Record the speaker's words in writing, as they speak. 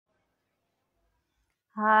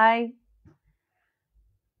High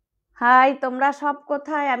high, তোমরা সব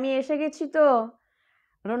কোথায়? আমি এসে গেছি তো।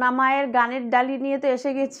 রুনা মায়ের গানের ডালি নিয়ে তো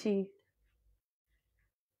এসে গেছি।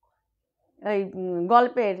 ওই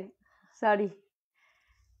গল্পের, সরি।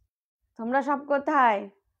 তোমরা সব কোথায়?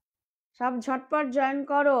 সব ঝটপট জয়েন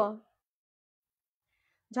করো,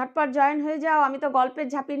 ঝটপট জয়েন হয়ে যাও। আমি তো গল্পের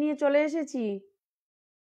ঝাঁপি নিয়ে চলে এসেছি।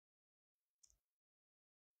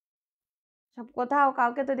 সব কোথাও,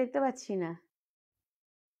 কাউকে তো দেখতে পাচ্ছি না।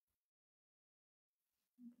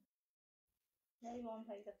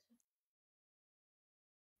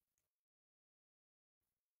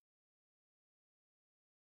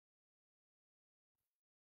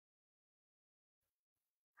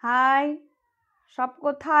 হাই, সব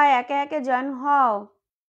কোথায়? একে একে জয়েন হও।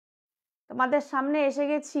 তোমাদের সামনে এসে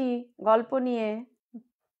গেছি গল্প নিয়ে।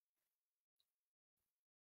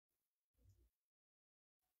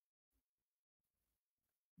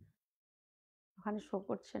 ওখানে শো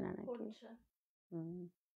করছে না নাকি?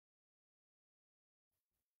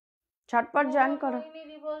 ঝটপট জয়েন করো।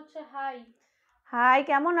 হাই,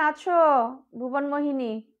 কেমন আছো ভুবন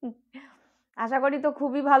মোহিনী? আশা করি তো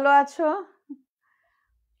খুবই ভালো আছো।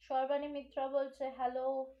 সর্বাণী মিত্রা বলছে হ্যালো।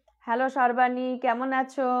 হ্যালো সর্বাণী, কেমন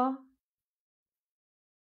আছো?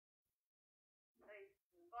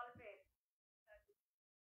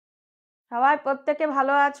 সবাই প্রত্যেকে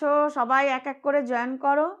ভালো আছো? সবাই এক এক করে জয়েন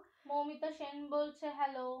করো। মৌমিতা সেন বলছে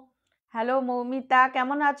হ্যালো। হ্যালো মৌমিতা,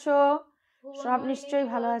 কেমন আছো? সব নিশ্চয়ই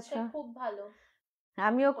ভালো আছো। খুব ভালো।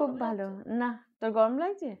 আমিও খুব ভালো। না, তোর গরম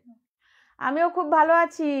লাগছে? আমিও খুব ভালো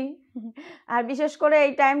আছি। আর বিশেষ করে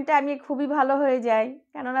এই টাইমটা আমি খুবই ভালো হয়ে যাই,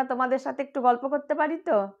 কেননা তোমাদের সাথে একটু গল্প করতে পারি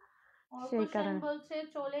তো, সেই কারণে। বলছে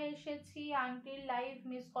চলে এসেছি, আন্টির লাইভ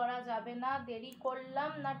মিস করা যাবে না, দেরি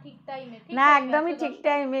করলাম না ঠিক টাইমে? না, একদমই ঠিক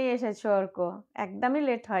টাইমেই এসেছো অর্ক, একদমই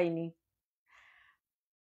লেট হয়নি।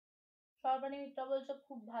 সর্বাণী মিত্রা বলছে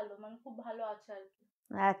খুব ভালো, মানে খুব ভালো আছে আর কি।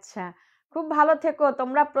 আচ্ছা, খুব ভালো থেকো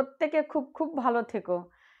তোমরা প্রত্যেকে, খুব খুব ভালো থেকো।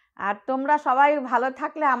 আর তোমরা সবাই ভালো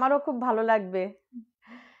থাকলে আমারও খুব ভালো লাগবে,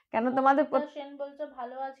 কেন তোমাদের। সেন বলছে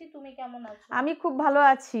ভালো আছি, তুমি কেমন আছো? আমি খুব ভালো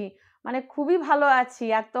আছি, মানে খুবই ভালো আছি।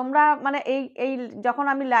 আর তোমরা মানে এই এই যখন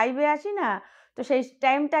আমি লাইভে আসি না, তো সেই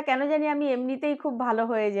টাইমটা কেন জানি আমি এমনিতেই খুব ভালো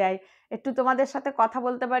হয়ে যাই। একটু তোমাদের সাথে কথা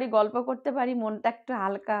বলতে পারি, গল্প করতে পারি, মনটা একটু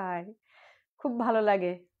হালকা হয়, খুব ভালো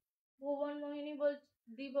লাগে। ভুবন মোহিনী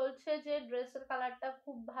বলছে যে ড্রেসের কালারটা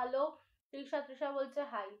খুব ভালো। তৃষা বলছে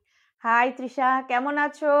হাই। হাই তৃষা, কেমন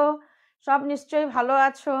আছো? সব নিশ্চয়ই ভালো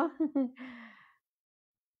আছো।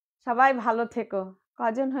 সবাই ভালো থেকো।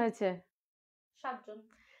 কজন হয়েছে? 7 জন।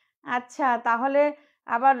 আচ্ছা, তাহলে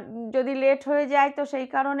আবার যদি লেট হয়ে যায় তো সেই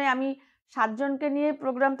কারণে আমি 7 জনকে নিয়ে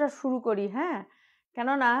প্রোগ্রামটা শুরু করি, হ্যাঁ?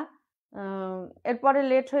 কেননা এরপরে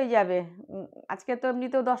লেট হয়ে যাবে। আজকে তো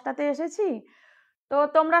এমনিতেও 10টাতে এসেছি। তো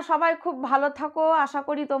তোমরা সবাই খুব ভালো থাকো, আশা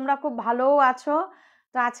করি তোমরা খুব ভালোও আছো।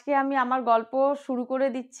 তো আজকে আমি আমার গল্প শুরু করে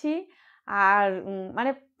দিচ্ছি। আর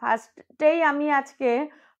মানে ফার্স্টেই আমি আজকে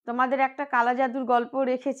তোমাদের একটা কালা জাদুর গল্প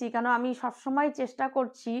রেখেছি, কেন আমি সবসময় চেষ্টা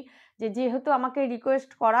করছি যে যেহেতু আমাকে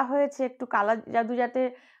রিকোয়েস্ট করা হয়েছে একটু কালা জাদু যাতে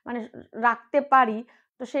মানে রাখতে পারি,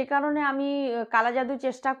 তো সেই কারণে আমি কালা জাদু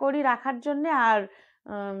চেষ্টা করি রাখার জন্যে। আর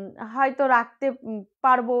হয়তো রাখতে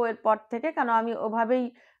পারবো এরপর থেকে, কেন আমি ওভাবেই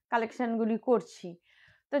কালেকশানগুলি করছি।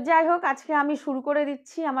 তো যাই হোক, আজকে আমি শুরু করে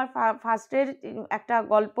দিচ্ছি আমার ফার্স্টের একটা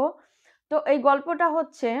গল্প। তো এই গল্পটা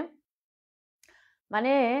হচ্ছে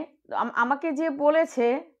মানে আমাকে যে বলেছে,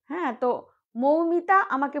 হ্যাঁ, তো মৌমিতা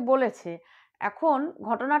আমাকে বলেছে। এখন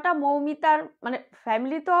ঘটনাটা মৌমিতার মানে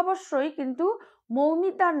ফ্যামিলি তো অবশ্যই, কিন্তু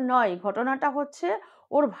মৌমিতার নয়, ঘটনাটা হচ্ছে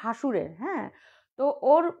ওর ভাসুরের। হ্যাঁ, তো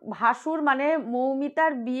ওর ভাসুর মানে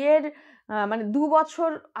মৌমিতার বিয়ের মানে 2 বছর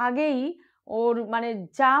আগেই ওর মানে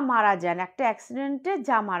যা মারা যান, একটা অ্যাক্সিডেন্টে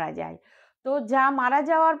যা মারা যায়। তো যা মারা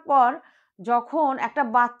যাওয়ার পর যখন একটা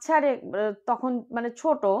বাচ্চারে তখন মানে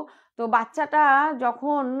ছোট, তো বাচ্চাটা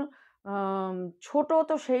যখন ছোট,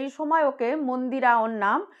 তো সেই সময় ওকে মন্দিরা ওর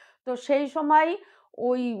নাম, তো সেই সময়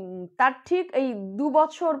ওই তার ঠিক এই 2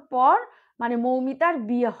 বছর পর মানে মৌমিতার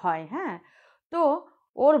বিয়ে হয়। হ্যাঁ, তো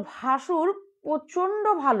ওর ভাসুর প্রচণ্ড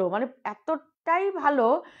ভালো, মানে এতটাই ভালো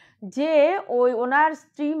যে ওই ওনার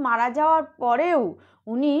স্ত্রী মারা যাওয়ার পরেও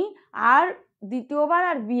উনি আর দ্বিতীয়বার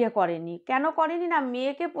আর বিয়ে করেনি। কেন করেনি না,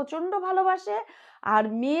 মেয়েকে প্রচণ্ড ভালোবাসে, আর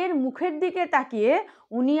মেয়ের মুখের দিকে তাকিয়ে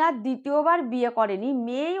উনি আর দ্বিতীয়বার বিয়ে করেনি।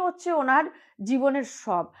 মেয়েই হচ্ছে ওনার জীবনের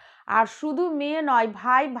সব। আর শুধু মেয়ে নয়,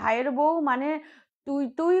 ভাই, ভাইয়ের বউ, মানে তুই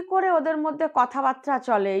তুই করে ওদের মধ্যে কথাবার্তা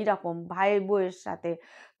চলে এইরকম ভাইয়ের বউয়ের সাথে।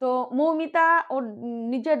 তো মৌমিতা ওর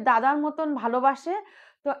নিজের দাদার মতন ভালোবাসে।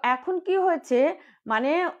 তো এখন কি হয়েছে,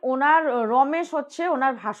 মানে ওনার রমেশ হচ্ছে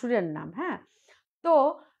ওনার ভাসুরের নাম। হ্যাঁ, তো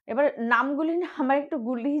এবার নামগুলি না আমার একটু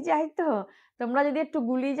গুলিয়ে যায়, তো তোমরা যদি একটু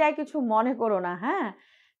গুলিয়ে যায় কিছু মনে করো না, হ্যাঁ।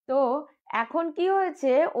 তো এখন কি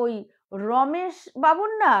হয়েছে, ওই রমেশ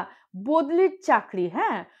বাবুর না বদলির চাকরি,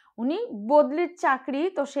 হ্যাঁ, উনি বদলির চাকরি,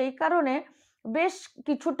 তো সেই কারণে বেশ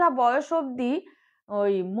কিছুটা বয়স অবধি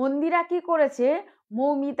ওই মন্দিরা কি করেছে,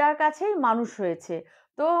 মৌমিতার কাছেই মানুষ হয়েছে।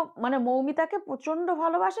 তো মানে মৌমিতাকে প্রচণ্ড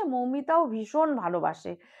ভালোবাসে, মৌমিতাও ভীষণ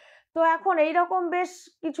ভালোবাসে। তো এখন এইরকম বেশ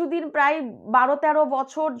কিছুদিন, প্রায় 12-13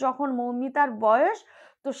 বছর যখন মৌমিতার বয়স,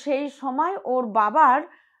 তো সেই সময় ওর বাবার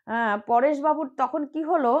পরেশবাবুর তখন কি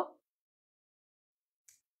হলো,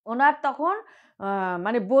 ওনার তখন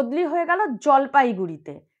মানে বদলি হয়ে গেল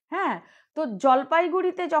জলপাইগুড়িতে, হ্যাঁ। তো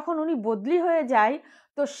জলপাইগুড়িতে যখন উনি বদলি হয়ে যায়,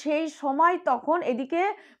 তো সেই সময় তখন এদিকে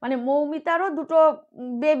মানে মৌমিতারও দুটো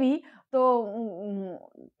বেবি, তো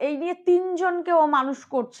এই নিয়ে 3 জনকে ও মানুষ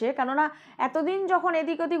করছে, কেননা এতদিন যখন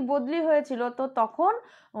এদিক ওদিক বদলি হয়েছিল, তো তখন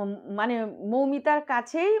মানে মৌমিতার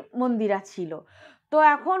কাছেই মন্দিরা ছিল। তো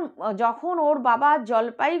এখন যখন ওর বাবা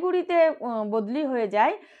জলপাইগুড়িতে বদলি হয়ে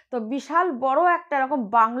যায়, তো বিশাল বড় একটা এরকম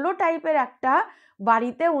বাংলো টাইপের একটা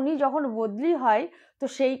বাড়িতে উনি যখন বদলি হয়, তো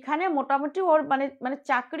সেইখানে মোটামুটি ওর মানে মানে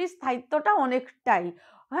চাকরির স্থায়িত্বটা অনেকটাই,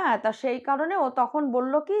 হ্যাঁ। তা সেই কারণে ও তখন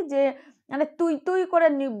বলল কি যে মানে তুই তুই করে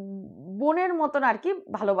বোনের মতন আর কি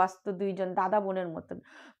ভালোবাসতো, 2 জন দাদা বোনের মতন।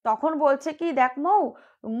 তখন বলছে কি, দেখ মৌ,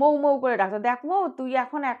 মৌ মৌ করে ডাকতো, দেখ মৌ তুই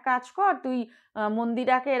এখন এক কাজ কর, তুই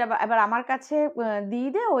মন্দিরাকে এবার আমার কাছে দিয়ে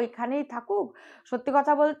দে, ওইখানেই থাকুক। সত্যি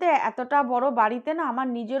কথা বলতে এতটা বড় বাড়িতে না আমার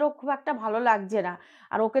নিজেরও খুব একটা ভালো লাগছে না,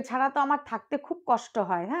 আর ওকে ছাড়া তো আমার থাকতে খুব কষ্ট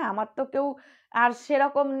হয়, হ্যাঁ। আমার তো কেউ আর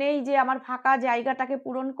সেরকম নেই যে আমার ফাঁকা জায়গাটাকে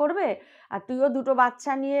পূরণ করবে, আর তুইও দুটো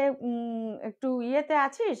বাচ্চা নিয়ে একটু ইয়েতে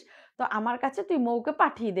আছিস, তো আমার কাছে তুই মৌকে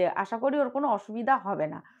পাঠিয়ে দে, আশা করি ওর কোনো অসুবিধা হবে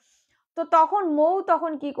না। তো তখন মৌ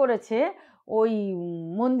তখন কি করেছে, ওই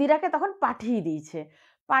মন্দিরাকে তখন পাঠিয়ে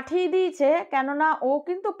দিয়েছে, কেননা ও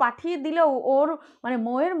কিন্তু পাঠিয়ে দিলেও ওর মানে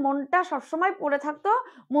মৌয়ের মনটা সবসময় পড়ে থাকতো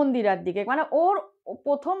মন্দিরার দিকে, মানে ওর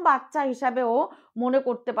প্রথম বাচ্চা হিসাবে ও মনে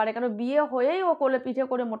করতে পারে, কারণ বিয়ে হয়েই ও কোলে পিঠে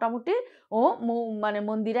করে মোটামুটি ও মানে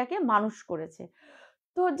মন্দিরাকে মানুষ করেছে।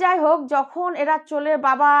 তো যাই হোক, যখন এরা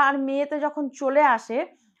বাবা আর মেয়েতে যখন চলে আসে,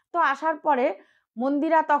 তো আসার পরে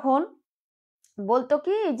মন্দিরা তখন বলতো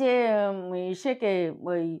কি যে ইসেকে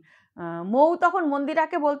ওই মৌ তখন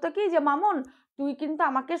মন্দিরাকে বলতো কি যে মামুন, তুই কিন্তু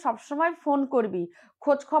আমাকে সবসময় ফোন করবি,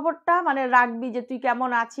 খোঁজ খবরটা মানে রাখবি যে তুই কেমন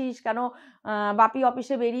আছিস, কেন বাপি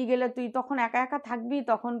অফিসে বেরিয়ে গেলে তুই তখন একা একা থাকবি,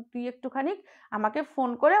 তখন তুই একটুখানি আমাকে ফোন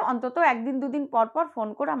করে অন্তত 1 দিন 2 দিন পর পর ফোন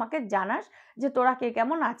করে আমাকে জানাস যে তোরা কে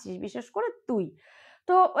কেমন আছিস, বিশেষ করে তুই।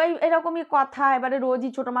 তো এরকমই কথা, এবারে রোজই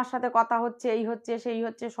ছোটো মার সাথে কথা হচ্ছে, এই হচ্ছে সেই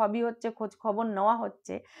হচ্ছে সবই হচ্ছে, খোঁজ খবর নেওয়া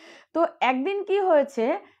হচ্ছে। তো একদিন কি হয়েছে,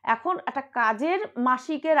 এখন একটা কাজের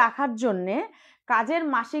মাসিকে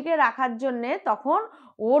রাখার জন্যে তখন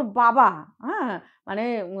ওর বাবা, হ্যাঁ, মানে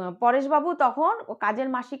পরেশবাবু তখন কাজের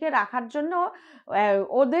মাসিকে রাখার জন্য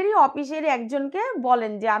ওদেরই অফিসের একজনকে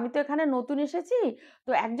বলেন যে আমি তো এখানে নতুন এসেছি,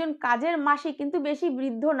 তো একজন কাজের মাসি কিন্তু বেশি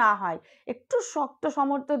বৃদ্ধ না হয়, একটু শক্ত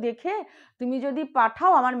সমর্থ দেখে তুমি যদি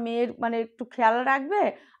পাঠাও, আমার মেয়ের মানে একটু খেয়াল রাখবে,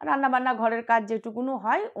 রান্নাবান্না ঘরের কাজ যেটুকুনো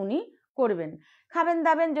হয় উনি করবেন, খাবেন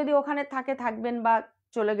দাবেন, যদি ওখানে থাকবেন, বা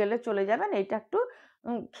চলে গেলে চলে যাবেন, এইটা একটু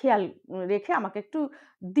খেয়াল রেখে আমাকে একটু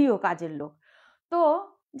দিও কাজের লোক। তো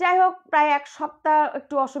যাই হোক, প্রায় 1 সপ্তাহ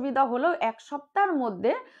একটু অসুবিধা হলো, 1 সপ্তাহের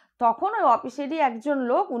মধ্যে তখন ওই অফিসেরই একজন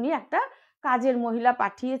লোক, উনি একটা কাজের মহিলা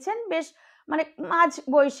পাঠিয়েছেন, বেশ মানে মাঝ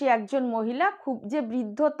বয়সী একজন মহিলা, খুব যে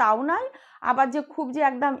বৃদ্ধ তাও নয়, আবার যে খুব যে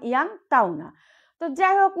একদম ইয়াং তাও না। তো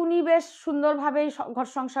যাই হোক, উনি বেশ সুন্দরভাবেই ঘর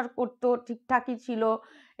সংসার করতো, ঠিকঠাকই ছিল।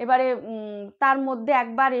 এবারে তার মধ্যে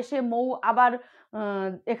একবার এসে মৌ আবার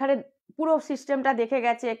এখানে পুরো সিস্টেমটা দেখে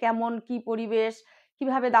গেছে, কেমন কি পরিবেশ,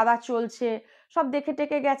 কিভাবে দাদা চলছে, সব দেখে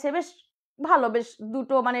টেকে গেছে, বেশ ভালো, বেশ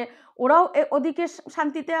দুটো মানে ওরাও ওদিকে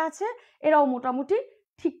শান্তিতে আছে, এরাও মোটামুটি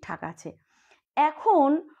ঠিকঠাক আছে। এখন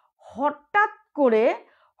হঠাৎ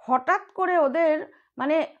করে ওদের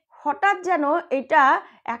মানে হঠাৎ যেন এটা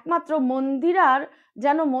একমাত্র মন্দিরার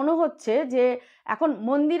যেন মনে হচ্ছে যে এখন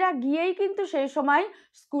মন্দিরা গিয়েই কিন্তু সেই সময়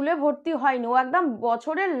স্কুলে ভর্তি হয়নি, ও একদম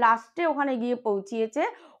বছরের লাস্টে ওখানে গিয়ে পৌঁছিয়েছে,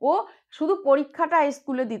 ও শুধু পরীক্ষাটা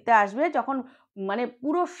স্কুলে দিতে আসবে, যখন মানে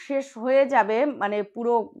পুরো শেষ হয়ে যাবে, মানে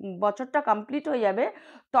পুরো বছরটা কমপ্লিট হয়ে যাবে,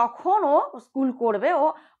 তখন ও স্কুল করবে, ও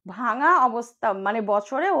ভাঙা অবস্থা মানে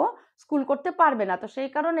বছরে ও স্কুল করতে পারবে না, তো সেই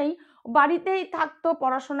কারণেই বাড়িতেই থাকতো,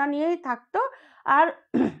 পড়াশোনা নিয়েই থাকতো, আর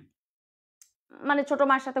মানে ছোট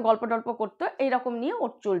মায়ের সাথে গল্প টল্প করতো, এইরকম নিয়ে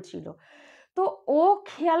ওর চলছিল। তো ও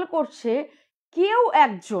খেয়াল করছে কেউ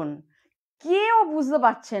বুঝতে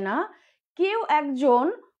পারছে না, কেউ একজন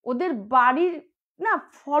ওদের বাড়ির না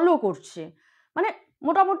ফলো করছে, মানে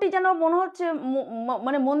মোটামুটি যেন মনে হচ্ছে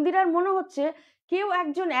মানে মন্দিরার মনে হচ্ছে কেউ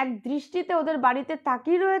একজন এক দৃষ্টিতে ওদের বাড়িতে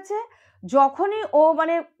তাকিয়ে রয়েছে। যখনই ও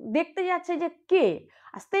মানে দেখতে যাচ্ছে যে কে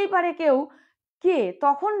আসতেই পারে, কেউ কে,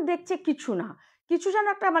 তখন দেখছে কিছু না, কিছু যেন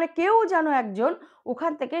একটা মানে কেউ যেন একজন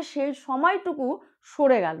ওখান থেকে সেই সময়টুকু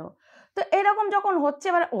সরে গেল। তো এরকম যখন হচ্ছে,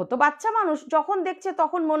 মানে ও তো বাচ্চা মানুষ, যখন দেখছে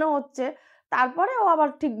তখন মনে হচ্ছে, তারপরে ও আবার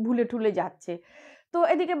ঠিক ভুলে ঠুলে যাচ্ছে। তো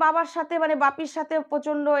এদিকে বাবার সাথে মানে বাপির সাথে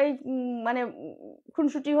প্রচণ্ড এই মানে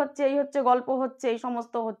খুনসুটি হচ্ছে, এই হচ্ছে, গল্প হচ্ছে, এই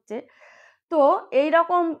সমস্ত হচ্ছে। তো এই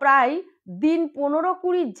রকম প্রায় দিন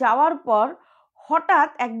 15-20 যাওয়ার পর হঠাৎ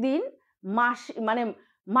একদিন মানে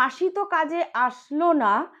মাসি তো কাজে আসলো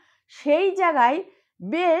না, সেই জায়গায়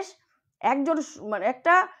বেশ একজন মানে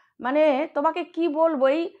একটা মানে তোমাকে কি বলবো,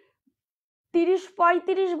 এই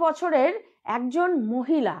 30-35 বছরের একজন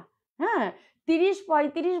মহিলা, হ্যাঁ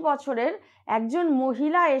 30-35 বছরের একজন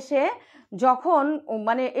মহিলা এসে যখন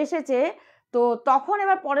মানে এসেছে, তো তখন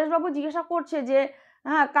এবার পরেশবাবু জিজ্ঞাসা করছে যে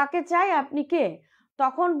হ্যাঁ কাকে চাই, আপনি কে?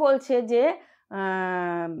 তখন বলছে যে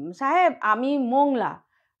সাহেব আমি মোংলা,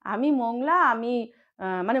 আমি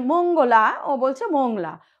মানে মঙ্গলা, ও বলছে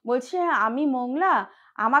মোংলা, বলছে আমি মোংলা,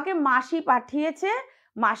 আমাকে মাসি পাঠিয়েছে,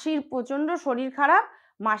 মাসির প্রচণ্ড শরীর খারাপ,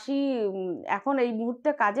 মাসি এখন এই মুহূর্তে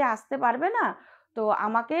কাজে আসতে পারবে না, তো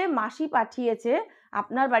আমাকে মাসি পাঠিয়েছে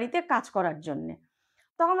আপনার বাড়িতে কাজ করার জন্যে।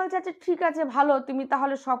 তখন বলছে আচ্ছা ঠিক আছে ভালো, তুমি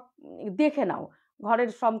তাহলে সব দেখে নাও,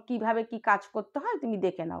 ঘরের সব কিভাবে কি কাজ করতে হয় তুমি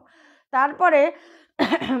দেখে নাও। তারপরে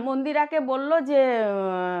মন্দিরাকে বলল যে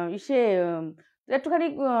সে একটুখানি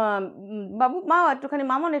বাবু মা একটুখানি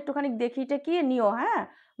মামন একটুখানি দেখিয়ে টেকিয়ে নিও, হ্যাঁ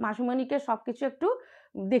মাসুমণিকে সব কিছু একটু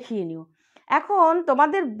দেখিয়ে নিও। এখন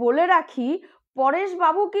তোমাদের বলে রাখি,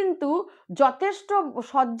 পরেশবাবু কিন্তু যথেষ্ট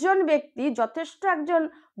সজ্জন ব্যক্তি, যথেষ্ট একজন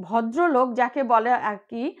ভদ্রলোক যাকে বলে আর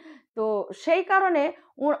কি। তো সেই কারণে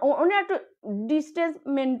উনি একটু ডিস্টেন্স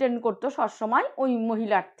মেনটেন করতো সবসময় ওই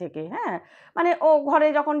মহিলার থেকে, হ্যাঁ মানে ও ঘরে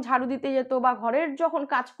যখন ঝাড়ু দিতে যেত বা ঘরের যখন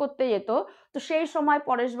কাজ করতে যেত, তো সেই সময়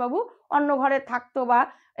পরেশবাবু অন্য ঘরে থাকতো বা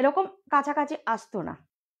এরকম কাছাকাছি আসতো না।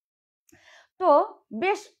 তো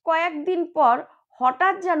বেশ কয়েকদিন পর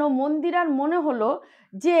হঠাৎ যেন মন্দিরার মনে হলো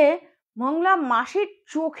যে মংলা মাসির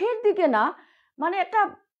চোখের দিকে না মানে একটা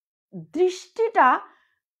দৃষ্টিটা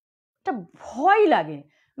একটা ভয় লাগে।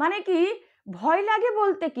 মানে কি ভয় লাগে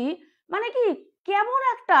বলতে কি, মানে কি কেমন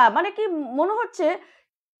একটা মানে কি মনে হচ্ছে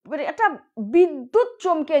মানে একটা বিদ্যুৎ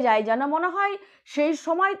চমকে যায়, যেন মনে হয় সেই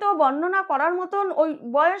সময় তো বর্ণনা করার মতন ওই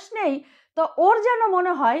বয়স নেই, তো ওর যেন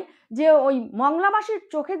মনে হয় যে ওই মংলা মাসির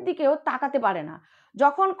চোখের দিকেও তাকাতে পারে না।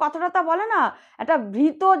 যখন কথাটা বলে না একটা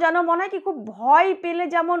ভীত, যেন মনে হয় কি খুব ভয় পেলে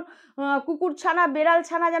যেমন কুকুর ছানা বেড়াল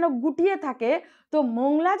ছানা যেন গুটিয়ে থাকে, তো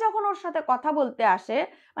মংলা যখন ওর সাথে কথা বলতে আসে,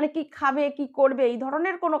 মানে কি খাবে কি করবে এই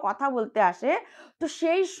ধরনের কোনো কথা বলতে আসে, তো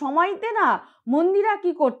সেই সময়তে না মন্দিরা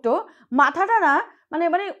কি করতো, মাথাটা না মানে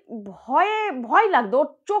মানে ভয়ে ভয় লাগতো, ওর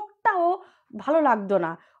চোখটাও ভালো লাগতো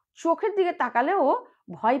না, চোখের দিকে তাকালে ও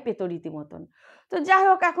ভয় পেত রীতিমতন। তো যাই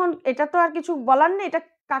হোক, এখন এটা তো আর কিছু বলার নেই, এটা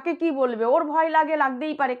কাকে কি বলবে, ওর ভয় লাগে,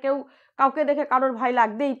 লাগতেই পারে, কেউ কাউকে দেখে কারোর ভয়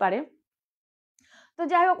লাগতেই পারে। তো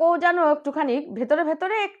যাই হোক, ও যেন একটুখানি ভেতরে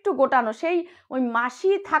ভেতরে একটু গোটানো, সেই ওই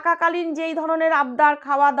মাসি থাকাকালীন যেই ধরনের আবদার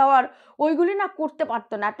খাওয়া দাওয়ার ওইগুলি না করতে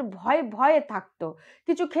পারতো না, একটু ভয়ে ভয়ে থাকতো।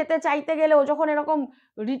 কিছু খেতে চাইতে গেলে ও যখন এরকম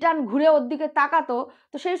রিটার্ন ঘুরে ওর দিকে তাকাতো,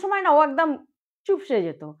 তো সেই সময় না ও একদম চুপসে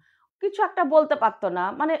যেত, কিছু একটা বলতে পারতো না,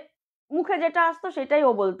 মানে মুখে যেটা আসতো সেটাই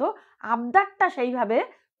ও বলতো, আবদারটা সেইভাবে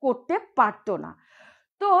করতে পারতো না।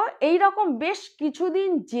 তো এই রকম বেশ কিছুদিন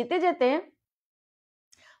যেতে যেতে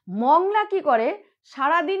মংলা কি করে,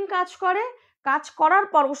 সারাদিন কাজ করে, কাজ করার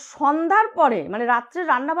পর ও সন্ধ্যার পরে মানে রাত্রে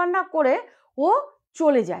রান্নাবান্না করে ও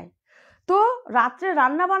চলে যায়। তো রাত্রে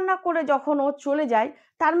রান্নাবান্না করে যখন ও চলে যায়,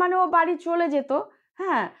 তার মানে ও বাড়ি চলে যেত,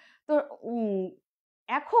 হ্যাঁ। তো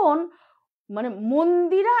এখন মানে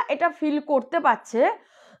মন্দিরা এটা ফিল করতে পারছে,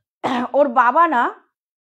 ওর বাবা না,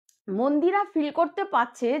 মন্দিরা ফিল করতে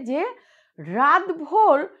পারছে যে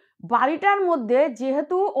রাতভর বাড়িটার মধ্যে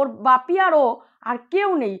যেহেতু ওর বাপি আর ও আর কেউ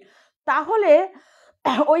নেই, তাহলে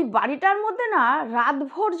ওই বাড়িটার মধ্যে না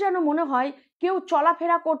রাতভর যেন মনে হয় কেউ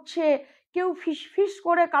চলাফেরা করছে, কেউ ফিস ফিস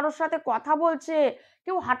করে কারোর সাথে কথা বলছে,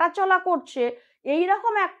 কেউ হাঁটাচলা করছে, এই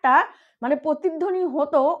রকম একটা মানে প্রতিধ্বনি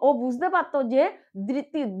হতো। ও বুঝতে পারতো যে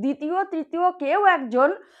দ্বিতীয় তৃতীয় কেউ একজন,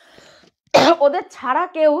 ওদের ছাড়া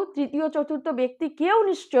কেউ তৃতীয় চতুর্থ ব্যক্তি কেউ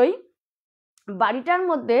নিশ্চয়ই বাড়িটার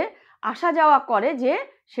মধ্যে আসা যাওয়া করে, যে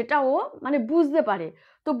সেটা ও মানে বুঝতে পারে।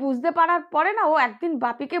 তো বুঝতে পারার পরে না ও একদিন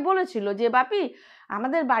বাপিকে বলেছিল যে বাপি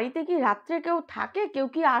আমাদের বাড়িতে কি রাত্রে কেউ থাকে, কেউ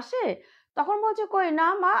কি আসে? তখন বলছে কই না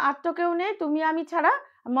মা, আর তো কেউ নেই, তুমি আমি ছাড়া,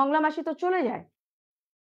 মংলা মাসি তো চলে যায়।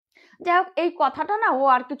 যাই হোক, এই কথাটা না ও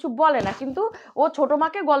আর কিছু বলে না, কিন্তু ও ছোট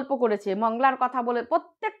মাকে গল্প করেছে, মংলার কথা বলে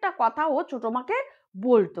প্রত্যেকটা কথা ও ছোট মাকে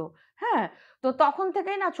বলতো। হ্যাঁ, তো তখন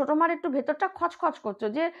থেকেই না ছোটো মার একটু ভেতরটা খচখচ করতো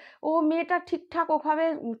যে ও মেয়েটা ঠিকঠাক ওভাবে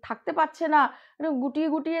থাকতে পারছে না, গুটিয়ে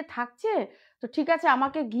গুটিয়ে থাকছে। তো ঠিক আছে,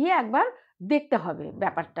 আমাকে গিয়ে একবার দেখতে হবে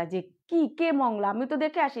ব্যাপারটা যে কে মংলা, আমি তো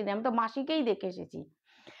দেখে আসিনি, আমি তো মাসিকেই দেখে এসেছি।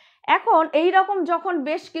 এখন এই রকম যখন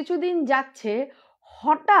বেশ কিছুদিন যাচ্ছে,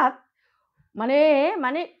 হঠাৎ মানে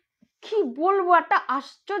মানে কি বলবো, একটা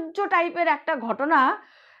আশ্চর্য টাইপের একটা ঘটনা।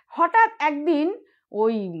 হঠাৎ একদিন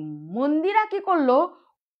ওই মন্দিরা কি করলো,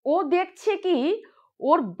 ও দেখছে কি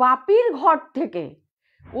ওর বাপির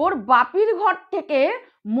ঘর থেকে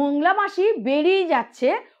মংলা মাসি বেরিয়ে যাচ্ছে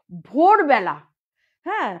ভোরবেলা।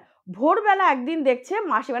 হ্যাঁ, ভোরবেলা একদিন দেখছে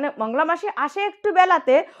মাসি, মানে মংলা মাসি আসে একটু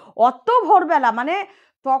বেলাতে, অত ভোরবেলা মানে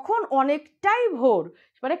তখন অনেকটাই ভোর,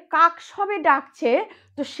 মানে কাক সবে ডাকছে।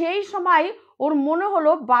 তো সেই সময় ওর মনে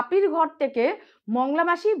হলো বাপির ঘর থেকে মংলা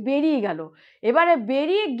মাসি বেরিয়ে গেল। এবারে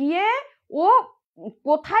বেরিয়ে গিয়ে ও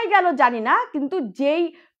কোথায় গেল জানি না, কিন্তু যেই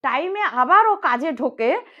টাইমে আবার ও কাজে ঢোকে,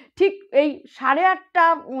 ঠিক এই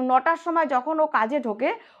 8:30-9টার সময় যখন ও কাজে ঢোকে,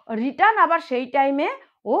 রিটার্ন আবার সেই টাইমে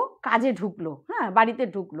ও কাজে ঢুকলো, হ্যাঁ, বাড়িতে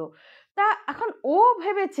ঢুকলো। তা এখন ও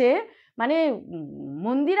ভেবেছে, মানে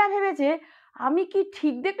মন্দিরা ভেবেছে আমি কি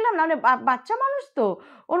ঠিক দেখলাম না, মানে বাচ্চা মানুষ তো,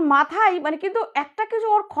 ওর মাথায় মানে কিন্তু একটা কিছু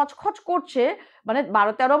ওর খচখচ করছে। মানে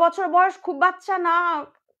 12-13 বছর বয়স, খুব বাচ্চা না,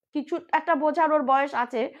 কিছু একটা বোঝার ওর বয়স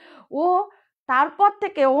আছে। ও তারপর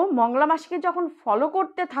থেকে ও মংলা মাসিকে যখন ফলো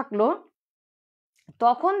করতে থাকলো,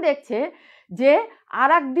 তখন দেখছে যে আর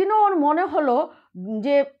একদিনও ওর মনে হলো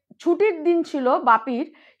যে ছুটির দিন ছিল বাপির,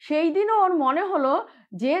 সেই দিনও ওর মনে হলো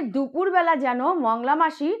যে দুপুরবেলা যেন মংলা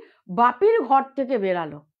মাসি বাপির ঘর থেকে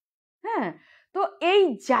বেরালো। হ্যাঁ, তো এই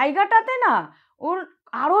জায়গাটাতে না ওর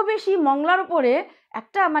আরো বেশি মংলার উপরে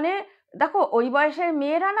একটা, মানে দেখো ওই বয়সের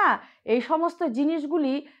মেয়েরা না এই সমস্ত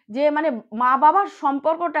জিনিসগুলি, যে মানে মা বাবার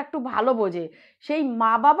সম্পর্কটা একটু ভালো বোঝে, সেই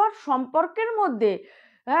মা বাবার সম্পর্কের মধ্যে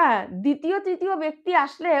হ্যাঁ দ্বিতীয় তৃতীয় ব্যক্তি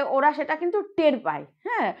আসলে ওরা সেটা কিন্তু টের পায়।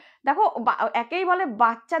 হ্যাঁ, দেখো একেই বলে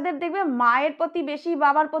বাচ্চাদের দেখবে মায়ের প্রতি বেশি,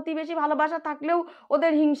 বাবার প্রতি বেশি ভালোবাসা থাকলেও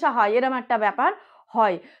ওদের হিংসা হয়, এরম একটা ব্যাপার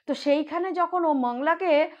হয়। তো সেইখানে যখন ও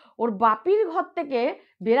মংলাকে ওর বাপির ঘর থেকে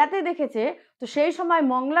বেরাতে দেখেছে, তো সেই সময়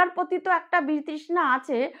মংলার প্রতি তো একটা বিতৃষ্ণা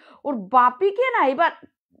আছে, ওর বাপিকে না এবার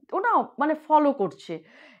ও না মানে ফলো করছে।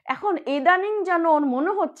 এখন ইদানিং যেন ওর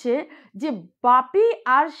মনে হচ্ছে যে বাপি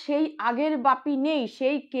আর সেই আগের বাপি নেই,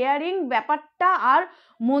 সেই কেয়ারিং ব্যাপারটা আর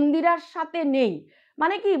মন্দিরার সাথে নেই।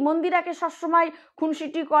 মানে কি, মন্দিরাকে সবসময়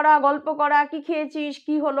খুনসুটি করা, গল্প করা, কি খেয়েছিস,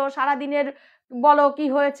 কি হলো সারাদিনের, বলো কি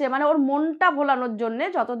হয়েছে, মানে ওর মনটা ভোলানোর জন্যে,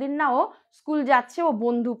 যতদিন না ও স্কুল যাচ্ছে ও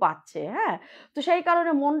বন্ধু পাচ্ছে। হ্যাঁ, তো সেই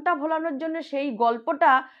কারণে মনটা ভোলানোর জন্য সেই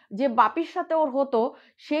গল্পটা যে বাপির সাথে ওর হতো,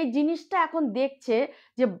 সেই জিনিসটা এখন দেখছে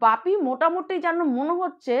যে বাপি মোটামুটি যেন মনে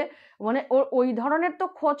হচ্ছে, মানে ওর ওই ধরনের তো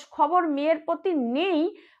খোঁজ খবর মেয়ের প্রতি নেই,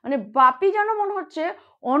 মানে বাপি যেন মনে হচ্ছে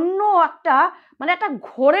অন্য একটা, মানে একটা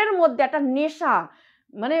ঘোরের মধ্যে একটা নেশা,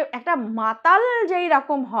 মানে একটা মাতাল যেই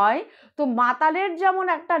রকম হয়, তো মাতালের যেমন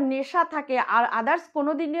একটা নেশা থাকে আর আদার্স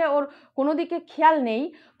কোনো দিনে ওর কোনো দিকে খেয়াল নেই,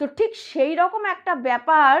 তো ঠিক সেই রকম একটা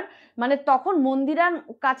ব্যাপার মানে তখন মন্দিরার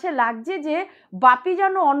কাছে লাগছে যে বাপি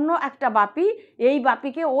যেন অন্য একটা বাপি, এই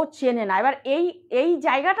বাপিকে ও চেনে না। এবার এই এই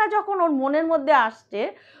জায়গাটা যখন ওর মনের মধ্যে আসছে,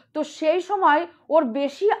 তো সেই সময় ওর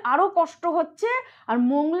বেশি আরও কষ্ট হচ্ছে, আর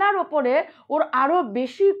মংলার ওপরে ওর আরও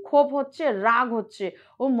বেশি ক্ষোভ হচ্ছে, রাগ হচ্ছে,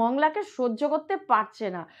 ও মংলাকে সহ্য করতে পারছে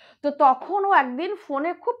না। তো তখন ও একদিন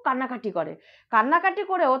ফোনে খুব কান্নাকাটি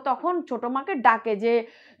করে ও তখন ছোটো মাকে ডাকে যে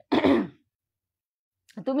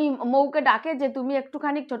তুমি মৌকে ডাকে যে তুমি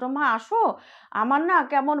একটুখানি ছোটো মা আসো, আমার না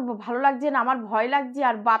কেমন ভালো লাগছে না, আমার ভয় লাগছে,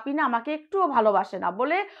 আর বাপি না আমাকে একটুও ভালোবাসে না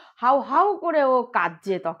বলে হাউ হাউ করে ও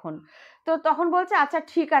কাঁদছে তখন। তো তখন বলছে আচ্ছা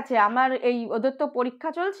ঠিক আছে, আমার এই ওদের তো পরীক্ষা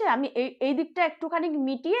চলছে, আমি এই দিকটা একটুখানি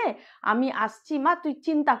মিটিয়ে আমি আসছি মা, তুই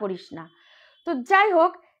চিন্তা করিস না। তো যাই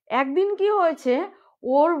হোক, একদিন কি হয়েছে,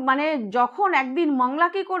 ওর মানে যখন একদিন মংলা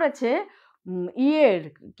কি করেছে, ইয়ের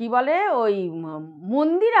কি বলে ওই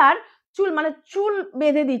মন্দিরার চুল, মানে চুল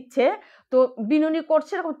বেঁধে দিচ্ছে, তো বিনুনি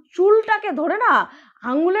করছে, এরকম চুলটাকে ধরে না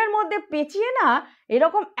আঙুলের মধ্যে পেঁচিয়ে না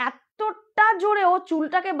এরকম এতটা জোরে ও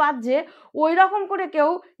চুলটাকে বাঁধছে, ওই রকম করে কেউ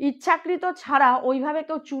ইচ্ছাকৃত ছাড়া ওইভাবে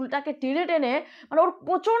কেউ চুলটাকে টেনে টেনে, মানে ওর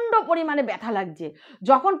প্রচণ্ড পরিমাণে ব্যথা লাগছে।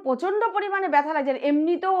 যখন প্রচণ্ড পরিমাণে ব্যথা লাগছে,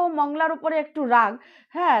 এমনিতেও ও মংলার উপরে একটু রাগ,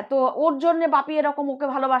 হ্যাঁ, তো ওর জন্যে বাপি এরকম ওকে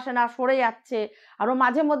ভালোবাসে না, সরে যাচ্ছে, আর ও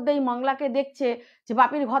মাঝে মধ্যেই মংলাকে দেখছে যে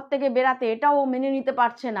বাপির ঘর থেকে বেরাতে, এটাও ও মেনে নিতে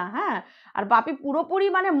পারছে না। হ্যাঁ, আর বাপি পুরোপুরি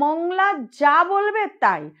মানে মংলা যা বলবে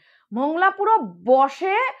তাই, মংলা পুরো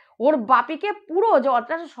বসে ওর বাপিকে পুরো যে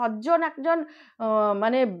অর্থাৎ সজ্জন একজন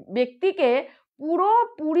মানে ব্যক্তিকে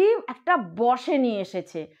পুরোপুরি একটা বসে নিয়ে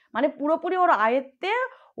এসেছে, মানে পুরোপুরি ওর আয়ত্তে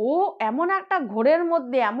ও এমন একটা ঘোরের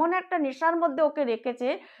মধ্যে, এমন একটা নেশার মধ্যে ওকে রেখেছে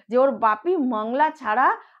যে ওর বাপি মংলা ছাড়া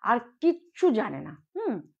আর কিচ্ছু জানে না।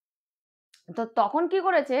 তো তখন কি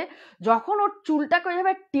করেছে, যখন ওর চুলটাকে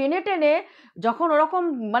ওইভাবে টেনে টেনে যখন ওরকম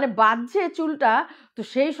মানে বাঁধছে চুলটা, তো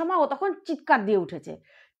সেই সময় ও তখন চিৎকার দিয়ে উঠেছে।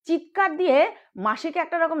 চিৎকার দিয়ে মাসিকে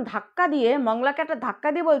একটা রকম ধাক্কা দিয়ে, মংলাকে একটা ধাক্কা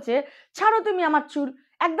দিয়ে বলছে, ছাড়ো তুমি আমার চুল,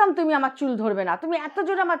 একদম তুমি আমার চুল ধরবে না, তুমি এত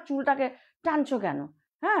জোরে আমার চুলটাকে টানছো কেন।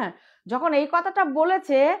 হ্যাঁ, যখন এই কথাটা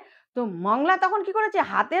বলেছে, তো মংলা তখন কি করেছে,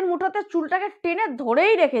 হাতের মুঠোতে চুলটাকে টেনে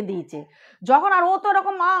ধরেই রেখে দিয়েছে। যখন আর ও তো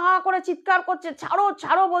এরকম মা হা করে চিৎকার করছে, ছাড়ো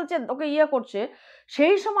ছাড়ো বলছে, ওকে ইয়ে করছে,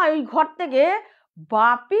 সেই সময় ওই ঘর থেকে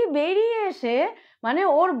বাপি বেরিয়ে এসে, মানে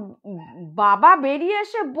ওর বাবা বেরিয়ে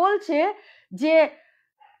এসে বলছে যে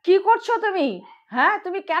কি করছো তুমি, হ্যাঁ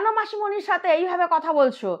তুমি কেন মাসিমণির সাথে এইভাবে কথা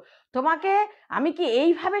বলছো, তোমাকে আমি কি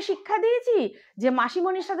এইভাবে শিক্ষা দিয়েছি যে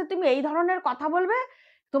মাসিমণির সাথে তুমি এই ধরনের কথা বলবে,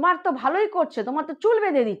 তোমার তো ভালোই করছে, তোমার তো চুল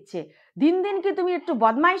বেঁধে দিচ্ছে, দিন দিন কি তুমি একটু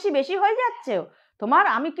বদমাইশি বেশি হয়ে যাচ্ছে তোমার,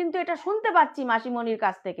 আমি কিন্তু এটা শুনতে পাচ্ছি মাসিমণির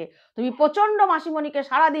কাছ থেকে, তুমি প্রচন্ড মাসিমণিকে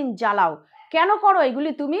সারাদিন জ্বালাও, কেন করো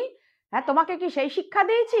এগুলি তুমি, হ্যাঁ তোমাকে কি সেই শিক্ষা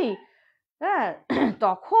দিয়েছি। হ্যাঁ,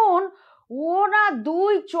 তখন ও না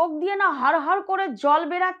দুই চোখ দিয়ে না হাড় হাড় করে জল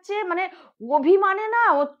বেরাচ্ছে, মানে অভিমানে না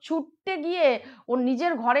ও ছুটতে গিয়ে ওর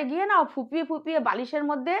নিজের ঘরে গিয়ে না ও ফুপিয়ে ফুপিয়ে বালিশের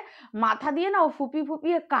মধ্যে মাথা দিয়ে না ও ফুপিয়ে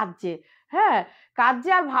ফুপিয়ে কাঁদছে। হ্যাঁ, কাঁদছে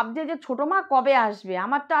আর ভাবছে যে ছোট মা কবে আসবে,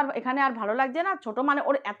 আমার তো আর এখানে আর ভালো লাগছে না, ছোট মানে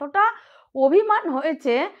ওর এতটা অভিমান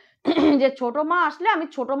হয়েছে যে ছোট মা আসলে আমি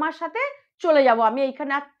ছোট মার সাথে চলে যাব, আমি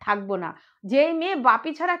এইখানে আর থাকবো না, যেই মেয়ে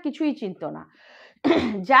বাপি ছাড়া কিছুই চিনতো না।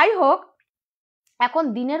 যাই হোক, এখন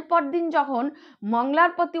দিনের পর দিন যখন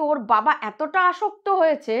মংলার প্রতি ওর বাবা এতটা আসক্ত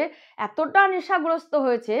হয়েছে, এতটা নেশাগ্রস্ত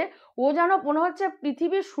হয়েছে, ও যেন মনে হচ্ছে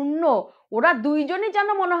পৃথিবী শূন্য, ওরা দুইজনই যেন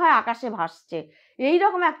মনে হয় আকাশে ভাসছে, এই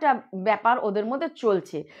রকম একটা ব্যাপার ওদের মধ্যে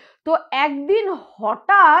চলছে। তো একদিন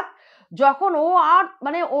হঠাৎ যখন ও আর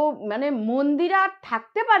মানে মন্দিরে আর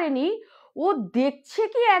থাকতে পারেনি, ও দেখছে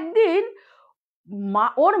কি একদিন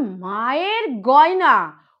ওর মায়ের গয়না,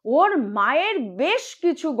 ওর মায়ের বেশ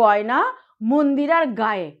কিছু গয়না মন্দিরার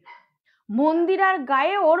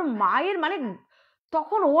গায়ে ওর মায়ের, মানে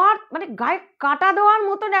তখন ও আর মানে গায়ে কাঁটা দেওয়ার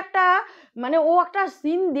মতন একটা, মানে ও একটা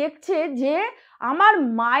সিন দেখছে যে আমার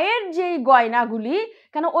মায়ের যেই গয়নাগুলি,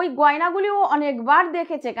 কেন ওই গয়নাগুলি ও অনেকবার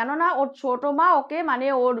দেখেছে, কেননা ওর ছোট মা ওকে, মানে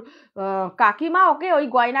ওর কাকিমা ওকে ওই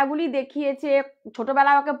গয়নাগুলি দেখিয়েছে,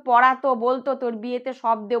 ছোটবেলায় ওকে পড়াতো, বলতো তোর বিয়েতে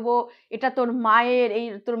সব দেব, এটা তোর মায়ের, এই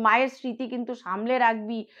তোর মায়ের স্মৃতি কিন্তু সামলে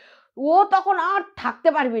রাখবি। ও তখন আর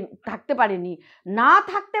থাকতে পারেনি, না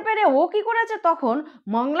থাকতে পেরে ও কি করেছে, তখন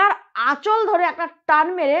মংলার আঁচল ধরে একটা টান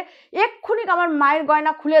মেরে, এক্ষুনি আমার মায়ের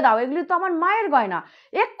গয়না খুলে দাও, এগুলি তো আমার মায়ের গয়না,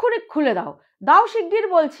 এক্ষুনি খুলে দাও, দাও শিগগির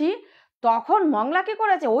বলছি। তখন মংলা কি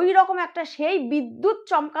করেছে, ওই রকম একটা সেই বিদ্যুৎ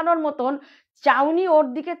চমকানোর মতন চাউনি ওর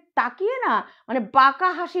দিকে তাকিয়ে না, মানে বাঁকা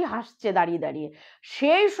হাসি হাসছে দাঁড়িয়ে দাঁড়িয়ে।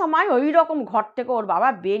 সেই সময় ওই রকম ঘর থেকে ওর বাবা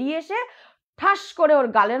বেরিয়ে এসে ঠাস করে ওর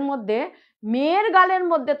গালের মধ্যে, মেয়ের গালের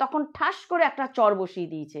মধ্যে তখন ঠাস করে একটা চর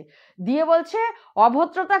বসিয়ে দিয়েছে, দিয়ে বলছে,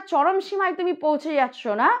 অভদ্রতার চরম সীমায় তুমি পৌঁছে যাচ্ছ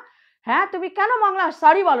না, হ্যাঁ তুমি কেন মংলা,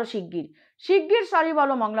 সরি বলো শিগগির, শিগগির সরি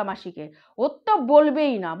বলো মংলা মাসিকে। ও তো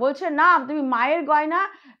বলবেই না, বলছে না তুমি মায়ের গয়না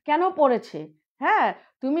কেন পড়েছে, হ্যাঁ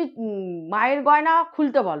তুমি মায়ের গয়না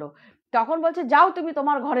খুলতে বলো। তখন বলছে যাও তুমি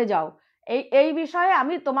তোমার ঘরে যাও, এই বিষয়ে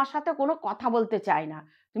আমি তোমার সাথে কোনো কথা বলতে চাই না,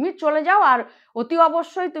 তুমি চলে যাও, আর অতি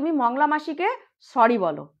অবশ্যই তুমি মংলা মাসিকে সরি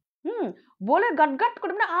বলো। বলে গটগট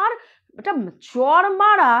করে, মানে আর এটা চর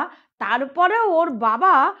মারা, তারপরে ওর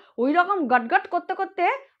বাবা ওই রকম গটগট করতে করতে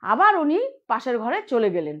আবার উনি পাশের ঘরে চলে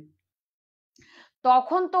গেলেন।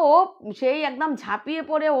 তখন তো ও সেই একদম ঝাঁপিয়ে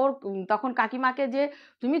পড়ে ওর তখন কাকিমাকে যে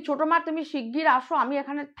তুমি ছোট মা তুমি শিগগির আসো, আমি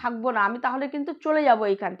এখানে থাকবো না, আমি তাহলে কিন্তু চলে যাব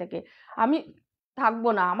এইখান থেকে, আমি থাকবো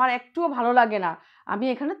না, আমার একটুও ভালো লাগে না, আমি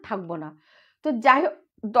এখানে থাকবো না। তো যাই হোক,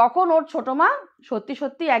 তখন ওর ছোট মা সত্যি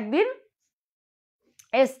সত্যি একদিন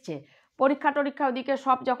এসছে, পরীক্ষা টরীক্ষা ওদিকে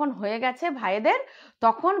সব যখন হয়ে গেছে ভাইদের,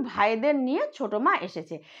 তখন ভাইদের নিয়ে ছোট মা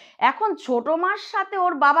এসেছে। এখন ছোট মার সাথে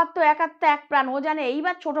ওর বাবার তো একাত্ম এক প্রাণ, ও জানে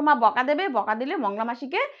এইবার ছোট মা বকা দেবে, বকা দিলে মংলা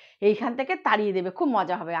মাসিকে এইখান থেকে তাড়িয়ে দেবে, খুব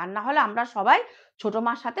মজা হবে, আর না হলে আমরা সবাই ছোট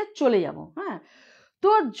মার সাথে চলে যাব। হ্যাঁ,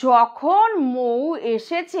 তো যখন মৌ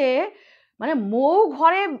এসেছে, মানে মৌ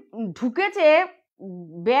ঘরে ঢুকেছে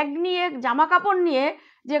ব্যাগ নিয়ে, জামা কাপড় নিয়ে,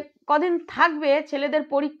 যে কদিন থাকবে, ছেলেদের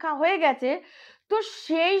পরীক্ষা হয়ে গেছে, তো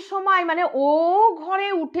সেই সময় মানে ও ঘরে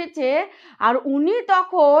উঠেছে, আর উনি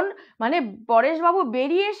তখন মানে পরেশবাবু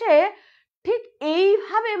বেরিয়ে এসে ঠিক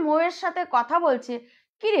এইভাবে মৌয়ের সাথে কথা বলছে,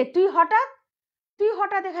 কি রে তুই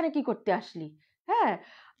হঠাৎ এখানে কি করতে আসলি। হ্যাঁ,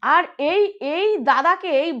 আর এই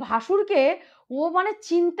দাদাকে, এই ভাসুরকে ও মানে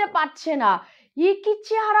চিনতে পারছে না, কি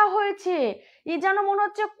চেহারা হয়েছে, এ যেন মনে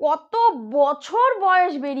হচ্ছে কত বছর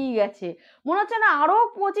বয়স বেরিয়ে গেছে, মনে হচ্ছে না আরও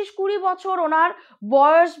 25-20 বছর ওনার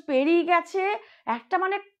বয়স পেরিয়ে গেছে। একটা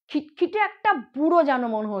মানে খিটখিটে একটা বুড়ো যেন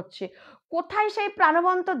মনে হচ্ছে। কোথায় সেই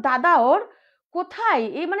প্রাণবন্ত দাদা ওর, কোথায়?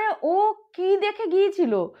 এই মানে ও কি দেখে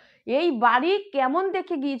গিয়েছিল, এই বাড়ি কেমন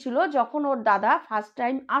দেখে গিয়েছিল যখন ওর দাদা ফার্স্ট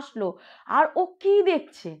টাইম আসলো, আর ও কি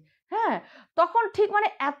দেখছে? হ্যাঁ, তখন ঠিক মানে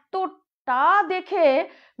এতটা দেখে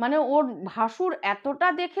মানে ওর ভাসুর এতটা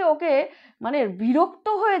দেখে ওকে মানে বিরক্ত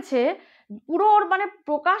হয়েছে, পুরো ওর মানে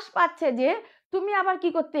প্রকাশ পাচ্ছে যে তুমি আবার কি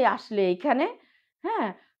করতে আসলে এইখানে। হ্যাঁ,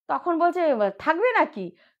 তখন বলছে থাকবে নাকি?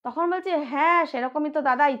 তখন বলছে হ্যাঁ সেরকমই তো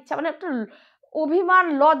দাদা ইচ্ছা, মানে একটা অভিমান,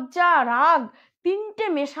 লজ্জা, রাগ তিনটে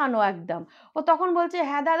মেশানো একদম। ও তখন বলছে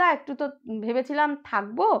হ্যাঁ দাদা একটু তো ভেবেছিলাম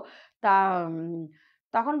থাকবো। তা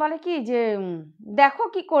তখন বলে কি যে দেখো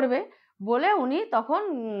কি করবে, বলে উনি তখন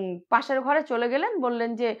পাশের ঘরে চলে গেলেন,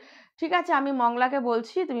 বললেন যে ঠিক আছে আমি মংলাকে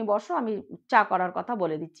বলছি তুমি বসো, আমি চা করার কথা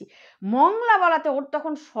বলে দিচ্ছি। মংলা বলাতে ওর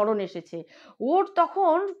তখন স্মরণ এসেছে, ওর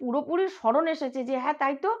তখন পুরোপুরি স্মরণ এসেছে যে হ্যাঁ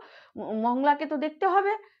তাই তো, মংলাকে তো দেখতে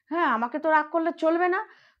হবে, হ্যাঁ আমাকে তো রাগ করলে চলবে না।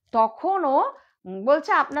 তখন ও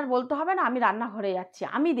বলছে আপনার বলতে হবে না, আমি রান্নাঘরে যাচ্ছি,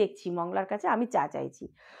 আমি দেখছি মংলার কাছে, আমি চা চাইছি।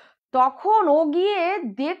 তখন ও গিয়ে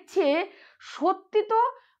দেখছে সত্যি তো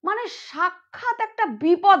মানে সাক্ষাৎ একটা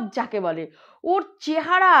বিপদ যাকে বলে, ওর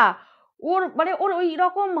চেহারা, ওর মানে ওর ওই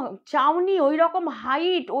রকম চাউনি, ওই রকম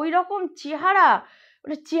হাইট, ওই রকম চেহারা,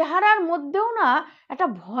 মানে চেহারার মধ্যেও না একটা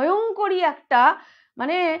ভয়ঙ্করী একটা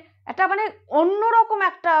মানে একটা মানে অন্যরকম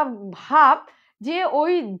একটা ভাব, যে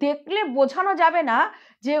ওই দেখলে বোঝানো যাবে না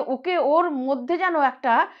যে ওকে, ওর মধ্যে যেন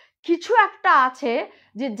একটা কিছু একটা আছে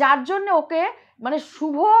যে যার জন্য ওকে মানে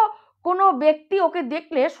শুভ কোনো ব্যক্তি ওকে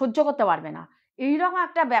দেখলে সহ্য করতে পারবে না, এইরকম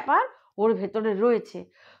একটা ব্যাপার ওর ভেতরে রয়েছে।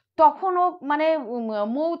 তখন ও মানে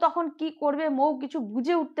মৌ তখন কি করবে, মৌ কিছু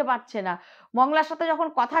বুঝে উঠতে পারছে না। মংলার সাথে যখন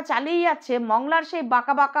কথা চালিয়ে যাচ্ছে, মংলার সেই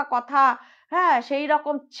বাঁকা বাঁকা কথা, হ্যাঁ সেই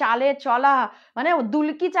রকম চালে চলা, মানে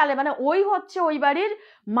দুলকি চালে, মানে ওই হচ্ছে ওই বাড়ির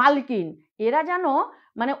মালকিন, এরা যেন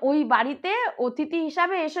মানে ওই বাড়িতে অতিথি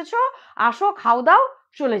হিসাবে এসেছো, আসো খাও দাও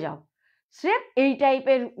চলে যাও, স্রেফ এই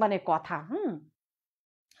টাইপের মানে কথা।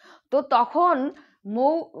 তো তখন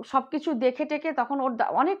মৌ সবকিছু দেখে টেকে তখন ওর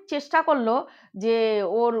অনেক চেষ্টা করলো যে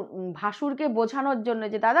ওর ভাসুরকে বোঝানোর জন্য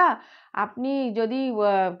যে দাদা আপনি যদি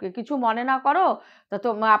কিছু মনে না করো তো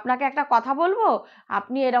আপনাকে একটা কথা বলবো,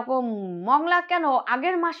 আপনি এরকম মংলা কেন,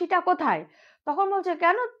 আগের মাসিটা কোথায়? তখন বলছে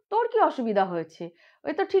কেন, তোর কি অসুবিধা হয়েছে?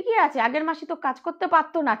 ওই তো ঠিকই আছে, আগের মাসি তো কাজ করতে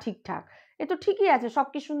পারতো না ঠিকঠাক, এ তো ঠিকই আছে, সব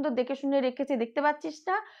কি সুন্দর দেখে শুনে রেখেছে, দেখতে পাচ্ছিস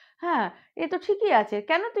না? হ্যাঁ, এ তো ঠিকই আছে,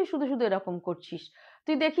 কেন তুই শুধু শুধু এরকম করছিস?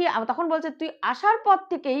 তুই দেখি, তখন বলছে তুই আসার পর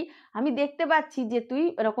থেকেই আমি দেখতে পাচ্ছি যে তুই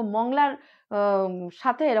এরকম মংলার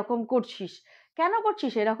সাথে এরকম করছিস, কেন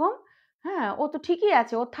করছিস এরকম? হ্যাঁ, ও তো ঠিকই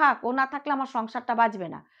আছে, ও থাক, ও না থাকলে আমার সংসারটা বাঁচবে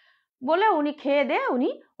না, বলে উনি খেয়ে দিয়ে উনি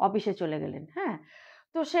অফিসে চলে গেলেন। হ্যাঁ,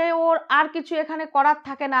 তো সে ওর আর কিছু এখানে করার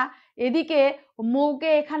থাকে না, এদিকে মৌকে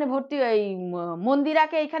এখানে ভর্তি, এই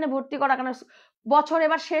মন্দিরাকে এখানে ভর্তি করা, কেন বছর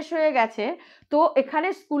এবার শেষ হয়ে গেছে, তো এখানে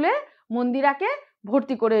স্কুলে মন্দিরাকে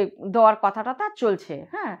ভর্তি করে দেওয়ার কথাটা তার চলছে।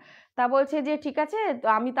 হ্যাঁ, তা বলছে যে ঠিক আছে, তো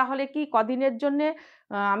আমি তাহলে কি কদিনের জন্যে,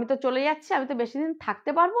 আমি তো চলে যাচ্ছি, আমি তো বেশি দিন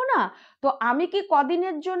থাকতে পারবো না, তো আমি কি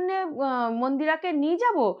কদিনের জন্যে মন্দিরাকে নিয়ে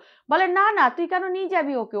যাব? বলে না না তুই কেন নিয়ে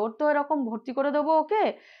যাবি ওকে, ওর তো এরকম ভর্তি করে দেবো ওকে,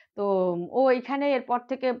 তো ও এখানে এরপর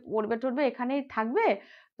থেকে পড়বে টড়বে এখানেই থাকবে,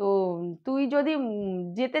 তো তুই যদি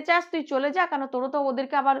যেতে চাস তুই চলে যা, কেন তোরও তো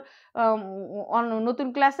ওদেরকে আবার নতুন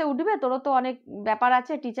ক্লাসে উঠবে, তোরও তো অনেক ব্যাপার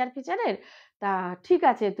আছে টিচার ফিচারের, তা ঠিক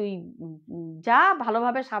আছে তুই যা,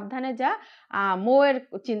 ভালোভাবে সাবধানে যা, মৌয়ের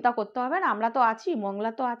চিন্তা করতে হবে না, আমরা তো আছি,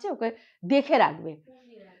 মংলা তো আছে, ওকে দেখে রাখবে,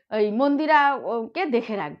 ওই মন্দিরা ওকে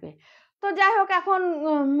দেখে রাখবে। তো যাই হোক, এখন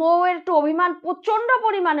মৌয়ের একটু অভিমান, প্রচণ্ড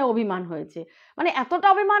পরিমাণে অভিমান হয়েছে, মানে এতটা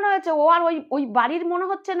অভিমান হয়েছে ও আর ওই ওই বাড়ির মনে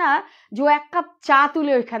হচ্ছে না যে ও এক কাপ চা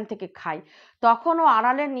তুলে ওইখান থেকে খায়। তখন ও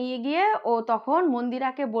আড়ালে নিয়ে গিয়ে ও তখন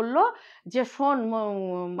মন্দিরাকে বলল যে শোন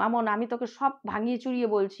মামন, আমি তোকে সব ভাঙিয়ে চুরিয়ে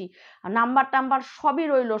বলছি, নাম্বার টাম্বার সবই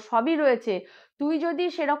রইলো, সবই রয়েছে, তুই যদি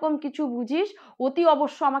সেরকম কিছু বুঝিস অতি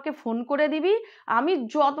অবশ্য আমাকে ফোন করে দিবি, আমি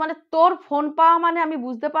যত মানে তোর ফোন পাওয়া মানে আমি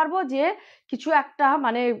বুঝতে পারবো যে কিছু একটা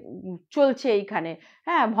মানে চলছে এইখানে,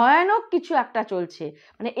 হ্যাঁ ভয়ানক কিছু একটা চলছে,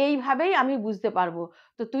 মানে এইভাবেই আমি বুঝতে পারবো,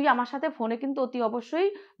 তো তুই আমার সাথে ফোনে কিন্তু অতি অবশ্যই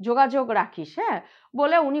যোগাযোগ রাখিস। হ্যাঁ,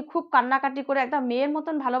 বলে উনি খুব কান্নাকাটি করে, একদম মেয়ের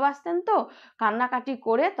মতন ভালোবাসতেন, তো কান্নাকাটি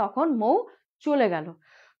করে তখন মৌ চলে গেল।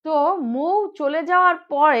 তো মৌ চলে যাওয়ার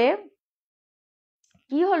পরে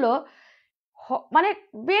কি হলো, মানে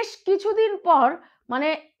বেশ কিছুদিন পর মানে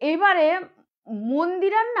এবারে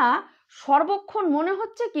মন্দিরার না সর্বক্ষণ মনে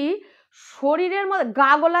হচ্ছে কি শরীরের মধ্যে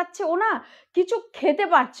গা গোলাচ্ছে, ও না কিছু খেতে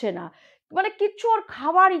পারছে না, মানে কিচ্ছু ওর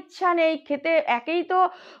খাবার ইচ্ছা নেই, খেতে একেই তো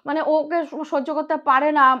মানে ওকে সহ্য করতে পারে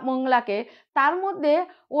না মংলাকে, তার মধ্যে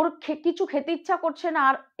ওর কিছু খেতে ইচ্ছা করছে না।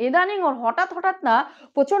 আর ইদানিং ওর হঠাৎ হঠাৎ না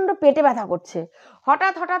প্রচণ্ড পেটে ব্যথা করছে,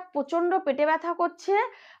 হঠাৎ হঠাৎ প্রচণ্ড পেটে ব্যথা করছে,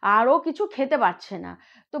 আর ও কিছু খেতে পারছে না।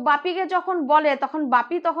 তো বাপিকে যখন বলে, তখন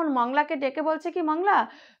বাপি তখন মংলাকে ডেকে বলছে কি, মংলা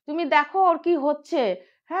তুমি দেখো ওর কি হচ্ছে।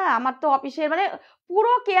 হ্যাঁ, আমার তো অফিসের মানে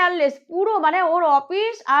পুরো কেয়ারলেস, পুরো মানে ওর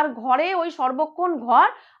অফিস আর ঘরে ওই সর্বক্ষণ ঘর,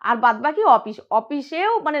 আর বাদবাকি অফিস।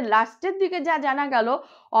 অফিসেও মানে লাস্টের দিকে যা জানা গেল,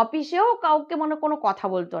 অফিসেও কাউকে মানে কোনো কথা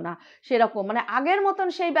বলতো না সেরকম, মানে আগের মতন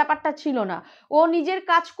সেই ব্যাপারটা ছিল না। ও নিজের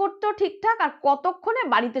কাজ করতো ঠিকঠাক, আর কতক্ষণে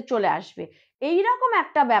বাড়িতে চলে আসবে, এইরকম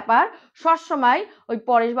একটা ব্যাপার সবসময় ওই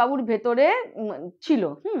পরেশবাবুর ভেতরে ছিল।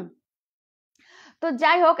 তো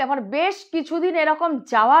যাই হোক, এবার বেশ কিছুদিন এরকম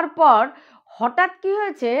যাওয়ার পর হঠাৎ কি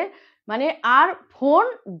হয়েছে, মানে আর ফোন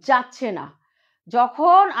যাচ্ছে না।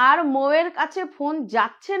 যখন আর মৌয়ের কাছে ফোন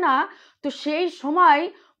যাচ্ছে না, তো সেই সময়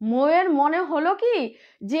মৌয়ের মনে হলো কি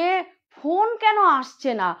যে ফোন কেন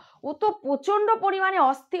আসছে না। ও তো প্রচণ্ড পরিমাণে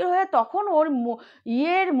অস্থির হয়ে তখন ওর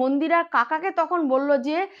মন্দিরার কাকাকে তখন বলল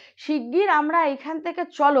যে শিগগির আমরা এখান থেকে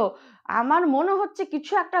চলো, আমার মনে হচ্ছে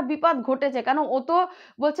কিছু একটা বিপদ ঘটেছে। কেন ও তো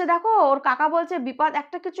বলছে, দেখো ওর কাকা বলছে বিপদ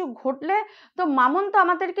একটা কিছু ঘটলে তো মামুন তো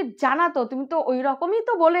আমাদেরকে জানাতো, তুমি তো ওই রকমই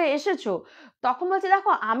তো বলে এসেছো। তখন বলছে,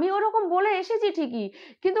 দেখো আমি ওরকম বলে এসেছি ঠিকই,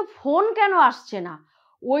 কিন্তু ফোন কেন আসছে না,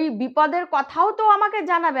 ওই বিপদের কথাও তো আমাকে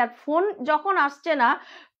জানাবে, আর ফোন যখন আসছে না,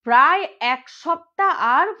 প্রায় 1 সপ্তাহ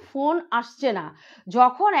আর ফোন আসছে না।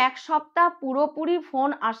 যখন 1 সপ্তাহ পুরোপুরি ফোন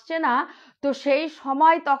আসছে না, তো সেই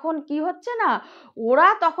সময় তখন কি হচ্ছে না, ওরা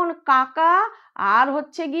তখন কাকা আর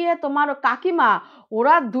হচ্ছে গিয়ে তোমার কাকিমা,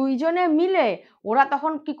 ওরা দুইজনে মিলে ওরা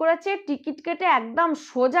তখন কি করেছে, টিকিট কেটে একদম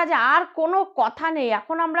সোজা, যে আর কোনো কথা নেই,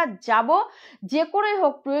 এখন আমরা যাব, যে করেই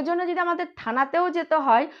হোক, প্রয়োজনে যদি আমাদের থানাতেও যেতে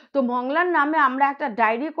হয়, তো মংলার নামে আমরা একটা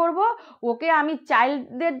ডায়েরি করব, ওকে আমি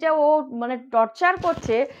চাইল্ডদের যে ও মানে টর্চার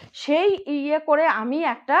করছে সেই ইয়ে করে আমি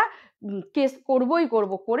একটা কেস করবই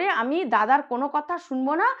করব, করে আমি দাদার কোনো কথা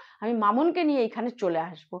শুনবো না, আমি মামুনকে নিয়ে এখানে চলে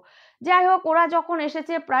আসব। যাই হোক, ওরা যখন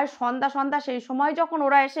এসেছে প্রায় সন্ধ্যা সন্ধ্যা, সেই সময় যখন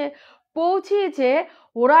ওরা এসে পৌঁছিয়েছে,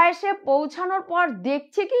 ওরা এসে পৌঁছানোর পর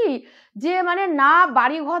দেখছে কি যে মানে না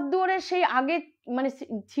বাড়ি ঘর দুয়ারে সেই আগে মানে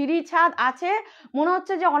ছিঁড়ি ছাদ আছে, মনে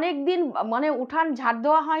হচ্ছে যে অনেক দিন মানে উঠান ঝাড়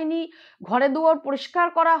দেওয়া হয়নি, ঘরে দুয়ার পরিষ্কার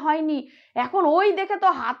করা হয়নি। এখন ওই দেখে তো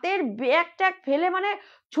হাতের ব্যাগ ট্যাগ ফেলে মানে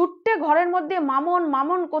ছুট্টে ঘরের মধ্যে মামন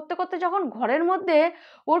মামন করতে করতে যখন ঘরের মধ্যে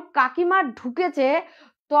ওর কাকিমা ঢুকেছে,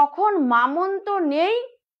 তখন মামন তো নেই,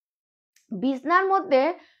 বিছনার মধ্যে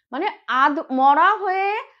মানে আধ মরা হয়ে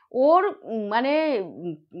ওর মানে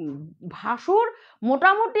ভাসুর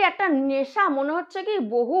মোটামুটি একটা নেশা, মনে হচ্ছে কি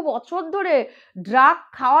বহু বছর ধরে ড্রাগ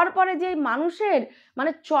খাওয়ার পরে যে মানুষের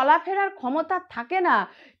মানে চলাফেরার ক্ষমতা থাকে না,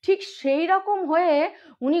 ঠিক সেই রকম হয়ে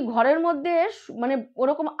উনি ঘরের মধ্যে মানে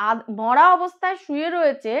ওরকম মরা অবস্থায় শুয়ে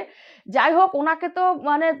রয়েছে। যাই হোক, ওনাকে তো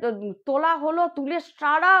মানে তোলা হলো, তুলে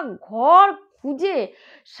সারা ঘর খুঁজে,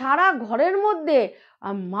 সারা ঘরের মধ্যে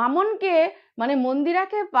মামনকে মানে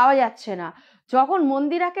মন্দিরাকে পাওয়া যাচ্ছে না। যখন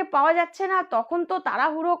মন্দিরাকে পাওয়া যাচ্ছে না, তখন তো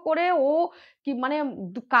তাড়াহুড়ো করে ও কি মানে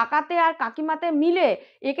কাকাতে আর কাকিমাতে মিলে,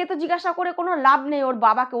 একে তো জিজ্ঞাসা করে কোনো লাভ নেই, ওর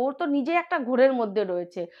বাবাকে, ওর তো নিজে একটা ঘোরের মধ্যে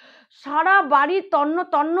রয়েছে, সারা বাড়ি তন্ন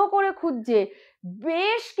তন্ন করে খুঁজছে।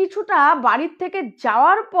 বেশ কিছুটা বাড়ির থেকে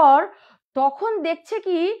যাওয়ার পর তখন দেখছে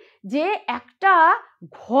কি যে একটা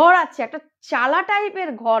ঘর আছে, একটা চালা টাইপের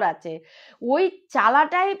ঘর আছে। ওই চালা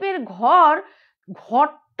টাইপের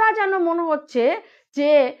ঘরটা যেন মনে হচ্ছে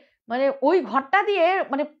যে মানে ওই ঘরটা দিয়ে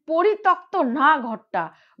মানে পরিত্যক্ত না,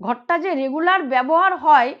 ঘরটা যে রেগুলার ব্যবহার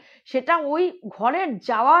হয়, সেটা ওই ঘরের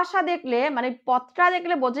যাওয়া আসা দেখলে মানে পথটা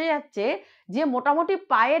দেখলে বোঝা যাচ্ছে যে মোটামুটি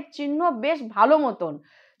পায়ের চিহ্ন বেশ ভালো মতন।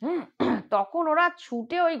 তখন ওরা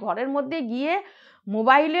ছুটে ওই ঘরের মধ্যে গিয়ে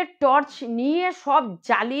মোবাইলের টর্চ নিয়ে সব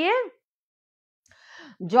জ্বালিয়ে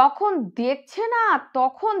যখন দেখছে না,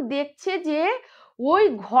 তখন দেখছে যে ওই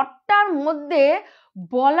ঘরটার মধ্যে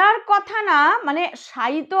বলার কথা না, মানে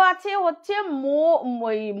শায়িত আছে হচ্ছে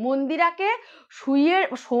ওই মন্দিরাকে,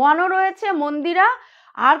 শোয়ানো রয়েছে মন্দিরা,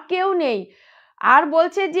 আর কেউ নেই। আর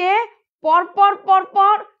বলছে যে পরপর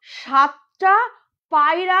পরপর 7টা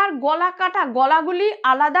পায়রার গলা কাটা, গলাগুলি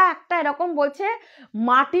আলাদা, একটা এরকম বলছে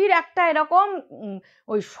মাটির একটা এরকম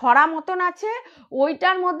ওই সরা মতন আছে,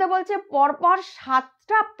 ওইটার মধ্যে বলছে পরপর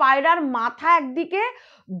 7টা পায়রার মাথা একদিকে,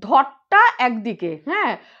 ধরটা একদিকে,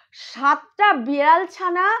 হ্যাঁ, 7টা বিড়াল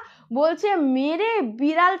ছানা, বলছে মেরে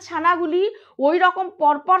বিড়াল ছানাগুলি ওই রকম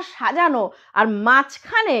পরপর সাজানো, আর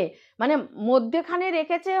মাঝখানে মানে মধ্যেখানে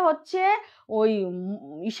রেখেছে হচ্ছে ওই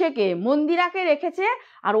ইসেকে, মন্দিরাকে রেখেছে,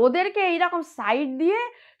 আর ওদেরকে এইরকম সাইড দিয়ে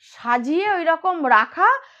সাজিয়ে ওই রকম রাখা।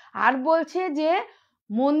 আর বলছে যে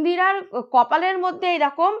মন্দিরার কপালের মধ্যে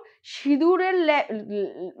এরকম সিঁদুরের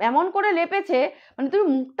এমন করে লেপেছে, মানে তুমি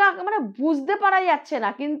মুখটা মানে বুঝতে পারা যাচ্ছে না,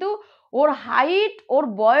 কিন্তু ওর হাইট ওর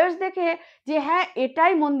বয়স দেখে যে হ্যাঁ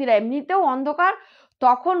এটাই মন্দিরা, এমনিতেও অন্ধকার।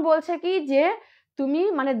 তখন বলছে কি যে তুমি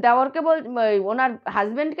মানে দেওরকে ওনার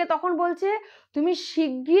হাজবেন্ডকে তখন বলছে তুমি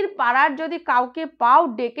শিগগির পাড়ার যদি কাউকে পাও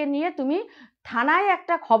ডেকে নিয়ে তুমি থানায়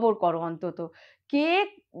একটা খবর করো, অন্তত কে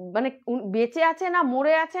মানে বেঁচে আছে না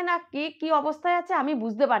মরে আছে না কে কি অবস্থায় আছে আমি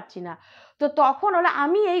বুঝতে পারছি না। তো তখন হলো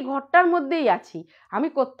আমি এই ঘরটার মধ্যেই আছি, আমি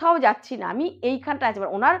কোথাও যাচ্ছি না, আমি এইখানটা আছি।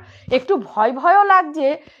 ওনার একটু ভয় ভয়ও লাগছে,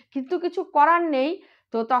 কিন্তু কিছু করার নেই।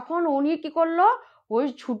 তো তখন উনি কি করলো, ওই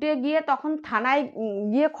ছুটে গিয়ে তখন থানায়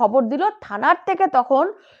গিয়ে খবর দিল। থানার থেকে তখন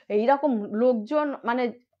এইরকম লোকজন মানে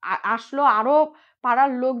আসলো, আরও পাড়ার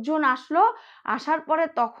লোকজন আসলো। আসার পরে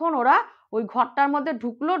তখন ওরা ওই ঘরটার মধ্যে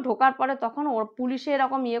ঢুকলো, ঢোকার পরে তখন ওর পুলিশে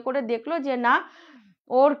এরকম ইয়ে করে দেখলো যে না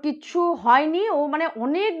ওর কিচ্ছু হয়নি, ও মানে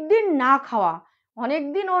অনেক দিন না খাওয়া, অনেক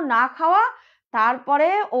দিন ও না খাওয়া, তারপরে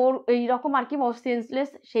ওর এইরকম আর কি সেন্সলেস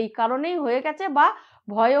সেই কারণেই হয়ে গেছে, বা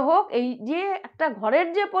ভয় হোক এই যে একটা ঘরের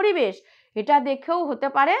যে পরিবেশ এটা দেখেও হতে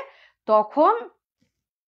পারে। তখন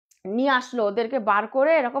নিয়ে আসলো ওদেরকে বার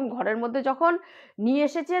করে এরকম ঘরের মধ্যে যখন নিয়ে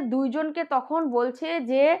এসেছে দুইজনকে, তখন বলছে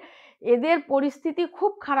যে এদের পরিস্থিতি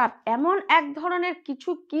খুব খারাপ, এমন এক ধরনের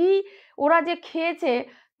কিছু কি ওরা যে খেয়েছে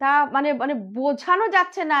তা মানে মানে বোঝানো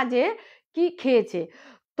যাচ্ছে না যে কি খেয়েছে।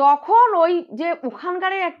 তখন ওই যে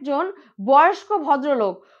ওখানকার একজন বয়স্ক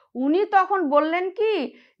ভদ্রলোক উনি তখন বললেন কি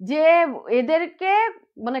যে এদেরকে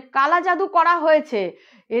মানে কালা জাদু করা হয়েছে,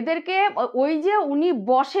 এদেরকে ওই যে উনি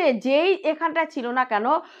বসে যেই এখানটা ছিল না কেন,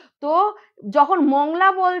 তো যখন মংলা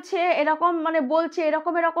বলছে এরকম মানে বলছে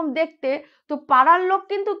এরকম এরকম দেখতে, তো পাড়ার লোক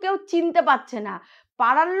কিন্তু কেউ চিনতে পারছে না,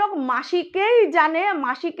 পাড়ার লোক মাসিকেই জানে,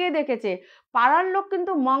 মাসিকে দেখেছে, পাড়ার লোক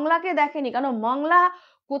কিন্তু মংলাকে দেখেনি, কারণ মংলা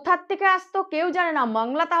কোথার থেকে আসতো কেউ জানে না,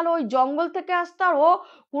 মংলা তাহলে ওই জঙ্গল থেকে আসতো, আর ও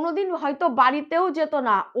কোনোদিন হয়তো বাড়িতেও যেত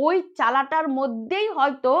না, ওই চালাটার মধ্যেই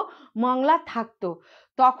হয়তো মংলা থাকতো।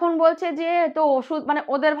 তখন বলছে যে তো ওষুধ মানে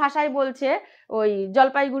ওদের ভাষায় বলছে, ওই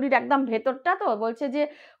জলপাইগুড়ির একদম ভেতরটা, তো বলছে যে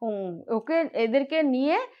ওকে এদেরকে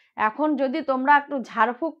নিয়ে এখন যদি তোমরা একটু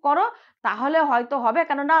ঝাড়ফুঁক করো তাহলে হয়তো হবে,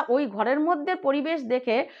 কেননা ওই ঘরের মধ্যে পরিবেশ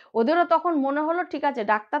দেখে ওদেরও তখন মনে হলো ঠিক আছে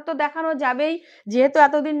ডাক্তার তো দেখানো যাবেই, যেহেতু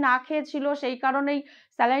এতদিন না খেয়েছিল সেই কারণেই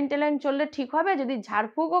স্যালাইন ট্যালাইন চললে ঠিক হবে, যদি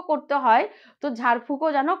ঝাড়ফুঁকও করতে হয় তো ঝাড়ফুঁকও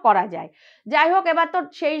যেন করা যায়। যাই হোক এবার তো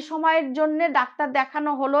সেই সময়ের জন্যে ডাক্তার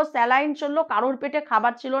দেখানো হলো, স্যালাইন চললো, কারোর পেটে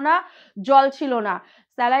খাবার ছিল না, জল ছিল না,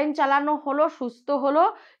 স্যালাইন চালানো হলো, সুস্থ হলো।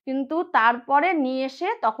 কিন্তু তারপরে নিয়ে এসে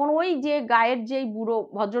তখন ওই যে গায়ের যেই বুড়ো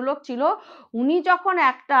ভদ্রলোক ছিল উনি যখন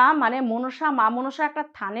একটা মানে মনসা মা মনসা একটা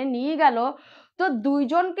থানে নিয়ে গেল, তো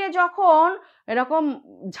দুইজনকে যখন এরকম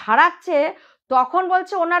ঝাড়াচ্ছে তখন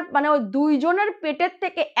বলছে ওনার মানে ওই দুইজনের পেটের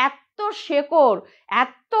থেকে এত শেকড়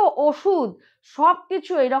এত ওষুধ সব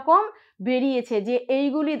কিছু এরকম বেরিয়েছে, যে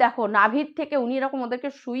এইগুলি দেখো নাভির থেকে উনি এরকম ওদেরকে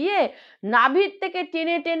শুইয়ে নাভির থেকে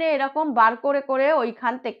টেনে টেনে এরকম বার করে করে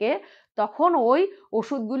ওইখান থেকে তখন ওই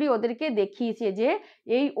ওষুধগুলি ওদেরকে দেখিয়েছে যে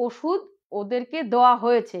এই ওষুধ ওদেরকে দেওয়া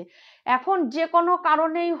হয়েছে। এখন যে কোনো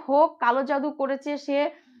কারণেই হোক কালো জাদু করেছে সে,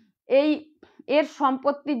 এই এর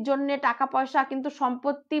সম্পত্তির জন্যে টাকা পয়সা, কিন্তু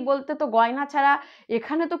সম্পত্তি বলতে তো গয়না ছাড়া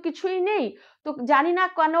এখানে তো কিছুই নেই, তো জানি না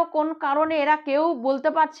কেন কোন কারণে এরা কেউ বলতে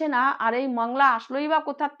পারছে না, আর এই মংলা আসলোই বা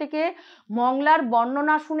কোথার থেকে, মংলার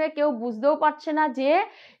বর্ণনা শুনে কেউ বুঝতেও পারছে না যে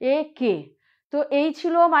এ কে। তো এই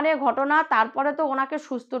ছিল মানে ঘটনা। তারপরে তো ওনাকে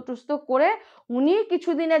সুস্থ টুস্থ করে উনি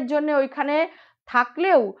কিছুদিনের জন্য ওইখানে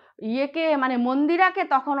থাকলেও ইয়েকে মানে মন্দিরাকে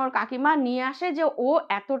তখন ওর কাকিমা নিয়ে আসে যে ও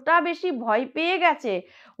এতটা বেশি ভয় পেয়ে গেছে,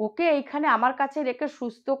 ওকে এইখানে আমার কাছে রেখে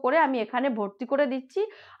সুস্থ করে আমি এখানে ভর্তি করে দিচ্ছি,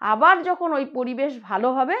 আবার যখন ওই পরিবেশ ভালো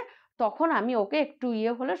হবে তখন আমি ওকে একটু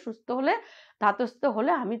ইয়ে হলে সুস্থ হলে ধাতস্থ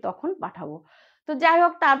হলে আমি তখন পাঠাবো। তো যাই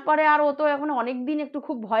হোক তারপরে আর ও তো এখন অনেক দিন একটু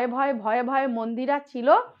খুব ভয়ে ভয়ে ভয়ে ভয়ে মন্দিরা ছিল।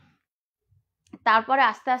 তারপরে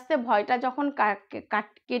আস্তে আস্তে ভয়টা যখন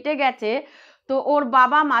কেটে গেছে, তো ওর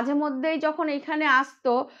বাবা মাঝে মধ্যেই যখন এইখানে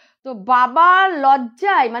আসতো, তো বাবা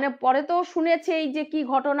লজ্জায় মানে পরে তো শুনেছে এই যে কি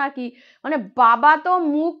ঘটনা কি, মানে বাবা তো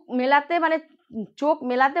মুখ মেলাতে মানে চোখ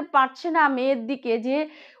মেলাতে পারছে না মেয়ের দিকে, যে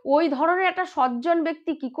ওই ধরনের একটা সজ্জন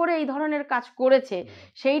ব্যক্তি কি করে এই ধরনের কাজ করেছে,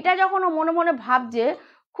 সেইটা যখন ও মনে মনে ভাবছে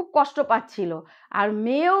খুব কষ্ট পাচ্ছিল। আর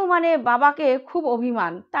মেয়েও মানে বাবাকে খুব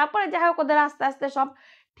অভিমান। তারপরে যাই হোক ওদের আস্তে আস্তে সব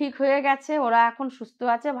ঠিক হয়ে গেছে, ওরা এখন সুস্থ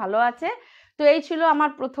আছে ভালো আছে। তো এই ছিল আমার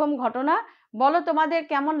প্রথম ঘটনা। বলো তোমাদের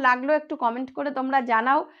কেমন লাগলো একটু কমেন্ট করে তোমরা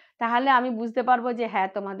জানাও, তাহলে আমি বুঝতে পারবো যে হ্যাঁ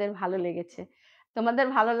তোমাদের ভালো লেগেছে। তোমাদের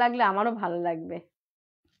ভালো লাগলে আমারও ভালো লাগবে।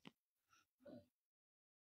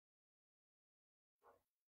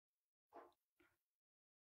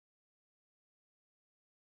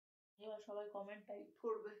 এবার সবাই কমেন্ট টাইপ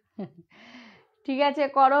করবে। ঠিক আছে,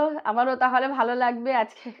 করো, আমারও তাহলে ভালো লাগবে।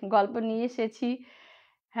 আজকে গল্প নিয়ে এসেছি,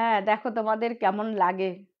 হ্যাঁ, দেখো তোমাদের কেমন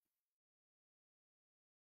লাগে।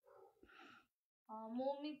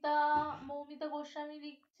 মৌমিতা মৌমিতা গোস্বামী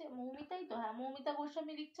লিখছে, মৌমিতাই তো, হ্যাঁ মৌমিতা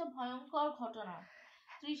গোস্বামী লিখছে ভয়ঙ্কর ঘটনা।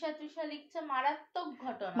 তৃষা লিখছে মারাত্মক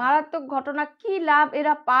ঘটনা। মারাত্মক ঘটনা, কি লাভ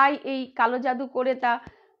এরা পায় এই কালো জাদু করে, তা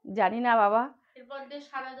জানি না বাবা। এরপর দিয়ে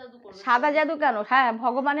সাদা জাদু করবে। সাদা জাদু কেন? হ্যাঁ,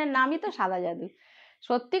 ভগবানের নামই তো সাদা জাদু।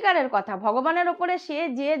 সত্যিকারের কথা, ভগবানের ওপরে সে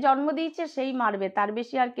যে জন্ম দিয়েছে সেই মারবে, তার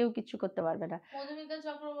বেশি আর কেউ কিছু করতে পারবে না। মধুমিতা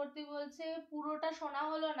চক্রবর্তী বলছে পুরোটা শোনা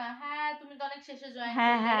হলো না। হ্যাঁ তুমি তো অনেক শেষে জয়েন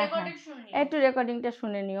হ্যাঁ করলে, হ্যাঁ হ্যাঁ, রেকর্ডেড শুনে নিও। একটু রেকর্ডিংটা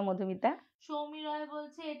শুনে নিও মধুমিতা। সৌমি রয়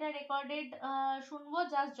বলছে এটা রেকর্ডেড শুনবো,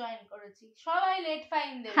 জাস্ট জয়েন করেছি। সবাই লেট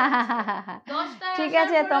ফাইন দেবে। 10টায় ঠিক আসার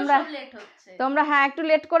আছে, পরেও তোমরা সব লেট হচ্ছে। তোমরা হ্যাঁ একটু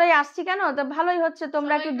লেট করেই আসছি কেন, তো ভালোই হচ্ছে,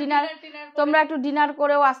 তোমরা সবাই একটু একটু ডিনার টিনার তোমরা একটু ডিনার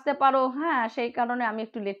করেও আসতে পারো, হ্যাঁ সেই কারণে আমি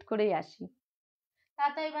একটু লেট করেই আসি।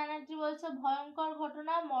 তাতাই ব্যানার্জি বলছে ভয়ঙ্কর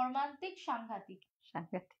ঘটনা, মর্মান্তিক, সাংঘাতিক।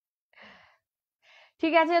 সাংঘাতিক।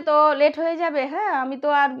 ঠিক আছে, তো লেট হয়ে যাবে, হ্যাঁ আমি তো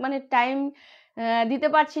আর মানে টাইম দিতে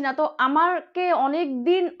পারছি না। তো আমাকে অনেক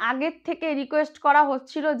দিন আগের থেকে রিকোয়েস্ট করা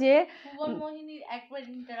হচ্ছিল যে ভুবন মোহিনী, একবার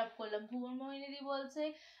ইন্টারাপ্ট করলাম, ভুবন মোহিনী বলছে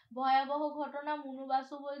ভয়াবহ ঘটনা। মুনু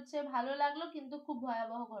বাসু বলছে ভালো লাগলো কিন্তু খুব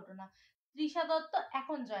ভয়াবহ ঘটনা। তৃষা দত্ত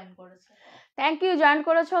এখন জয়েন করেছে। থ্যাংক ইউ, জয়েন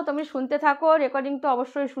করেছো, তুমি শুনতে থাকো, রেকর্ডিং তো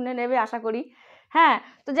অবশ্যই শুনে নেবে আশা করি। হ্যাঁ,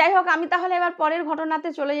 তো যাই হোক, আমি তাহলে এবার পরের ঘটনাতে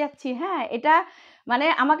চলে যাচ্ছি। হ্যাঁ, এটা মানে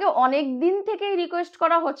আমাকে অনেক দিন থেকেই রিকোয়েস্ট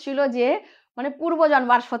করা হচ্ছিল যে মানে পূর্বজন্ম,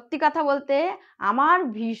 আর সত্যি কথা বলতে আমার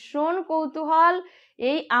ভীষণ কৌতূহল,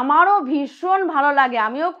 আমারও ভীষণ ভালো লাগে,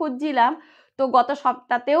 আমিও খুঁজছিলাম। তো গত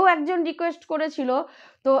সপ্তাহতেও একজন রিকোয়েস্ট করেছিল,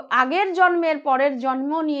 তো আগের জন্মের পরের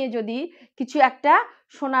জন্ম নিয়ে যদি কিছু একটা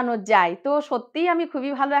শোনানো যায়, তো সত্যিই আমি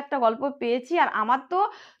খুবই ভালো একটা গল্প পেয়েছি, আর আমার তো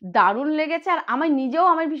দারুণ লেগেছে, আর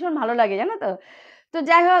আমার ভীষণ ভালো লাগে, জানো তো। তো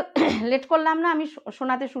যাই হোক, লেট করলাম না, আমি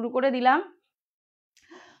শোনাতে শুরু করে দিলাম।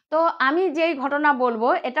 তো আমি যেই ঘটনা বলবো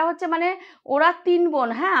এটা হচ্ছে মানে ওরা 3 বোন,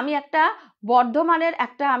 হ্যাঁ আমি একটা বর্ধমানের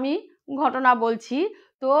একটা আমি ঘটনা বলছি।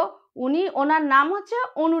 তো ওনার নাম হচ্ছে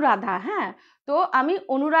অনুরাধা, হ্যাঁ। তো আমি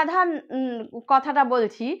অনুরাধার কথাটা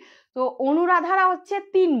বলছি। তো অনুরাধারা হচ্ছে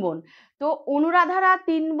 3 বোন। তো অনুরাধারা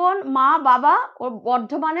 3 বোন, মা বাবা ও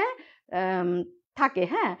বর্ধমানে থাকে,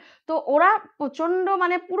 হ্যাঁ। তো ওরা প্রচণ্ড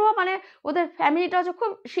মানে পুরো মানে ওদের ফ্যামিলিটা হচ্ছে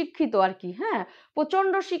খুব শিক্ষিত আর কি, হ্যাঁ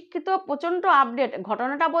প্রচণ্ড শিক্ষিত, প্রচণ্ড আপডেট।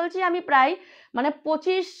 ঘটনাটা বলছি আমি প্রায় মানে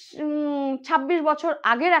 25-26 বছর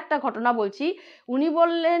আগের একটা ঘটনা বলছি। উনি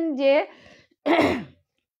বললেন যে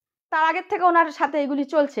তার আগের থেকে ওনার সাথে এগুলি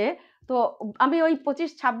চলছে। তো আমি ওই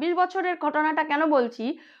 25-26 বছরের ঘটনাটা কেন বলছি,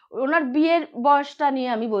 ওনার বিয়ের বয়সটা নিয়ে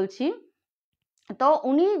আমি বলছি। তো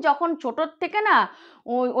উনি যখন ছোটোর থেকে না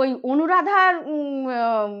ওই অনুরাধার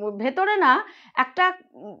ভেতরে না একটা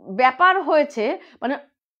ব্যাপার হয়েছে, মানে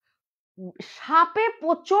সাপে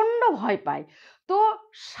প্রচণ্ড ভয় পায়। তো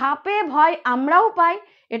সাপে ভয় আমরাও পাই,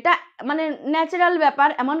 এটা মানে ন্যাচারাল ব্যাপার,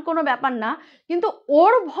 এমন কোনো ব্যাপার না। কিন্তু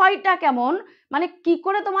ওর ভয়টা কেমন, মানে কি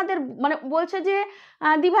করে তোমাদের মানে বলছে যে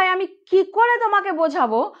দিভাই আমি কি করে তোমাকে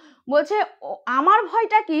বোঝাবো, বলছে আমার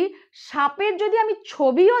ভয়টা কি, সাপের যদি আমি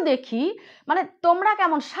ছবিও দেখি, মানে তোমরা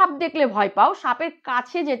কেমন সাপ দেখলে ভয় পাও, সাপের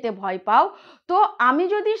কাছে যেতে ভয় পাও, তো আমি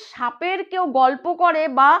যদি সাপের কেউ গল্প করে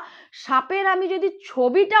বা সাপের আমি যদি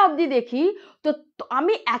ছবিটা অবধি দেখি, তো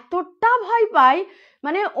আমি এতটা ভয় পাই,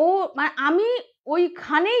 মানে আমি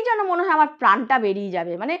ওইখানেই যেন মনে হয় আমার প্রাণটা বেরিয়ে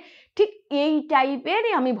যাবে, মানে ঠিক এই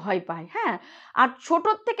টাইপেরই আমি ভয় পাই, হ্যাঁ। আর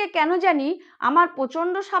ছোটোর থেকে কেন জানি আমার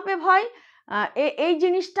প্রচণ্ড সাপে ভয়, এই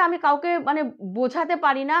জিনিসটা আমি কাউকে মানে বোঝাতে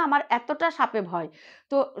পারি না, আমার এতটা সাপে ভয়।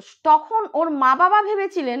 তো তখন ওর মা বাবা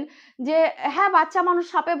ভেবেছিলেন যে হ্যাঁ বাচ্চা মানুষ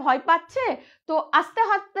সাপে ভয় পাচ্ছে, তো আস্তে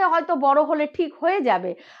আস্তে হয়তো বড় হলে ঠিক হয়ে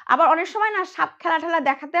যাবে। আবার অনেক সময় না সাপ খেলা ঠেলা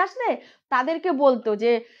দেখাতে আসলে তাদেরকে বলতো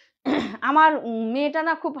যে আমার মেয়েটা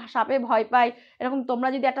না খুব সাপে ভয় পায়, এরকম তোমরা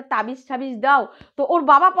যদি একটা তাবিজ ঠাবিজ দাও। তো ওর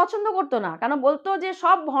বাবা পছন্দ করতো না, কারণ বলতো যে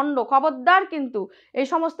সব ভণ্ড, খবরদার, কিন্তু এই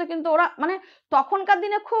সমস্ত কিন্তু ওরা মানে তখনকার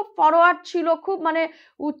দিনে খুব ফরওয়ার্ড ছিল, খুব মানে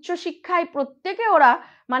উচ্চ শিক্ষায় প্রত্যেকে ওরা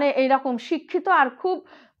মানে এইরকম শিক্ষিত আর খুব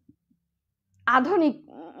আধুনিক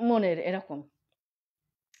মনের, এরকম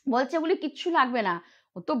বলছে বলি কিচ্ছু লাগবে না,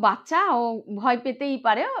 ও তো বাচ্চা, ও ভয় পেতেই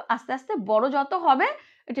পারে, আস্তে আস্তে বড় যত হবে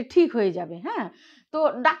এটা ঠিক হয়ে যাবে, হ্যাঁ। তো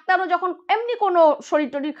ডাক্তারও যখন এমনি কোনো শরীর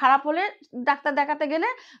টরীর খারাপ হলে ডাক্তার দেখাতে গেলে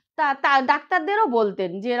তা ডাক্তারদেরও বলতেন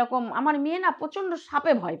যে এরকম আমার মেয়ে না প্রচণ্ড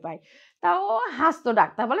সাপে ভয় পায়। তা ও হাসতো,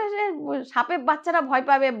 ডাক্তার বলে যে সাপে বাচ্চারা ভয়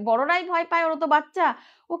পাবে, বড়রাই ভয় পায়, ওরা তো বাচ্চা,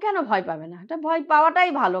 ও কেন ভয় পাবে না, এটা ভয় পাওয়াটাই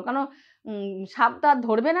ভালো, কেন সাপটা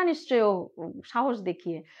ধরবে না নিশ্চয়ই ও সাহস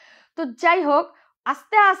দেখিয়ে। তো যাই হোক,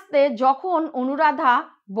 আস্তে আস্তে যখন অনুরাধা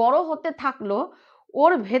বড় হতে থাকলো,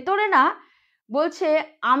 ওর ভেতরে না বলছে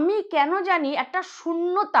আমি কেন জানি একটা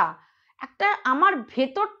শূন্যতা, একটা আমার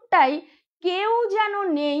ভেতরটাই কেউ যেন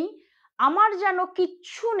নেই, আমার যেন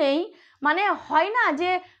কিচ্ছু নেই। মানে হয় না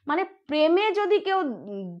যে মানে প্রেমে যদি কেউ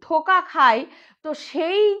ধোঁকা খায় তো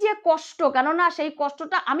সেই যে কষ্ট, কেননা সেই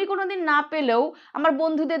কষ্টটা আমি কোনোদিন না পেলেও আমার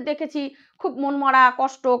বন্ধুদের দেখেছি খুব মনমরা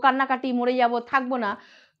কষ্ট, কান্নাকাটি, মরে যাব, থাকবো না,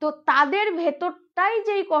 তো তাদের ভেতরটাই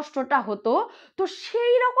যেই কষ্টটা হতো, তো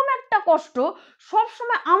সেই রকম একটা কষ্ট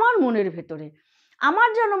সবসময় আমার মনের ভেতরে। আমার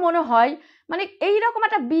যেন মনে হয় মানে এইরকম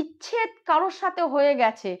একটা বিচ্ছেদ কারোর সাথে হয়ে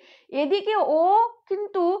গেছে। এদিকে ও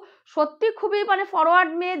কিন্তু সত্যি খুবই মানে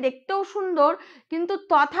ফরওয়ার্ড মেয়ে, দেখতেও সুন্দর, কিন্তু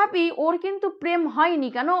তথাপি ওর কিন্তু প্রেম হয়নি।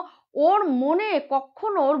 কেন, ওর মনে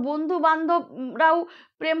কখনো ওর বন্ধু বান্ধবরাও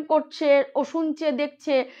প্রেম করছে, ও শুনছে,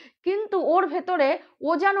 দেখছে, কিন্তু ওর ভেতরে ও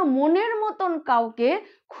যেন মনের মতন কাউকে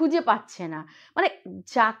খুঁজে পাচ্ছে না। মানে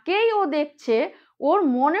যাকেই ও দেখছে ওর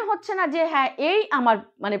মনে হচ্ছে না যে হ্যাঁ এই আমার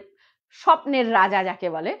মানে স্বপ্নের রাজা যাকে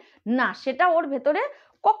বলে, না, সেটা ওর ভেতরে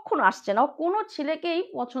কখনো আসছে না। ও কোনো ছেলেকেই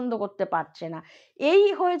পছন্দ করতে পারছে না। এই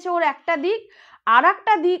হয়েছে ওর একটা দিক। আর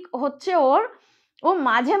একটা দিক হচ্ছে ও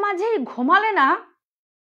মাঝে মাঝেই ঘুমালে না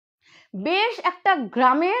বেশ একটা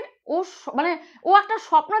গ্রামের মানে ও একটা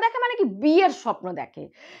স্বপ্ন দেখে, মানে কি বিয়ের স্বপ্ন দেখে,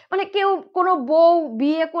 মানে কেউ কোনো বউ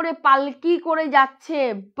বিয়ে করে পালকি করে যাচ্ছে,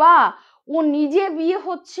 বা ও নিজে বিয়ে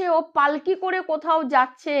হচ্ছে, ও পালকি করে কোথাও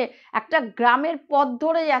যাচ্ছে, একটা গ্রামের পথ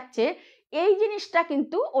ধরে যাচ্ছে, এই জিনিসটা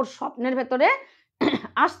কিন্তু ওর স্বপ্নের ভেতরে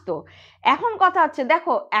আসতো। এখন কথা হচ্ছে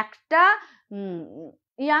দেখো, একটা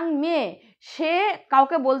ইয়াং মেয়ে সে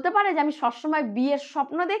কাউকে বলতে পারে যে আমি সবসময় বিয়ের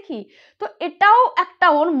স্বপ্ন দেখি? তো এটাও একটা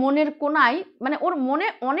ওর মনের কোনায়, মানে ওর মনে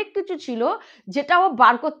অনেক কিছু ছিল যেটা ও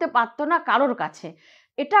বার করতে পারতো না কারোর কাছে।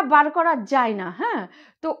 এটা বার করা যায় না, হ্যাঁ।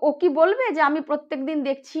 তো ও কি বলবে যে আমি প্রত্যেকদিন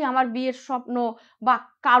দেখছি আমার বিয়ের স্বপ্ন, বা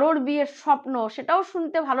কারোর বিয়ের স্বপ্ন, সেটাও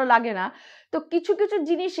শুনতে ভালো লাগে না। তো কিছু কিছু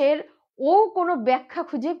জিনিসের ও কোনো ব্যাখ্যা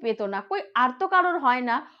খুঁজে পেত না। কই আর তো কারোর হয়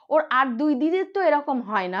না, ওর আর দুই দিদির তো এরকম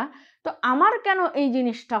হয় না, তো আমার কেন এই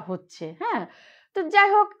জিনিসটা হচ্ছে, হ্যাঁ। তো যাই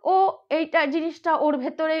হোক, ও এইটা জিনিসটা ওর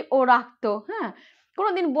ভেতরেই ও রাখতো, হ্যাঁ,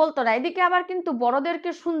 কোনোদিন বলতো না। এদিকে আবার কিন্তু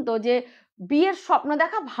বড়দেরকে শুনতো যে বিয়ের স্বপ্ন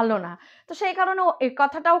দেখা ভালো না, তো সেই কারণে ও এই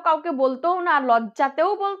কথাটাও কাউকে বলতোও না,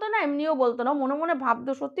 লজ্জাতেও বলতো না, এমনিও বলতো না, মনে মনে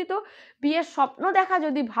ভাবতো সত্যি তো বিয়ের স্বপ্ন দেখা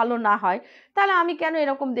যদি ভালো না হয় তাহলে আমি কেন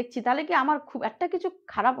এরকম দেখছি, তাহলে কি আমার খুব একটা কিছু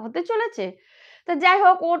খারাপ হতে চলেছে? তো যাই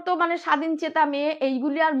হোক, ওর তো মানে স্বাধীন চেতা মেয়ে,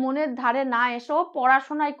 এইগুলি আর মনের ধারে না এসেও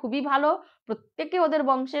পড়াশোনায় খুবই ভালো, প্রত্যেকে ওদের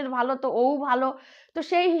বংশের ভালো, তো ও ভালো, তো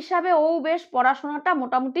সেই হিসাবে ও বেশ পড়াশোনাটা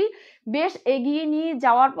মোটামুটি বেশ এগিয়ে নিয়ে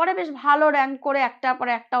যাওয়ার পরে বেশ ভালো র্যাঙ্ক করে একটার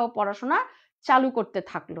পরে একটা ও পড়াশোনা চালু করতে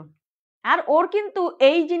থাকলো। আর ওর কিন্তু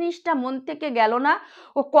এই জিনিসটা মন থেকে গেল না।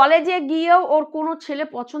 ও কলেজে গিয়েও ওর কোনো ছেলে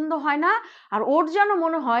পছন্দ হয় না, আর ওর যেন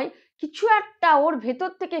মনে হয় কিছু একটা ওর ভেতর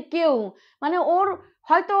থেকে কেউ, মানে ওর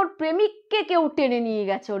হয়তো ওর প্রেমিককে কেউ টেনে নিয়ে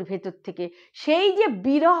গেছে ওর ভেতর থেকে। সেই যে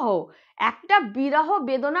বিরহ, একটা বিরহ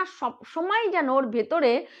বেদনা সব সময় যেন ওর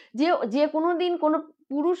ভেতরে, যে যে কোনো দিন কোনো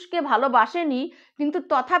পুরুষকে ভালোবাসেনি, কিন্তু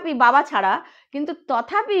তথাপি বাবা ছাড়া, কিন্তু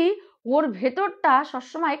তথাপি ওর ভেতরটা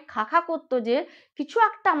সবসময় খাখা করতো যে কিছু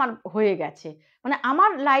একটা আমার হয়ে গেছে, মানে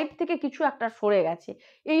আমার লাইফ থেকে কিছু একটা সরে গেছে,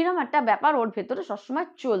 এইরকম একটা ব্যাপার ওর ভেতরে সবসময়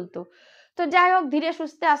চলতো। তো যাই হোক, ধীরে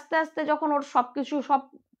সুস্থে আস্তে আস্তে যখন ওর সব কিছু, সব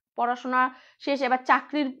পড়াশোনা শেষ, এবার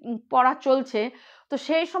চাকরির পড়া চলছে, তো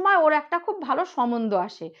সেই সময় ওর একটা খুব ভালো সম্বন্ধ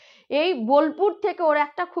আসে। এই বোলপুর থেকে ওর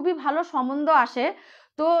একটা খুবই ভালো সম্বন্ধ আসে।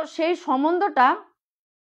 তো সেই সম্বন্ধটা,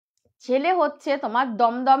 ছেলে হচ্ছে তোমার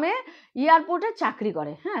দমদমে এয়ারপোর্টে চাকরি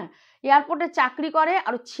করে, হ্যাঁ, এয়ারপোর্টে চাকরি করে,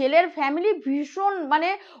 আর ছেলের ফ্যামিলি ভীষণ মানে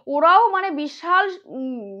ওরাও মানে বিশাল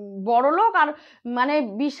বড়লোক, আর মানে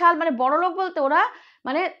বিশাল মানে বড়লোক বলতে ওরা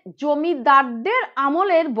মানে জমিদারদের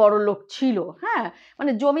আমলের বড়লোক ছিল, হ্যাঁ,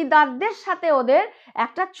 মানে জমিদারদের সাথে ওদের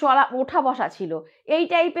একটা চলা ওঠা বসা ছিল, এই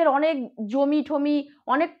টাইপের অনেক জমি ঠমি,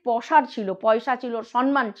 অনেক পসার ছিল, পয়সা ছিল,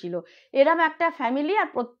 সম্মান ছিল, এরম একটা ফ্যামিলি, আর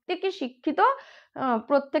প্রত্যেকে শিক্ষিত,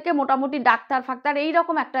 প্রত্যেকে মোটামুটি ডাক্তার ফাক্তার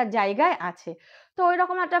এইরকম একটা জায়গায় আছে। তো ওই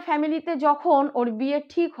রকম একটা ফ্যামিলিতে যখন ওর বিয়ে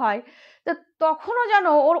ঠিক হয়, তো তখনও যেন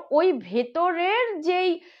ওর ওই ভেতরের যেই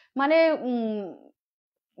মানে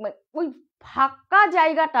ওই ফাঁকা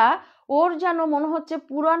জায়গাটা ওর যেন মনে হচ্ছে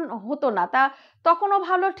পূরণ হতো না। তা তখনও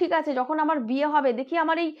ভালো, ঠিক আছে, যখন আমার বিয়ে হবে দেখি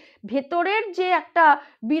আমার এই ভেতরের যে একটা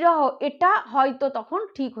বিরহ, এটা হয়তো তখন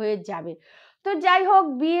ঠিক হয়ে যাবে। তো যাই হোক,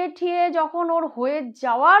 বিয়ে ঠিয়ে যখন ওর হয়ে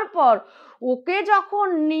যাওয়ার পর ওকে যখন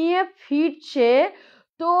নিয়ে ফিরছে,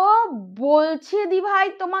 তো বলছে দি ভাই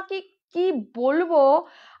তোমাকে কি বলবো,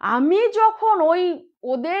 আমি যখন ওই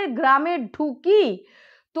ওদের গ্রামে ঢুকি,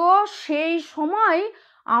 তো সেই সময়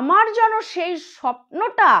আমার যেন সেই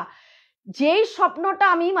স্বপ্নটা যেই স্বপ্নটা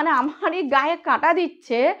আমি মানে আমারই গায়ে কাটা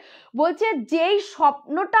দিচ্ছে, বলছে যেই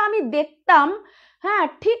স্বপ্নটা আমি দেখতাম, হ্যাঁ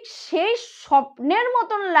ঠিক সেই স্বপ্নের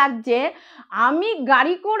মতন লাগছে। আমি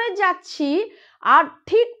গাড়ি করে যাচ্ছি আর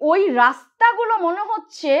ঠিক ওই রাস্তাগুলো মনে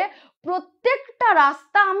হচ্ছে প্রত্যেকটা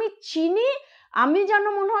রাস্তা আমি চিনি। আমি যেন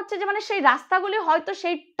মনে হচ্ছে যে মানে সেই রাস্তাগুলি হয়তো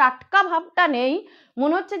সেই টাটকা ভাবটা নেই,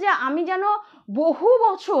 মনে হচ্ছে যে আমি যেন বহু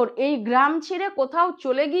বছর এই গ্রাম ছেড়ে কোথাও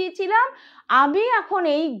চলে গিয়েছিলাম, আমি এখন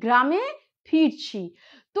এই গ্রামে ফিরছি।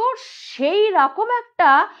 তো সেই রকম একটা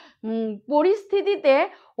পরিস্থিতিতে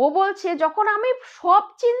ও বলছে যখন আমি সব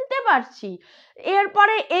চিনতে পারছি,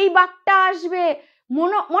 এরপরে এই বাঘটা আসবে,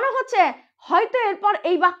 মনে হচ্ছে হয়তো এরপর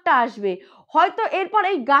এই বাঘটা আসবে, হয়তো এরপর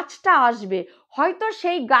এই গাছটা আসবে, হয়তো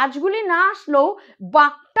সেই গাছগুলি না আসলেও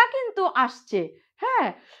বাঘটা কিন্তু আসছে। হ্যাঁ,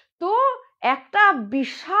 তো একটা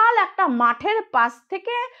বিশাল একটা মাঠের পাশ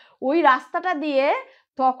থেকে ওই রাস্তাটা দিয়ে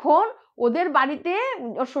তখন ওদের বাড়িতে,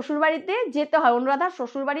 ওর শ্বশুর বাড়িতে যেতে হয়, অনুরাধার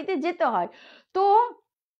শ্বশুর বাড়িতে যেতে হয়। তো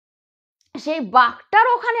সেই বাঘটার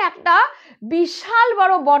ওখানে একটা বিশাল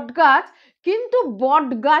বড় বট গাছ, কিন্তু বট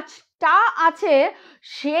গাছটা আছে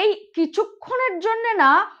সেই কিছুক্ষণের জন্য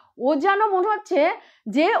না, ও যেন মনে হচ্ছে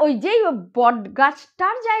যে ওই যেই বট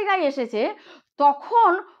গাছটার জায়গায় এসেছে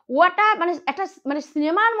তখন ও একটা মানে একটা মানে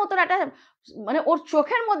সিনেমার মতন একটা মানে ওর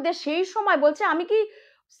চোখের মধ্যে সেই সময় বলছে আমি কি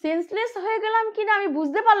সেন্সলেস হয়ে গেলাম কিনা আমি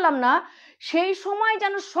বুঝতে পারলাম না। সেই সময়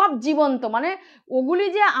যেন সব জীবন্ত, মানে ওগুলি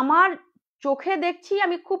যে আমার চোখে দেখছি,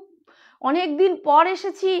 আমি খুব অনেক দিন পর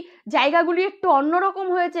এসেছি, জায়গাগুলি একটু অন্যরকম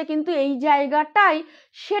হয়েছে, কিন্তু এই জায়গাটাই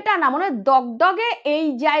সেটা না, মানে দগদগে এই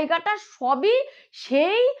জায়গাটা সবই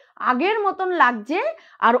সেই আগের মতন লাগছে।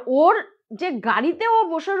 আর ওর যে গাড়িতে ও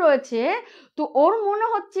বসে রয়েছে, তো ওর মনে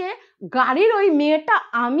হচ্ছে গাড়ির ওই মেয়েটা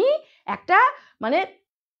আমি, একটা মানে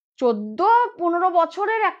 14-15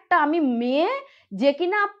 বছরের একটা আমি মেয়ে, যে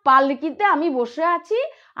কিনা পালকিতে আমি বসে আছি,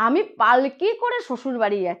 আমি পালকি করে শ্বশুর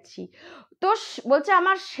বাড়ি যাচ্ছি। তো বলছে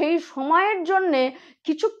আমার সেই সময়ের জন্যে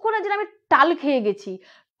কিছুক্ষণে যেন আমি টাল খেয়ে গেছি,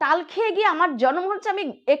 টাল খেয়ে গিয়ে আমার জন্ম হচ্ছে আমি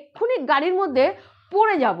এক্ষুনি গাড়ির মধ্যে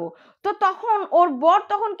পড়ে যাব। তো তখন ওর বর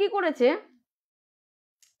তখন কি করেছে,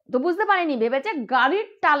 তো বুঝতে পারিনি, ভেবেছে গাড়ির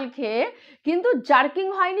টাল খেয়ে, কিন্তু জার্কিং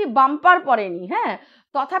হয়নি, বাম্পার পড়েনি। হ্যাঁ,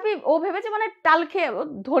 তথাপি ও ভেবেছে মানে টাল খেয়ে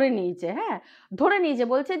ধরে নিয়েছে। হ্যাঁ, ধরে নিয়েছে,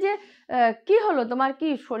 বলছে যে কি হলো তোমার, কি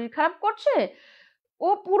শরীর খারাপ করছে? ও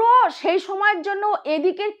পুরো সেই সময়ের জন্য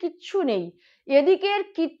এদিকের কিচ্ছু নেই, এদিকের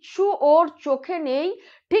কিচ্ছু ওর চোখে নেই।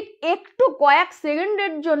 ঠিক একটু কয়েক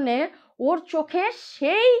সেকেন্ডের জন্যে ওর চোখে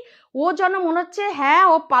সেই, ও যেন মনে হচ্ছে হ্যাঁ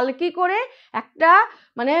ও পালকি করে একটা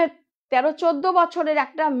মানে 13-14 বছরের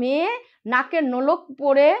একটা মেয়ে, নাকের নোলক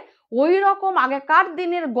পরে ওই রকম আগেকার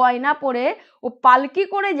দিনের গয়না পরে ও পালকি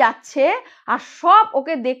করে যাচ্ছে, আর সব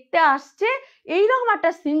ওকে দেখতে আসছে। এইরকম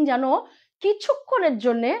একটা সিন যেন কিছুক্ষণের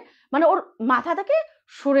জন্যে মানে ওর মাথা থেকে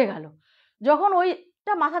সরে গেল। যখন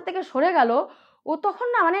ওইটা মাথা থেকে সরে গেল, ও তখন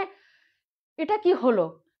না মানে এটা কি হলো,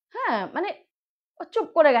 হ্যাঁ মানে ও চুপ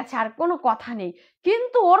করে গেছে, আর কোনো কথা নেই।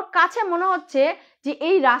 কিন্তু ওর কাছে মনে হচ্ছে যে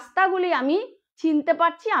এই রাস্তাগুলি আমি চিনতে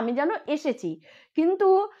পারছি, আমি যেন এসেছি। কিন্তু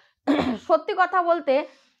সত্যি কথা বলতে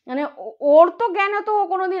মানে ওর তো জ্ঞানে তো ও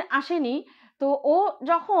কোনোদিন আসেনি। তো ও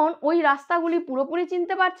যখন ওই রাস্তাগুলি পুরোপুরি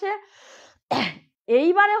চিনতে পারছে,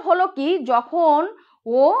 এইবারে হলো কি, যখন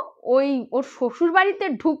ও ওই ওর শ্বশুর বাড়িতে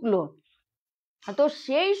ঢুকলো, তো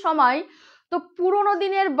সেই সময় তো পুরোনো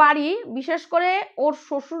দিনের বাড়ি, বিশেষ করে ওর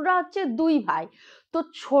শ্বশুররা হচ্ছে 2 ভাই, তো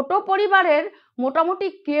ছোট পরিবারের মোটামুটি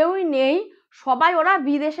কেউই নেই, সবাই ওরা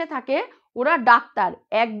বিদেশে থাকে, ওরা ডাক্তার,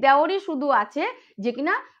 এক দেওরই শুধু আছে যে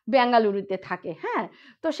কিনা বেঙ্গালুরুতে থাকে। হ্যাঁ,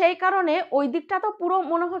 তো সেই কারণে ওই দিকটা তো পুরো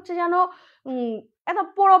মনে হচ্ছে যেন একটা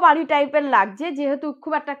পোড়ো বাড়ি টাইপের লাগছে, যেহেতু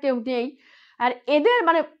খুব একটা কেউ নেই। আর এদের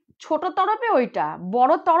মানে ছোট তরফে ওইটা,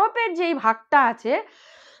 বড় তরফের যেই ভাগটা আছে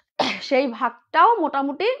সেই ভাগটাও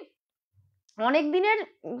মোটামুটি অনেক দিনের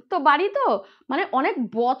তো বাড়ি, তো মানে অনেক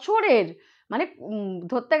বছরের, মানে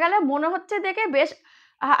ধরতে গেলে মনে হচ্ছে দেখে বেশ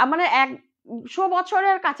মানে 100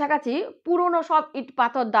 বছরের কাছাকাছি পুরনো সব ইট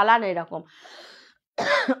পাথর দালান এরকম।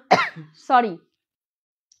 সরি।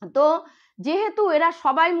 তো যেহেতু এরা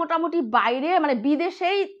সবাই মোটামুটি বাইরে মানে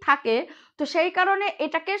বিদেশেই থাকে, তো সেই কারণে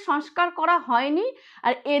এটাকে সংস্কার করা হয়নি।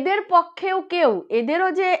 আর এদের পক্ষেও কেউ, এদেরও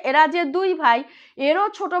যে এরা যে 2 ভাই, এরও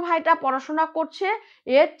ছোট ভাইটা পড়াশোনা করছে,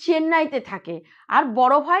 এ চেন্নাইতে থাকে। আর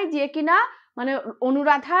বড় ভাই যে কিনা মানে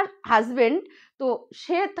অনুরাধার হাজবেন্ড, তো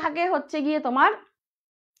সে থাকে হচ্ছে গিয়ে তোমার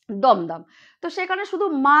দমদম। তো সেখানে শুধু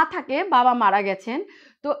মা থাকে, বাবা মারা গেছেন।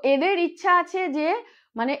 তো এদের ইচ্ছা আছে যে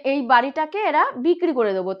মানে এই বাড়িটাকে এরা বিক্রি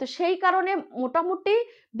করে দেবো। তো সেই কারণে মোটামুটি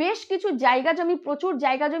বেশ কিছু জায়গা জমি, প্রচুর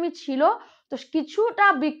জায়গা জমি ছিল, তো কিছুটা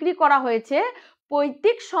বিক্রি করা হয়েছে।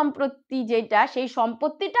 পৈতৃক সম্পত্তি যেটা, সেই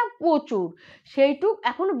সম্পত্তিটা প্রচুর, সেইটুক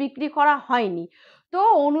এখনো বিক্রি করা হয়নি। তো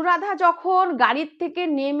অনুরাধা যখন গাড়ির থেকে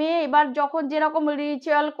নেমে এবার যখন যেরকম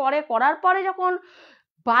রিচুয়াল করার পরে যখন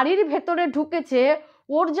বাড়ির ভেতরে ঢুকেছে,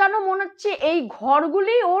 ওর যেন মনে হচ্ছে এই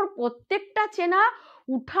ঘরগুলি ওর প্রত্যেকটা চেনা,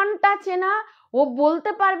 উঠানটা চেনা, ও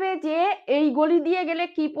বলতে পারবে যে এই গলি দিয়ে গেলে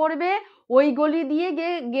কি পড়বে, ওই গলি দিয়ে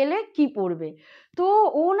গেলে কি পড়বে। তো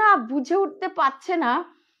ও না বুঝে উঠতে পারছে না,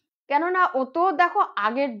 কেননা ও তো দেখো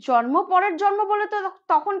আগের জন্ম পরের জন্ম বলে তো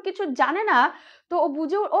তখন কিছু জানে না। তো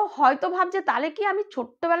ও হয়তো ভাবছে তাহলে কি আমি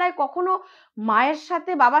ছোট্টবেলায় কখনো মায়ের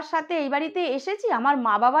সাথে বাবার সাথে এই বাড়িতে এসেছি, আমার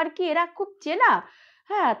মা বাবার কি এরা খুব চেনা।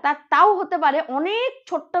 হ্যাঁ, তাও হতে পারে, অনেক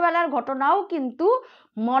ছোট্টবেলার ঘটনাও কিন্তু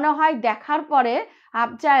মনে হয় দেখার পরে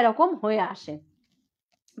আবজা এরকম হয়ে আসে।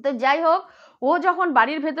 তো যাই হোক, ও যখন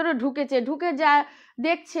বাড়ির ভেতরে ঢুকে যায়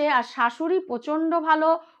দেখছে, আর শাশুড়ি প্রচণ্ড ভালো,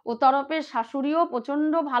 ও তরফের শাশুড়িও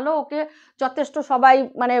প্রচণ্ড ভালো, ওকে যথেষ্ট সবাই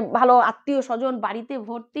মানে ভালো আত্মীয় স্বজন বাড়িতে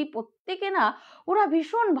ভর্তি, প্রত্যেকে না ওরা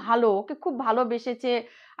ভীষণ ভালো, ওকে খুব ভালোবেসেছে,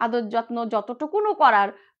 আদর যত্ন যতটুকুনও করার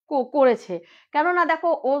করেছে। কেননা দেখো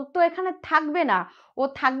ও তো এখানে থাকবে না, ও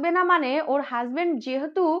থাকবে না মানে ওর হাজবেন্ড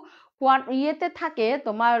যেহেতু ইয়েতে থাকে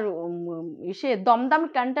তোমার সে দমদম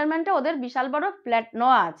ক্যান্টনমেন্টে ওদের বিশাল বড় ফ্ল্যাট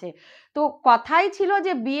নেওয়া আছে। তো কথাই ছিল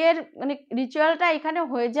যে বিয়ের মানে রিচুয়ালটা এখানে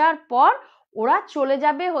হয়ে যাওয়ার পর ওরা চলে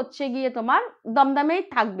যাবে হচ্ছে গিয়ে তোমার দমদমেই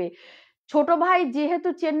থাকবে। ছোট ভাই যেহেতু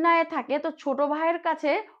চেন্নাইয়ে থাকে, তো ছোট ভাইয়ের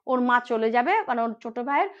কাছে ওর মা চলে যাবে, কারণ ওর ছোট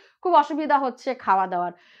ভাইয়ের খুব অসুবিধা হচ্ছে খাওয়া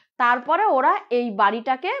দাওয়ার। তারপরে ওরা এই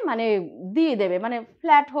বাড়িটাকে মানে দিয়ে দেবে, মানে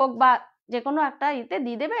ফ্ল্যাট হোক বা যে কোনো একটা ইতে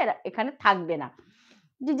দিয়ে দেবে, এখানে থাকবে না।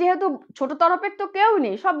 যেহেতু ছোট তরফের তো কেউ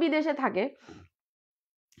নেই, সব বিদেশে থাকে।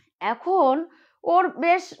 এখন ওর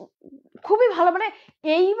বেশ খুবই ভালো, মানে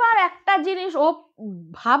এইবার একটা জিনিস ও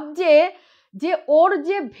ভাবছে যে ওর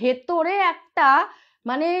যে ভেতরে একটা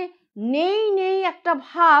মানে নেই একটা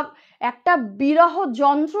ভাব, একটা বিরহ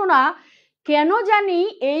যন্ত্রণা, কেন জানি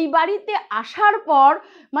এই বাড়িতে আসার পর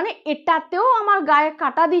মানে এটাতেও আমার গায়ে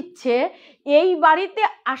কাটা দিচ্ছে। এই বাড়িতে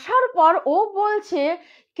আসার পর ও বলছে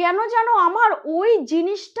কেন যেন আমার ওই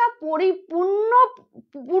জিনিসটা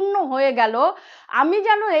পূর্ণ হয়ে গেল, আমি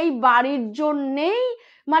যেন এই বাড়ির জন্যেই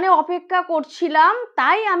মানে অপেক্ষা করছিলাম,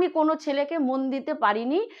 তাই আমি কোনো ছেলেকে মন দিতে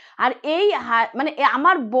পারিনি। আর এই মানে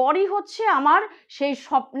আমার বরই হচ্ছে আমার সেই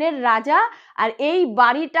স্বপ্নের রাজা, আর এই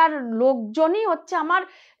বাড়িটার লোকজনই হচ্ছে আমার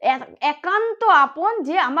একান্ত আপন,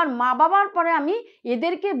 যে আমার মা বাবার পরে আমি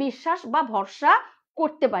এদেরকে বিশ্বাস বা ভরসা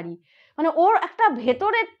করতে পারি। মানে ওর একটা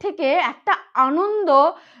ভেতরের থেকে একটা আনন্দ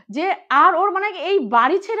যে আর ওর মানে এই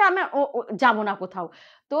বাড়ি ছেড়ে আমি যাব না কোথাও।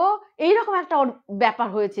 তো এইরকম একটা ওর ব্যাপার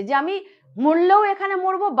হয়েছে যে আমি মরলেও এখানে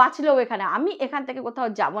মরবো, বাঁচলেও এখানে, আমি এখান থেকে কোথাও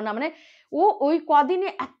যাব না। মানে ও ওই কদিনে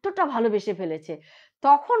এতটা ভালোবেসে ফেলেছে।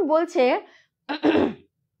 তখন বলছে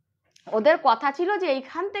ওদের কথা ছিল যে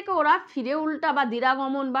এইখান থেকে ওরা ফিরে উল্টা বা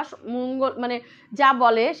দিরাগমন বা মঙ্গল মানে যা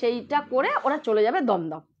বলে সেইটা করে ওরা চলে যাবে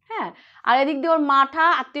দমদম। হ্যাঁ, আর এদিক দিয়ে ওর মাঠা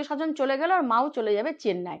আত্মীয় স্বজন চলে গেল, ওর মাও চলে যাবে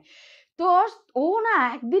চেন্নাই। তো ও না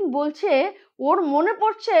একদিন বলছে ওর মনে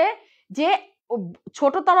পড়ছে যে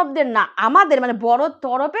ছোট তরফদের না, আমাদের মানে বড়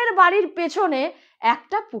তরফের বাড়ির পেছনে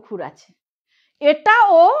একটা পুকুর আছে। এটা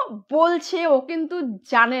ও বলছে, ও কিন্তু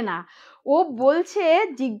জানে না। ও বলছে,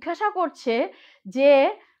 জিজ্ঞাসা করছে যে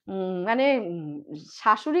মানে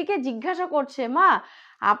শাশুড়িকে জিজ্ঞাসা করছে, মা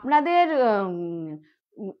আপনাদের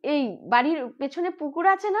এই বাড়ির পেছনে পুকুর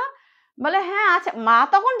আছে না? বলে হ্যাঁ আছে। মা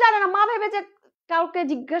তখন জানে না, মা ভেবেছে কাউকে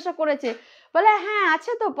জিজ্ঞাসা করেছে। বলে হ্যাঁ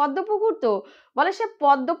আছে তো, পদ্মপুকুর তো। বলে সে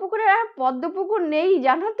পদ্মপুকুর নেই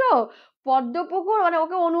জানো তো, পদ্মপুকুর মানে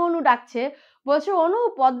ওকে অনু ডাকছে, বলছে অনু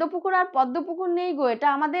পদ্মপুকুর আর পদ্মপুকুর নেই গো, এটা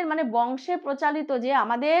আমাদের মানে বংশে প্রচালিত যে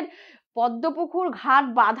আমাদের পদ্মপুকুর ঘাট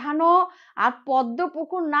বাঁধানো, আর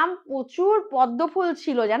পদ্মপুকুর নাম প্রচুর পদ্মফুল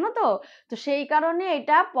ছিল জানো তো, তো সেই কারণে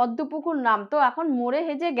এটা পদ্মপুকুর নাম। তো এখন মরে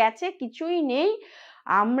হেজে গেছে, কিছুই নেই,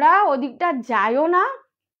 আমরা ওদিকটা যাইও না,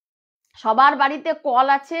 সবার বাড়িতে কল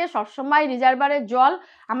আছে, সবসময় রিজার্ভারের জল,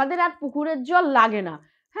 আমাদের আর পুকুরের জল লাগে না।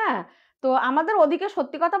 হ্যাঁ, তো আমাদের ওদিকে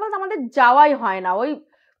সত্যি কথা বলতে আমাদের যাওয়াই হয় না, ওই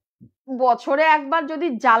বছরে একবার যদি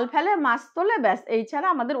জাল ফেলে মাছ তোলে ব্যাস, এই ছাড়া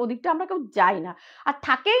আমাদের ওদিকটা আমরা কেউ যাই না, আর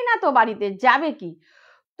থাকেই না তো বাড়িতে, যাবে কি।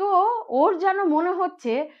 তো ওর যেন মনে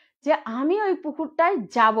হচ্ছে যে আমি ওই পুকুরটায়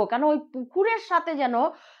যাব, কেন ওই পুকুরের সাথে যেন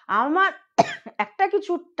আমার একটা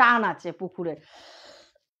কিছু টান আছে পুকুরের।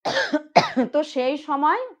 তো সেই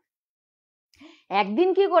সময় একদিন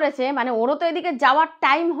কি করেছে, মানে ওরও তো এদিকে যাওয়ার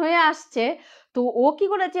টাইম হয়ে আসছে, তো ও কি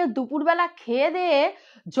করেছে দুপুরবেলা খেয়ে দিয়ে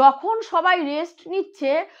যখন সবাই রেস্ট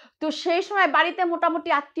নিচ্ছে, তো সেই সময় বাড়িতে মোটামুটি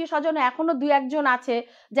আত্মীয় স্বজন এখনো দু একজন আছে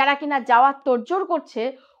যারা কিনা যাওয়ার তোড়জোড় করছে।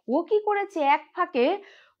 ও কি করেছে এক ফাঁকে,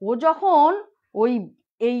 ও যখন ওই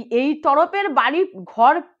এই তরফের বাড়ি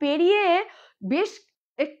ঘর পেরিয়ে বেশ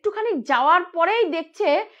একটুখানি যাওয়ার পরেই দেখছে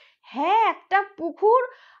হ্যাঁ একটা পুকুর,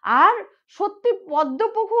 আর সত্যি পদ্ম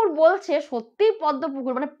পুকুর বলছে, সত্যি পদ্ম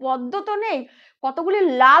পুকুর, মানে পদ্ম তো নেই, কতগুলি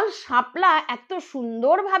লাল শাপলা এত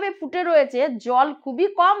সুন্দরভাবে ফুটে রয়েছে, জল খুবই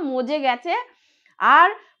কম, মজে গেছে। আর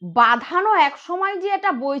বাঁধানো, এক সময় যে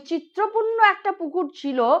এটা বৈচিত্র্যপূর্ণ একটা পুকুর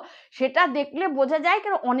ছিল সেটা দেখলে বোঝা যায়,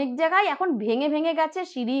 কারণ অনেক জায়গায় এখন ভেঙে ভেঙে গেছে,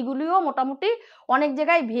 সিঁড়িগুলিও মোটামুটি অনেক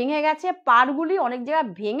জায়গায় ভেঙে গেছে, পাড়গুলি অনেক জায়গায়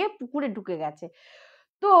ভেঙে পুকুরে ঢুকে গেছে।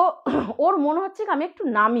 তো ওর মনে হচ্ছে আমি একটু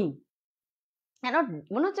নামি, কেন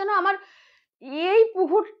মনে হচ্ছে না আমার এই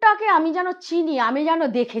পুকুরটাকে আমি যেন চিনি, আমি যেন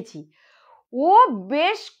দেখেছি। ও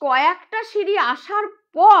বেশ কয়েকটা সিঁড়ি আসার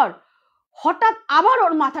পর হঠাৎ আবার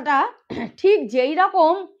ওর মাথাটা ঠিক যেই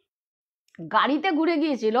রকম গাড়িতে ঘুরে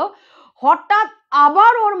গিয়েছিল, হঠাৎ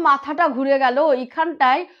আবার ওর মাথাটা ঘুরে গেল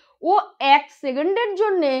ওইখানটায়। ও 1 সেকেন্ডের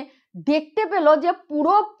জন্যে দেখতে পেল যে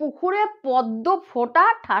পুরো পুকুরে পদ্ম ফোঁটা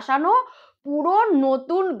ঠাসানো, পুরো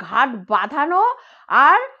নতুন ঘাট বাঁধানো,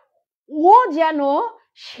 আর ও যেন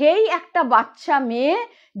সেই একটা বাচ্চা মেয়ে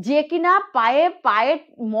যে কিনা পায়ে পায়ে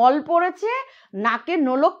মল পড়েছে, নাকে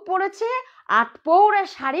নোলক পড়েছে, 8 পৌরে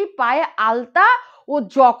শাড়ি, পায়ে আলতা, ও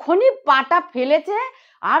যখনই পাটা ফেলেছে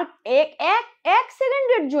আর এক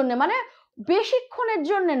সেকেন্ডের জন্য, মানে বেশিক্ষণের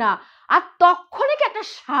জন্য না, আর তখনই একটা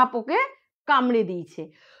সাপ ওকে কামড়ে দিয়েছে।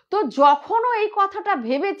 তো যখন ও এই কথাটা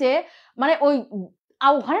ভেবেছে, মানে ওই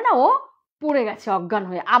ওখানে না ও পড়ে গেছে অজ্ঞান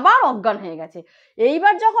হয়ে, আবার অজ্ঞান হয়ে গেছে।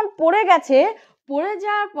 এইবার যখন পড়ে গেছে, পড়ে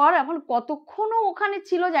যাওয়ার পর এখন কতক্ষণও ওখানে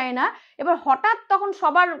ছিল যায় না, এবার হঠাৎ তখন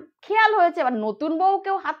সবার খেয়াল হয়েছে, এবার নতুন বউ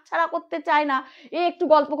কেউ হাতছাড়া করতে চায় না, এ একটু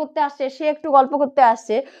গল্প করতে আসছে, সে একটু গল্প করতে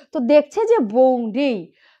আসছে, তো দেখছে যে বউ নেই।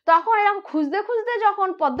 তখন এরকম খুঁজতে খুঁজতে যখন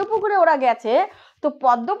পদ্মপুকুরে ওরা গেছে, তো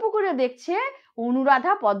পদ্মপুকুরে দেখছে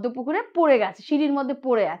অনুরাধা পদ্মপুকুরে পড়ে গেছে, সিঁড়ির মধ্যে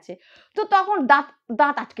পড়ে আছে। তো তখন দাঁত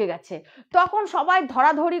দাঁত আটকে গেছে, তখন সবাই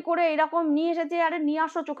ধরাধরি করে এরকম নিয়ে এসেছে, আরে নিয়ে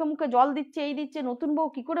আসো, চোখে মুখে জল দিচ্ছে, এই দিচ্ছে, নতুন বউ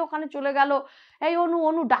কি করে ওখানে চলে গেল, এই অনু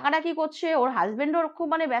অনু ডাকাডাকি করছে, ওর হাজবেন্ডও খুব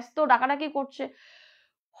মানে ব্যস্ত, ডাকাডাকি করছে।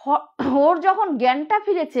 ওর যখন জ্ঞানটা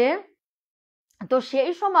ফিরেছে, তো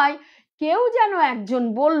সেই সময় কেউ যেন একজন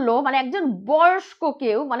বলল, মানে একজন বয়স্ক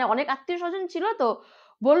কেউ, মানে অনেক আত্মীয় স্বজন ছিল, তো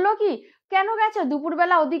বলল কি, কেন গেছে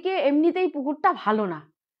দুপুরবেলা ওদিকে, এমনিতেই পুকুরটা ভালো না।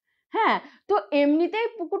 হ্যাঁ, তো এমনিতেই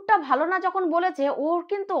পুকুরটা ভালো না যখন বলেছে, ওর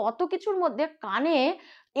কিন্তু অত কিছুর মধ্যে কানে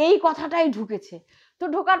এই কথাটাই ঢুকেছে। তো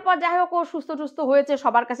ঢোকার পর যাই হোক ও সুস্থ টুস্থ হয়েছে,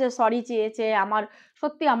 সবার কাছে সরি চেয়েছে, আমার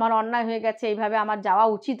সত্যি আমার অন্যায় হয়ে গেছে, এইভাবে আমার যাওয়া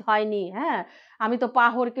উচিত হয়নি, হ্যাঁ আমি তো পা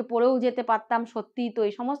হড়কে পড়েও যেতে পারতাম, সত্যি তো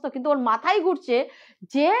এই সমস্ত। কিন্তু ওর মাথায় ঘুরছে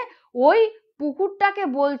যে ওই পুকুরটাকে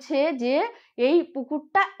বলছে যে এই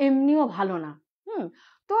পুকুরটা এমনিও ভালো না।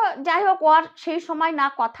 তো যাই হোক, ওর সেই সময় না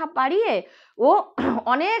কথা পারিয়ে ও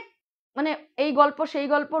অনেক, মানে এই গল্প সেই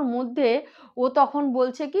গল্পর মধ্যে ও তখন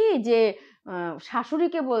বলছে কি যে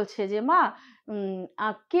শাশুড়িকে বলছে যে মা,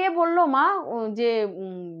 কে বললো মা যে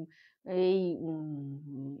এই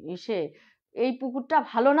এসে এই পুকুরটা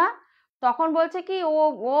ভালো না? তখন বলছে কি, ও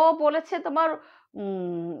ও বলেছে তোমার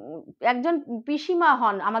একজন পিসিমা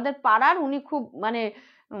হন আমাদের পাড়ার, উনি খুব মানে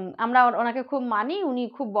আমরা ওনাকে খুব মানি, উনি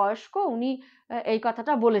খুব বয়স্ক, উনি এই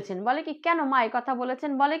কথাটা বলেছেন। বলে কি, কেন মা এই কথা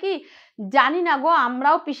বলেছেন? বলে কি, জানি না গো,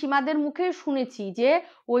 আমরাও পিসিমাদের মুখে শুনেছি যে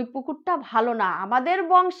ওই পুকুরটা ভালো না, আমাদের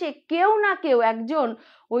বংশে কেউ না কেউ একজন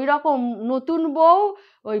ওই রকম নতুন বউ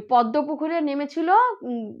ওই পদ্ম পুকুরে নেমেছিল,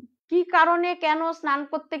 কি কারণে, কেন স্নান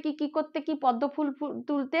করতে, কি কি করতে, কি পদ্ম ফুল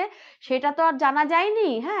তুলতে, সেটা তো আর জানা যায়নি।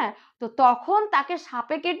 হ্যাঁ, তো তখন তাকে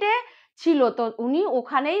সাপে কেটে ছিল, তো উনি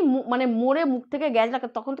ওখানেই মানে মরে মুখ থেকে গ্যাস লাগে,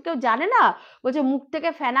 তখন তো কেউ জানে না, বলছে মুখ থেকে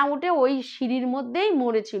ফেনা উঠে ওই সিঁড়ির মধ্যেই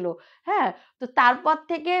মরেছিল। হ্যাঁ, তো তারপর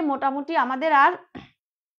থেকে মোটামুটি আমাদের আর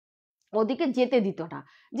ওদিকে যেতে দিত না,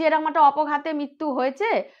 যে এরকম একটা অপঘাতে মৃত্যু হয়েছে,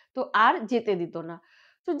 তো আর যেতে দিত না।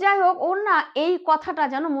 তো যাই হোক, ওর না এই কথাটা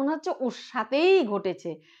যেন মনে হচ্ছে ওর সাথেই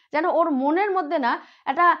ঘটেছে, যেন ওর মনের মধ্যে না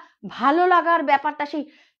একটা ভালো লাগার ব্যাপারটা, সেই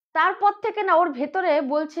তারপর থেকে না ওর ভেতরে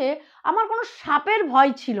বলছে আমার কোনো সাপের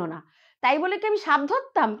ভয় ছিল না, তাই বলে কি আমি সাপ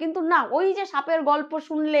ধরতাম, কিন্তু না, ওই যে সাপের গল্প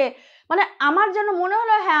শুনলে মানে আমার যেন মনে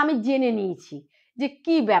হলো হ্যাঁ আমি জেনে নিয়েছি যে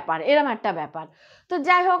কি ব্যাপার, এরম একটা ব্যাপার। তো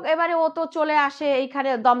যাই হোক, এবারে ও তো চলে আসে এইখানে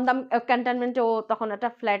দমদম ক্যান্টনমেন্টে, ও তখন একটা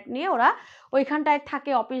ফ্ল্যাট নিয়ে ওরা ওইখানটায়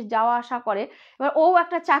থাকে, অফিস যাওয়া আসা করে। এবার ও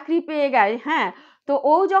একটা চাকরি পেয়ে যায়। হ্যাঁ, তো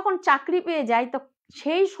ও যখন চাকরি পেয়ে যায়, তো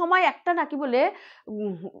সেই সময় একটা নাকি বলে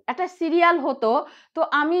একটা সিরিয়াল হতো, তো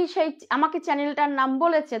আমি সেই আমাকে চ্যানেলটার নাম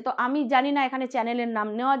বলেছে, তো আমি জানি না এখানে চ্যানেলের নাম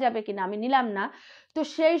নেওয়া যাবে কিনা, আমি নিলাম না। তো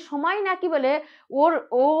সেই সময় নাকি বলে ওর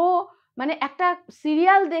ও মানে একটা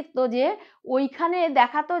সিরিয়াল দেখতো, যে ওইখানে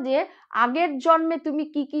দেখাতো যে আগের জন্মে তুমি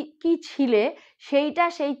কি কি কি ছিলে, সেইটা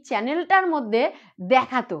সেই চ্যানেলটার মধ্যে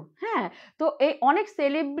দেখাতো। হ্যাঁ, তো এই অনেক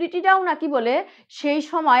সেলিব্রিটিরাও নাকি বলে সেই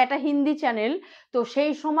সময়, একটা হিন্দি চ্যানেল, তো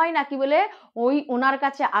সেই সময় নাকি বলে ওই ওনার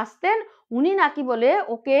কাছে আসতেন, উনি নাকি বলে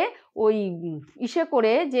ওকে ওই ইসে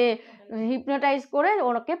করে, যে হিপনোটাইজ করে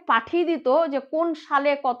ওনাকে পাঠিয়ে দিত, যে কোন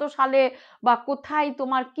সালে, কত সালে, বা কোথায়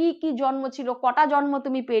তোমার কি কি জন্ম ছিল, কটা জন্ম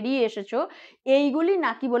তুমি পেরিয়ে এসেছো, এইগুলি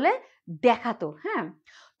নাকি বলে দেখাতো। হ্যাঁ,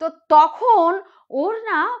 তো তখন ওর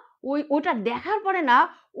না ওটা দেখার পরে না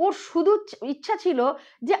ওর শুধু ইচ্ছা ছিল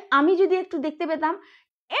যে আমি যদি একটু দেখতে পেতাম,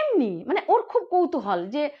 এমনি মানে ওর খুব কৌতূহল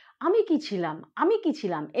যে আমি কি ছিলাম, আমি কি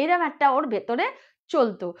ছিলাম, এরম একটা ওর ভেতরে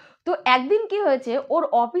চলতো। তো একদিন কি হয়েছে, ওর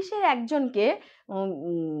অফিসের একজনকে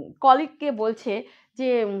কলিগকে বলছে যে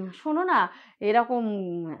শোনো না, এরকম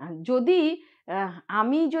যদি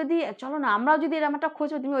আমি যদি, চলো না আমরাও যদি এরকম একটা খোঁজ,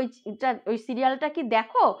 তুমি ওই সিরিয়ালটা কি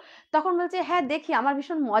দেখো? তখন বলছে হ্যাঁ দেখি, আমার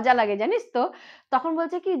ভীষণ মজা লাগে জানিস তো। তখন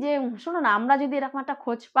বলছে কি যে শোনো না, আমরা যদি এরকম একটা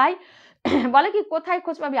খোঁজ পাই, বলে কি কোথায়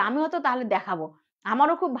খোঁজ পাবি, আমিও তো তাহলে দেখাবো।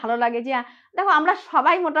 আমারও খুব ভালো লাগে যে দেখো আমরা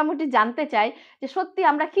সবাই মোটামুটি জানতে চাই যে সত্যি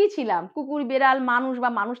আমরা কি ছিলাম, কুকুর, বেড়াল, মানুষ, বা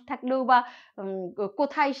মানুষ থাকলেও বা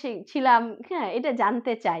কোথায় সে ছিলাম, হ্যাঁ এটা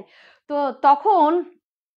জানতে চাই। তো তখন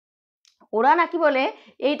ওরা নাকি বলে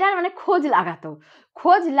এইটার মানে খোঁজ লাগাতো,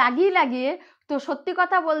 খোঁজ লাগিয়ে লাগিয়ে, তো সত্যি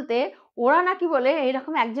কথা বলতে ওরা নাকি বলে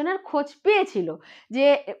এইরকম একজনের খোঁজ পেয়েছিল, যে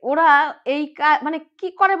ওরা এই মানে কি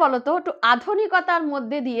করে বলতো, একটু আধুনিকতার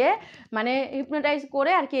মধ্যে দিয়ে মানে হিপনোটাইজ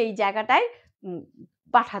করে আর কি এই জায়গাটায়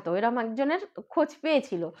পাঠাতো, এরকম একজনের খোঁজ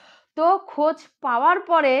পেয়েছিল। তো খোঁজ পাওয়ার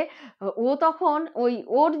পরে ও তখন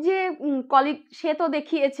ওর যে কলিগ, সে তো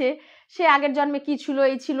দেখিয়েছে সে আগের জন্মে কি ছিল,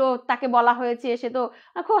 এই ছিল, তাকে বলা হয়েছে, সে তো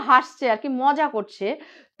খুব হাসছে আর কি, মজা করছে।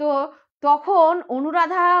 তো তখন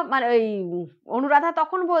অনুরাধা, মানে ওই অনুরাধা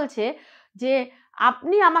তখন বলছে যে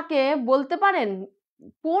আপনি আমাকে বলতে পারেন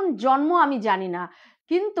কোন জন্ম আমি জানি না,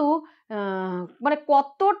 কিন্তু মানে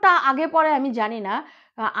কতটা আগে পরে আমি জানি না,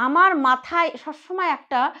 আমার মাথায় সবসময়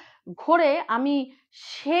একটা ঘোরে, আমি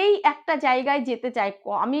সেই একটা জায়গায় যেতে চাই।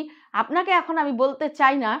 আমি আপনাকে এখন আমি বলতে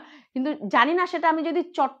চাই না, কিন্তু জানি না সেটা আমি যদি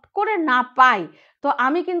চট করে না পাই, তো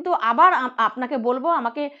আমি কিন্তু আবার আপনাকে বলবো,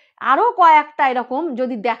 আমাকে আরও কয়েকটা এরকম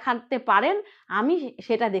যদি দেখাতে পারেন, আমি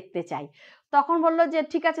সেটা দেখতে চাই। তখন বললো যে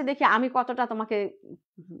ঠিক আছে, দেখি আমি কতটা তোমাকে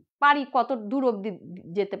পারি, কত দূর অবধি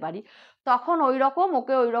যেতে পারি। তখন ওই রকম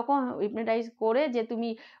ওকে ওই রকম হিপনোটাইজ করে, যে তুমি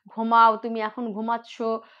ঘুমাও, তুমি এখন ঘুমাচ্ছ,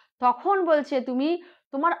 তখন বলছে তুমি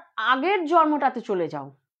তোমার আগের জন্মটাতে চলে যাও,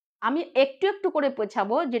 আমি একটু একটু করে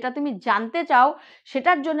পেছাবো, যেটা তুমি জানতে চাও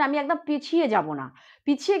সেটার জন্য আমি একদম পিছিয়ে যাব না,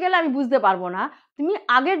 পিছিয়ে গেলে আমি বুঝতে পারবো না, তুমি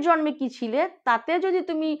আগের জন্মে কি ছিলে তাতে যদি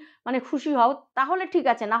তুমি মানে খুশি হও তাহলে ঠিক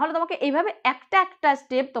আছে, না হলে তোমাকে এইভাবে একটা একটা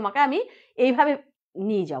স্টেপ তোমাকে আমি এইভাবে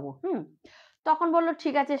নিয়ে যাব। তখন বললো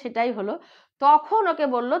ঠিক আছে, সেটাই হলো। তখন ওকে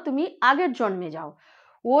বললো তুমি আগের জন্মে যাও।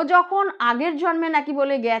 ও যখন আগের জন্মে নাকি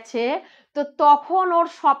বলে গেছে, তো তখন ওর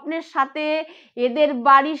স্বপ্নের সাথে এদের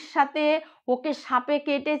বাড়ির সাথে ওকে সাপে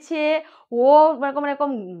কেটেছে, ও এরকম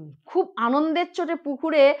এরকম খুব আনন্দের চোটে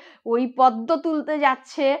পুকুরে ওই পদ্ম তুলতে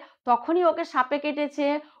যাচ্ছে, তখনই ওকে সাপে কেটেছে,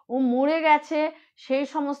 ও মরে গেছে, সেই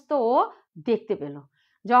সমস্ত ও দেখতে পেল।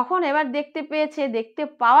 যখন এবার দেখতে পেয়েছে, দেখতে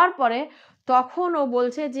পাওয়ার পরে তখন ও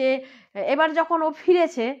বলছে যে এবার যখন ও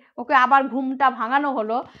ফিরেছে, ওকে আবার ঘুমটা ভাঙানো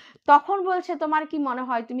হলো, তখন বলছে তোমার কি মনে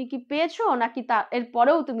হয়, তুমি কি পেয়েছো নাকি এর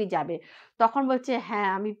পরেও তুমি যাবে? তখন বলছে হ্যাঁ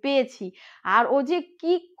আমি পেয়েছি। আর ও যে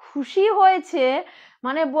কি খুশি হয়েছে,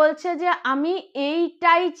 মানে বলছে যে আমি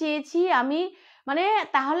এইটাই চেয়েছি, আমি মানে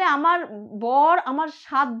তাহলে আমার বর আমার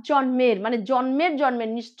 7 জন্মের, মানে জন্মের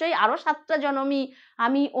জন্মের নিশ্চয়ই আরো 7টা জন্মই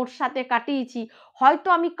আমি ওর সাথে কাটিয়েছি, হয়তো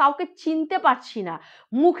আমি কাউকে চিনতে পারছি না,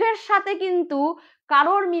 মুখের সাথে কিন্তু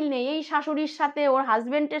কারোর মিল নেই, এই শাশুড়ির সাথে, ওর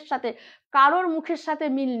হাজবেন্ডের সাথে কারোর মুখের সাথে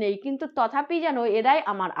মিল নেই, কিন্তু তথাপি যেন এরাই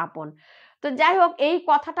আমার আপন। তো যাই হোক, এই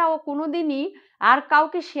কথাটা ও কোনোদিনই আর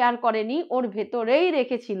কাউকে শেয়ার করেনি, ওর ভেতরেই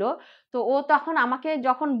রেখেছিল। তো ও তখন আমাকে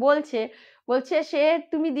যখন বলছে, বলছে সে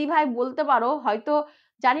তুমি দিভাই বলতে পারো, হয়তো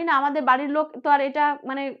জানি না, আমাদের বাড়ির লোক তো আর এটা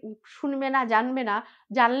মানে শুনবে না, জানবে না,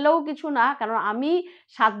 জানলেও কিছু না, কারণ আমি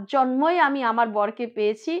 7 জন্মই আমি আমার বরকে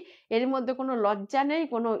পেয়েছি, এর মধ্যে কোনো লজ্জা নেই,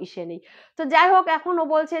 কোনো ইসে নেই। তো যাই হোক, এখন ও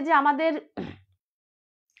বলছে যে আমাদের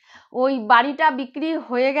ওই বাড়িটা বিক্রি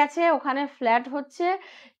হয়ে গেছে, ওখানে ফ্ল্যাট হচ্ছে,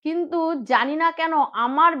 কিন্তু জানি না কেন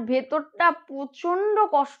আমার ভেতরটা প্রচণ্ড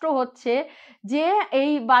কষ্ট হচ্ছে, যে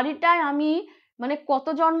এই বাড়িটায় আমি মানে কত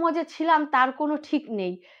জন্ম যে ছিলাম তার কোনো ঠিক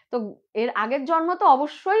নেই। তো এর আগের জন্ম তো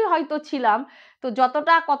অবশ্যই হয়তো ছিলাম, তো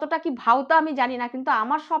যতটা কতটা কি ভাওতা আমি জানি না, কিন্তু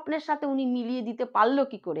আমার স্বপ্নের সাথে উনি মিলিয়ে দিতে পারলো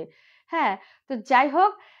কি করে? হ্যাঁ, তো যাই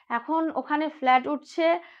হোক, এখন ওখানে ফ্ল্যাট উঠছে,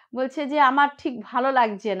 বলছে যে আমার ঠিক ভালো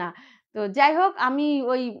লাগছে না, তো যাই হোক আমি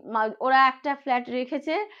ওই ওরা একটা ফ্ল্যাট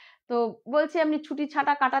রেখেছে, তো বলছে এমনি ছুটি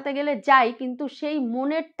ছাটা কাটাতে গেলে যাই, কিন্তু সেই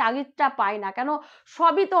মনের তাগিদটা পাই না। কেন,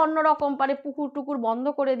 সবই তো অন্যরকম, পারে পুকুর টুকুর বন্ধ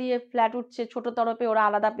করে দিয়ে ফ্ল্যাট উঠছে, ছোট তরফে ওরা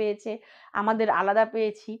আলাদা পেয়েছে, আমাদের আলাদা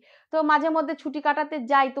পেয়েছি। তো মাঝে মধ্যে ছুটি কাটাতে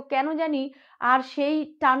যাই, তো কেন জানি আর সেই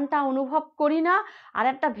টানটা অনুভব করি না। আর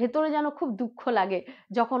একটা ভেতরে যেন খুব দুঃখ লাগে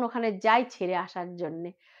যখন ওখানে যাই ছেড়ে আসার জন্যে।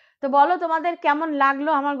 তো বলো তোমাদের কেমন লাগলো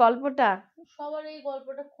আমার গল্পটা? সবার এই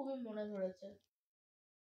গল্পটা খুবই মনে ধরেছে,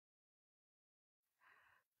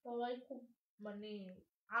 সবাই খুব মানে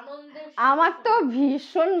আনন্দের আমার তো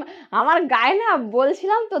ভীষণ, আমার গায়ে না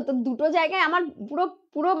বলছিলাম তো, তো দুটো জায়গায় আমার পুরো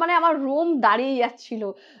পুরো মানে আমার রোম দাঁড়িয়ে যাচ্ছিল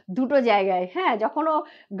দুটো জায়গায়। হ্যাঁ, যখন ও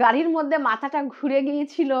গাড়ির মধ্যে মাথাটা ঘুরে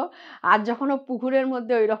গিয়েছিল, আর যখন ও পুকুরের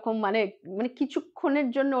মধ্যে ওই রকম মানে মানে কিছুক্ষণের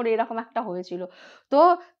জন্য ওর এরকম একটা হয়েছিল। তো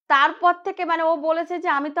তারপর থেকে মানে ও বলেছে যে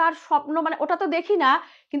আমি তো আর স্বপ্ন মানে ওটা তো দেখি না,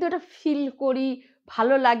 কিন্তু এটা ফিল করি,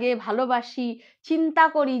 ভালো লাগে, ভালোবাসি, চিন্তা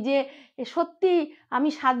করি যে সত্যি আমি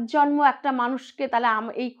 7 জন্ম একটা মানুষকে, তাহলে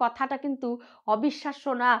এই কথাটা কিন্তু অবিশ্বাস্য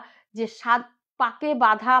না, যে 7 পাকে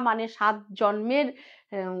বাঁধা মানে 7 জন্মের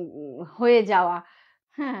হয়ে যাওয়া।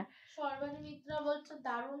 হ্যাঁ, সর্বাণী মিত্রা বলছে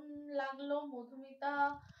দারুণ লাগলো, মধুমিতা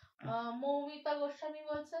মৌমিতা গোস্বামী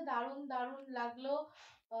বলছে দারুণ দারুণ লাগলো,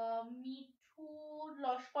 মিঠু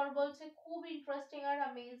লস্কর বলছে খুব ইন্টারেস্টিং আর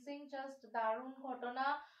অ্যামেজিং, জাস্ট দারুণ ঘটনা।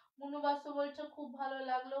 মুনু বাসু বলছে খুব ভালো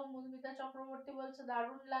লাগলো, মধুমিতা চক্রবর্তী বলছে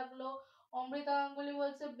দারুণ লাগলো, অমৃতা গাঙ্গুলি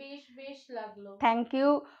বলছে বেশ বেশ লাগলো। থ্যাংক ইউ,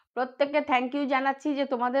 প্রত্যেককে থ্যাংক ইউ জানাচ্ছি যে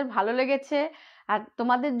তোমাদের ভালো লেগেছে। আর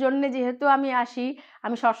তোমাদের জন্য যেহেতু আমি আসি,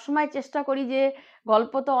 আমি সবসময় চেষ্টা করি যে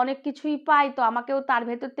গল্প তো অনেক কিছুই পাই, তো আমাকেও তার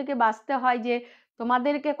ভেতর থেকে বাঁচতে হয় যে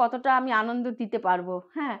তোমাদেরকে কতটা আমি আনন্দ দিতে পারবো।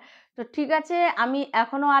 হ্যাঁ, তো ঠিক আছে, আমি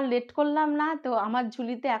এখনো আর লেট করলাম না, তো আমার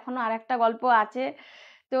ঝুলিতে এখনো আর একটা গল্প আছে।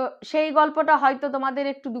 তো সেই গল্পটা হয়তো তোমাদের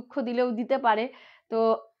একটু দুঃখ দিলেও দিতে পারে। তো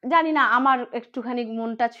জানি না, আমার একটুখানি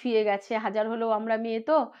মনটা ছুঁয়ে গেছে, হাজার হলেও আমরা মেয়ে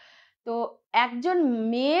তো। তো একজন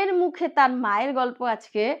মেয়ের মুখে তার মায়ের গল্প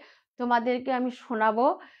আজকে তোমাদেরকে আমি শোনাবো।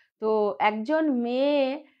 তো একজন মেয়ে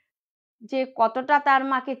যে কতটা তার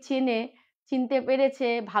মাকে চেনে, চিনতে পেরেছে,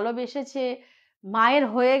 ভালোবেসেছে, মায়ের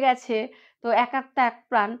হয়ে গেছে, তো এক একটা এক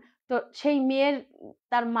প্রাণ, তো সেই মেয়ের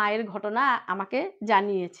তার মায়ের ঘটনা আমাকে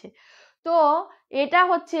জানিয়েছে। তো এটা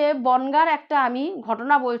হচ্ছে বনগাঁর একটা আমি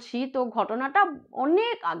ঘটনা বলছি। তো ঘটনাটা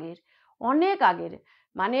অনেক আগের, অনেক আগের,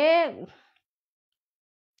 মানে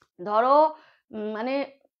ধরো মানে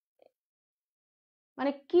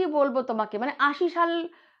মানে কি বলবো তোমাকে, মানে 80 সাল,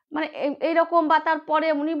 মানে এইরকম বা তারপরে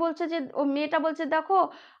উনি বলছে যে ও মেয়েটা বলছে দেখো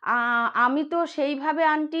আমি তো সেইভাবে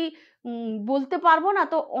আন্টি বলতে পারবো না,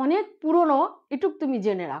 তো অনেক পুরনো, এটুক তুমি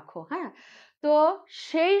জেনে রাখো। হ্যাঁ, তো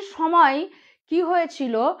সেই সময় কি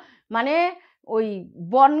হয়েছিল, মানে ওই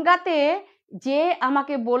বনগাঁতে যে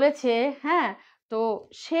আমাকে বলেছে, হ্যাঁ, তো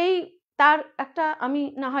সেই তার একটা আমি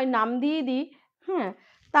না হয় নাম দিয়ে দিই। হ্যাঁ,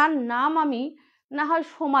 তার নাম আমি না হয়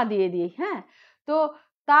সোমা দিয়ে দিই। হ্যাঁ, তো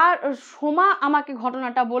তার সোমা আমাকে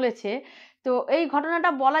ঘটনাটা বলেছে। তো এই ঘটনাটা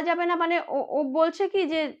বলা যাবে না, মানে ও ও বলছে কি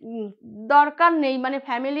যে দরকার নেই, মানে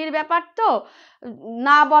ফ্যামিলির ব্যাপার তো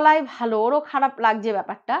না বলাই ভালো, ওরও খারাপ লাগছে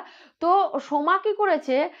ব্যাপারটা। তো সোমা কি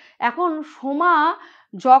করেছে, এখন সোমা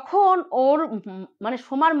যখন ওর মানে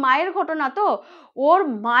সোমার মায়ের ঘটনা, তো ওর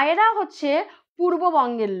মায়েরা হচ্ছে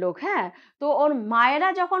পূর্ববঙ্গের লোক। হ্যাঁ, তো ওর মায়েরা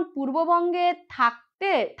যখন পূর্ববঙ্গে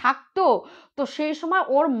থাকতো, তো সেই সময়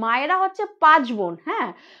ওর মায়েরা হচ্ছে 5 বোন। হ্যাঁ,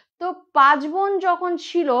 তো 5 বোন যখন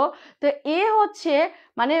ছিল, তো এ হচ্ছে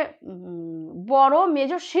মানে বড়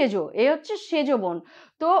মেজো সেজো, এ হচ্ছে সেজো বোন।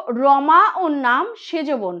 তো রমা ওর নাম,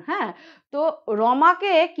 সেজো বোন। হ্যাঁ, তো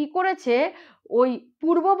রমাকে কি করেছে, ওই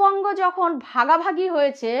পূর্ববঙ্গ যখন ভাগাভাগি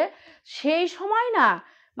হয়েছে সেই সময় না,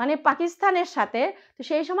 মানে পাকিস্তানের সাথে, তো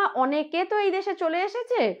সেই সময় অনেকে তো এই দেশে চলে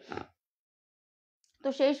এসেছে। তো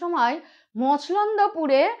সেই সময়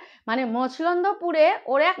মছলন্দপুরে, মানে মছলন্দপুরে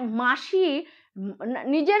ওর এক মাসি,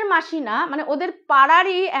 নিজের মাসি না, মানে ওদের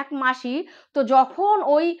পাড়ারই এক মাসি। তো যখন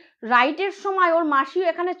ওই রাইটের সময় ওর মাসি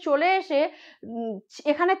এখানে চলে এসে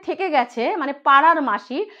এখানে থেকে গেছে, মানে পাড়ার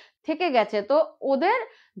মাসি থেকে গেছে, তো ওদের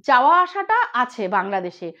যাওয়া আসাটা আছে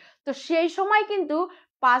বাংলাদেশে। তো সেই সময় কিন্তু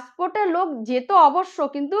পাসপোর্টে লোক যেত অবশ্য,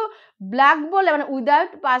 কিন্তু ব্ল্যাক বলে, মানে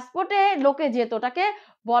উইদাউট পাসপোর্টে লোকে যেত, ওটাকে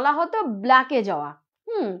বলা হতো ব্ল্যাকে যাওয়া।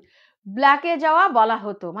 ব্ল্যাকে যাওয়া বলা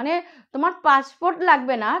হতো, মানে তোমার পাসপোর্ট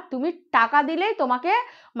লাগবে না, তুমি টাকা দিলেই তোমাকে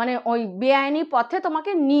মানে ওই বেআইনি পথে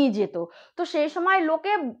তোমাকে নিয়ে যেত। তো সেই সময়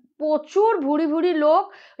লোকে প্রচুর ভুরি ভুরি লোক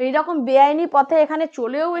এইরকম বেআইনি পথে এখানে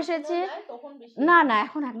চলেও এসেছে। না না,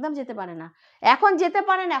 এখন একদম যেতে পারে না, এখন যেতে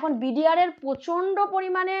পারে না, এখন বিডিআর এর প্রচন্ড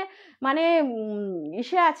পরিমাণে মানে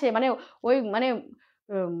ইসে আছে, মানে ওই মানে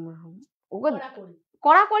ওকে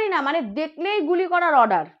কড়াকড়ি না, মানে দেখলেই গুলি করার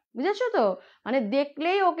অর্ডার। বুঝেছো তো? মানে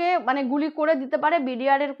দেখলেই ওকে মানে গুলি করে দিতে পারে,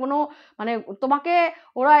 বিডিআরের কোনো মানে তোমাকে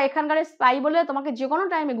ওরা এখানকার স্পাই বলে তোমাকে যে কোনো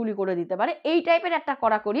টাইমে গুলি করে দিতে পারে, এই টাইপের একটা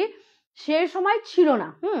কড়াকড়ি সেই সময় ছিল না।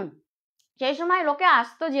 সেই সময় লোকে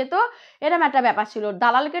আসতো যেত, এরম একটা ব্যাপার ছিল।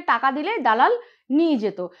 দালালকে টাকা দিলেই দালাল নিয়ে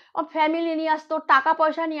যেত, ফ্যামিলি নিয়ে আসতো, টাকা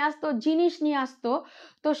পয়সা নিয়ে আসতো, জিনিস নিয়ে আসতো।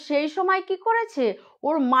 তো সেই সময় কি করেছে,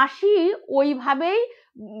 ওর মাসি ওইভাবেই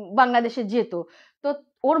বাংলাদেশে যেত। তো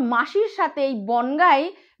ওর মাসির সাথে এই বনগাঁয়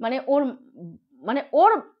মানে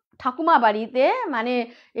ওর ঠাকুমা বাড়িতে, মানে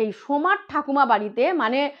এই সোমার ঠাকুমা বাড়িতে,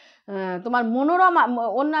 মানে তোমার মনোরমা,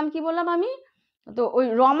 ওর নাম কি বললাম আমি, তো ওই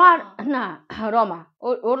রমার না, রমা,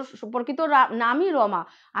 ওর প্রকৃত নামই রমা,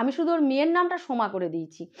 আমি শুধু ওর মেয়ের নামটা সোমা করে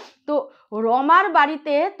দিয়েছি। তো রমার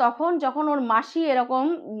বাড়িতে তখন যখন ওর মাসি এরকম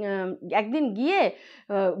একদিন গিয়ে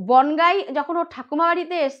বনগাঁয় যখন ওর ঠাকুমা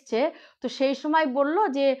বাড়িতে এসছে, তো সেই সময় বলল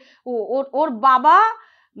যে ওর বাবা,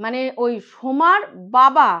 মানে ওই সোমার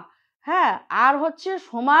বাবা, হ্যাঁ, আর হচ্ছে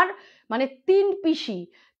সোমার মানে তিন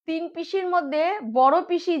পিসির মধ্যে বড়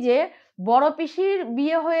পিসি, যে বড় পিসির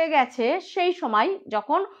বিয়ে হয়ে গেছে সেই সময়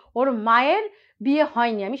যখন ওর মায়ের বিয়ে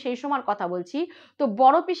হয়নি, আমি সেই সময়ের কথা বলছি। তো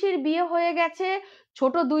বড় পিসির বিয়ে হয়ে গেছে,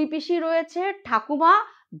 ছোট দুই পিসি রয়েছে, ঠাকুমা,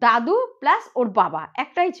 দাদু প্লাস ওর বাবা,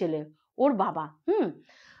 একটাই ছেলে ওর বাবা।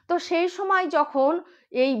 তো সেই সময় যখন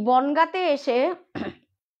এই বনগাঁতে এসে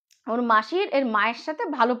ওর মাসির এর মায়ের সাথে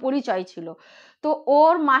ভালো পরিচয় ছিল। তো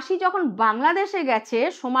ওর মাসি যখন বাংলাদেশে গেছে,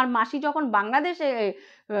 সোমার মাসি যখন বাংলাদেশে,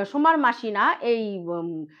 সোমার মাসি না, এই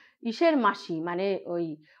ইসের মাসি মানে ওই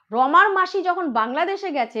রমার মাসি যখন বাংলাদেশে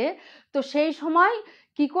গেছে, তো সেই সময়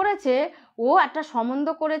কি করেছে, ও একটা সম্বন্ধ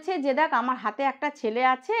করেছে যে দেখ আমার হাতে একটা ছেলে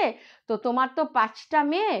আছে, তো তোমার তো 5টা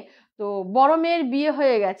মেয়ে, তো বড় মেয়ের বিয়ে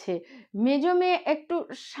হয়ে গেছে, মেজো মেয়ে একটু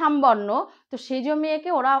সামবর্ণ, তো সেজো মেয়েকে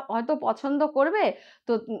ওরা হয়তো পছন্দ করবে,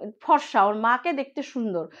 তো ফর্সা, ওর মাকে দেখতে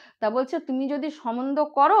সুন্দর, তা বলছে তুমি যদি সম্বন্ধ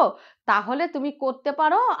করো তাহলে তুমি করতে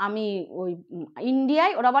পারো, আমি ওই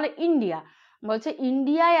ইন্ডিয়ায়, ওরা বলে ইন্ডিয়া, বলছে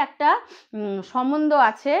ইন্ডিয়ায় একটা সম্বন্ধ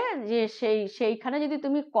আছে, যে সেইখানে যদি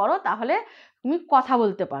তুমি করো তাহলে তুমি কথা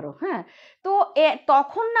বলতে পারো। হ্যাঁ, তো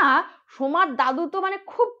তখন না সোমার দাদু তো মানে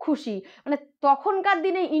খুব খুশি, মানে তখনকার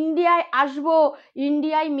দিনে ইন্ডিয়ায় আসবো,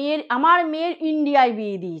 ইন্ডিয়ায় আমার মেয়ের ইন্ডিয়ায়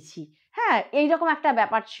বিয়ে দিয়েছি, হ্যাঁ, এইরকম একটা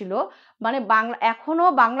ব্যাপার ছিল। মানে এখনো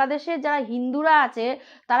বাংলাদেশের যারা হিন্দুরা আছে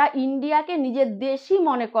তারা ইন্ডিয়াকে নিজের দেশই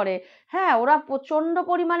মনে করে, হ্যাঁ, ওরা প্রচণ্ড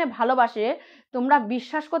পরিমাণে ভালোবাসে। তোমরা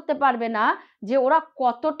বিশ্বাস করতে পারবে না যে ওরা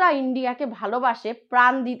কতটা ইন্ডিয়াকে ভালোবাসে,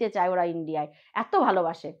 প্রাণ দিতে চায় ওরা ইন্ডিয়ায়, এত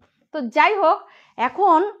ভালোবাসে। তো যাই হোক,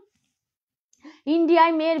 এখন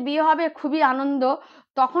ইন্ডিয়ায় মেয়ের বিয়ে হবে, খুবই আনন্দ।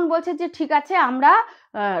 তখন বলছে যে ঠিক আছে আমরা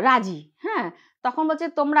রাজি, হ্যাঁ, তখন বলছে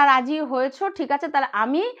তোমরা রাজি হয়েছো, ঠিক আছে, তাহলে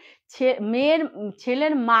আমি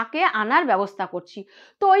ছেলের মাকে আনার ব্যবস্থা করছি।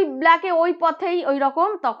 তো ওই ব্ল্যাকে ওই পথেই ওই রকম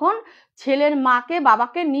তখন ছেলের মাকে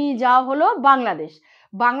বাবাকে নিয়ে যাওয়া হলো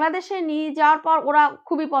বাংলাদেশে নিয়ে যাওয়ার পর ওরা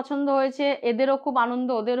খুবই পছন্দ হয়েছে, এদেরও খুব আনন্দ,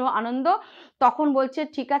 ওদেরও আনন্দ। তখন বলছে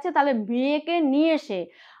ঠিক আছে তাহলে মেয়েকে নিয়ে এসে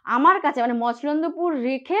আমার কাছে মানে মচলন্দপুর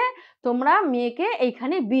রেখে তোমরা মেয়েকে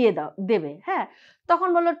এইখানে বিয়ে দেবে। হ্যাঁ, তখন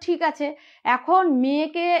বললো ঠিক আছে। এখন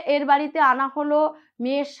মেয়েকে এর বাড়িতে আনা হলো,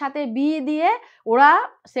 মেয়ের সাথে বিয়ে দিয়ে ওরা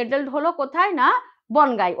সেটেলড হলো কোথায় না,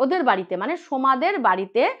 বনগাঁয়, ওদের বাড়িতে, মানে সোমাদের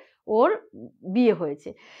বাড়িতে ওর বিয়ে হয়েছে।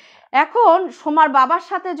 এখন সোমার বাবার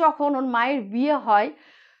সাথে যখন ওর মায়ের বিয়ে হয়,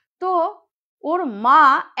 তো ওর মা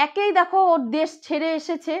একেই দেখো ওর দেশ ছেড়ে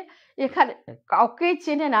এসেছে, এখানে কাউকেই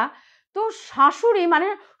চেনে না। তো শাশুড়ি মানে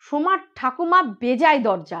সোমার ঠাকুমা বেজায়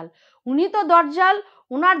দরজাল, উনি তো দরজাল,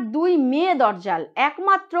 ওনার 2 মেয়ে দরজাল,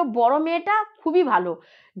 একমাত্র বড় মেয়েটা খুবই ভালো,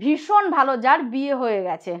 ভীষণ ভালো, যার বিয়ে হয়ে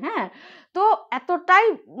গেছে। হ্যাঁ, তো এতটাই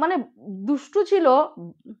মানে দুষ্টু ছিল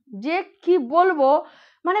যে কি বলবো,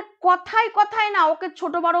 মানে কথায় কথায় না ওকে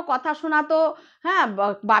ছোট বড় কথা শোনাতো, হ্যাঁ,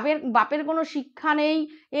 বাপের কোনো শিক্ষা নেই,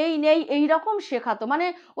 এই নেই, এইরকম শেখাতো, মানে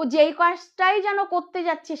ও যেই কাজটাই যেন করতে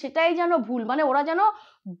যাচ্ছে সেটাই যেন ভুল, মানে ওরা যেন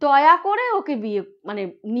দয়া করে ওকে বিয়ে মানে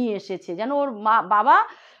নিয়ে এসেছে, যেন ওর বাবা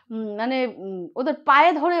মানে ওদের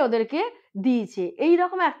পায়ে ধরে ওদেরকে দিয়েছে,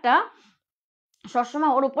 এইরকম একটা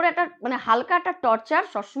সবসময় ওর উপরে একটা মানে হালকা একটা টর্চার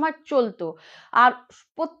সবসময় চলতো। আর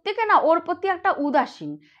প্রত্যেকে না ওর প্রতি একটা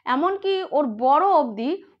উদাসীন, এমনকি ওর বড়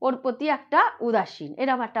অবধি ওর প্রতি একটা উদাসীন,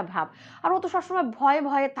 এরকম একটা ভাব। আর ও তো সবসময় ভয়ে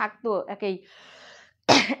ভয়ে থাকতো একেই।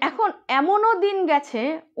 এখন এমনও দিন গেছে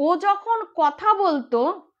ও যখন কথা বলতো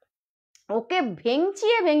ওকে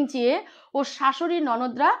ভেঙচিয়ে ওর শাশুড়ি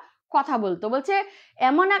ননদরা কথা বলতো। বলছে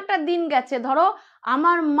এমন একটা দিন গেছে, ধরো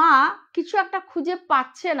আমার মা কিছু একটা খুঁজে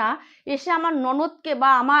পাচ্ছে না, এসে আমার ননদকে বা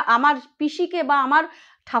আমার পিসিকে বা আমার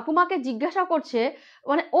ঠাকুমাকে জিজ্ঞাসা করছে,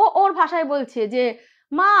 মানে ওর ভাষায় বলছে যে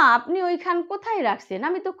মা আপনি ওইখান কোথায় রাখছেন,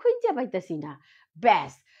 আমি তো খুঁজে পাইতেছি না,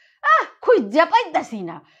 ব্যাস খুঁজে পাইতেছি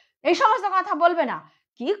না, এই সমস্ত কথা বলবে না,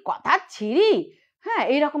 কি কথা ছিরি, হ্যাঁ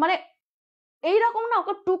এইরকম, মানে এইরকম না,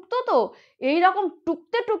 ওকে টুকতো তো, এইরকম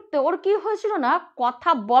টুকতে টুকতে ওর কি হয়েছিল না, কথা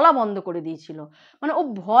বলা বন্ধ করে দিয়েছিল। মানে ও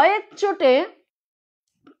ভয়ের চোটে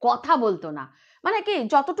কথা বলতো না, মানে কি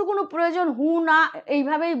যতটুকুনো প্রয়োজন হু না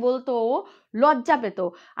এইভাবেই বলতো, ও লজ্জা পেত।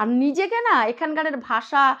 আর নিজেকে না এখানকারের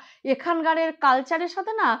ভাষা, এখানকারের কালচারের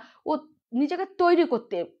সাথে না ও নিজেকে তৈরি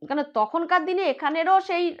করতে, কারণ তখনকার দিনে এখানেরও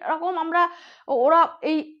সেই রকম আমরা, ওরা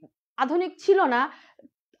এই আধুনিক ছিল না,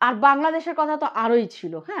 আর বাংলাদেশের কথা তো আরোই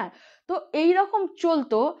ছিল, হ্যাঁ। তো এই রকম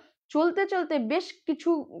চলতো, চলতে চলতে বেশ কিছু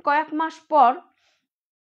কয়েক মাস পর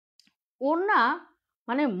ওর না,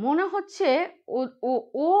 মানে মনে হচ্ছে ও ও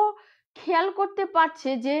ও খেয়াল করতে পারছে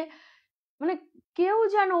যে মানে কেউ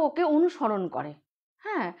যেন ওকে অনুসরণ করে,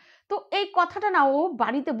 হ্যাঁ। তো এই কথাটা না ও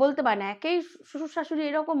বাড়িতে বলতে পারে না, একেই শ্বশুর শাশুড়ি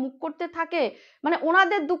এরকম মুখ করতে থাকে, মানে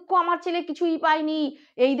ওনাদের দুঃখ আমার ছেলে কিছুই পায়নি,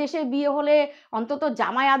 এই দেশে বিয়ে হলে অন্তত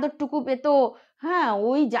জামাই আদরটুকু পেত, হ্যাঁ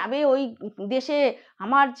ওই যাবে ওই দেশে,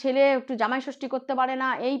 আমার ছেলে একটু জামাই ষষ্ঠী করতে পারে না,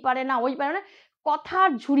 এই পারে না ওই পারে না, কথার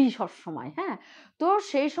ঝুড়ি সবসময়, হ্যাঁ। তো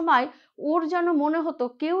সেই সময় ওর যেন মনে হতো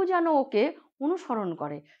কেউ যেন ওকে অনুসরণ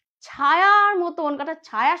করে, ছায়ার মতন, একটা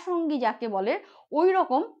ছায়া সঙ্গী যাকে বলে ওই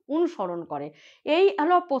রকম অনুসরণ করে। এই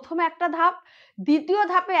হলো প্রথম একটা ধাপ। দ্বিতীয়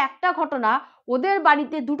ধাপে একটা ঘটনা, ওদের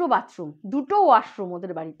বাড়িতে দুটো বাথরুম, দুটো ওয়াশরুম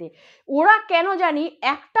ওদের বাড়িতে, ওরা কেন জানি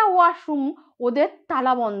একটা ওয়াশরুম ওদের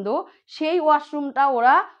তালা বন্ধ, সেই ওয়াশরুমটা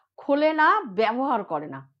ওরা খোলে না, ব্যবহার করে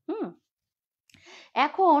না।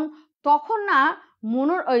 এখন তখন না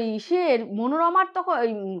মনোরমার তখন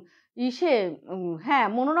হ্যাঁ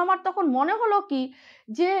মনোরমার তখন মনে হলো কি,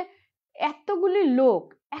 যে এতগুলি লোক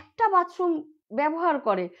একটা বাথরুম ব্যবহার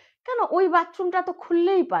করে, কেন ওই বাথরুমটা তো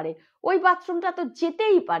খুললেই পারে, ওই বাথরুমটা তো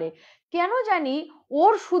যেতেই পারে, কেন জানি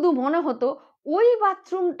ওর শুধু মনে হতো ওই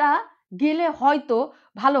বাথরুমটা গেলে হয়তো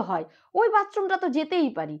ভালো হয়, ওই বাথরুমটা তো যেতেই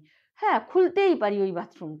পারি, হ্যাঁ খুলতেই পারি ওই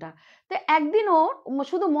বাথরুমটা। তো একদিনও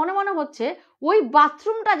শুধু মনে মনে হচ্ছে ওই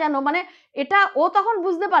বাথরুমটা যেন, মানে এটা ও তখন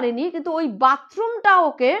বুঝতে পারেনি, কিন্তু ওই বাথরুমটা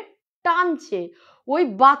ওকে টানছে, ওই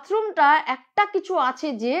বাথরুমটা একটা কিছু আছে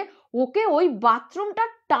যে ওকে ওই বাথরুমটা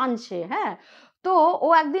টানছে, হ্যাঁ। তো ও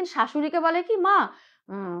একদিন শাশুড়িকে বলে কি, মা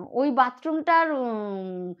ওই বাথরুমটার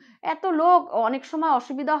এত লোক, অনেক সময়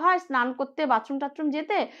অসুবিধা হয় স্নান করতে, বাথরুম টাথরুম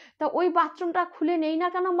যেতে, তা ওই বাথরুমটা খুলে নেই না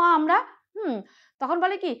কেন মা আমরা। তখন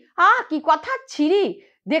বলে কি, কি কথা ছিরি,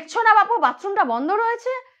 দেখছো না বাপু বাথরুমটা বন্ধ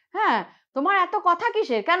রয়েছে, হ্যাঁ তোমার এত কথা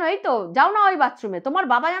কিসের, কেন এই তো যাও না ওই বাথরুমে, তোমার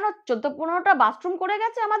বাবা যেন 14-15টা বাথরুম করে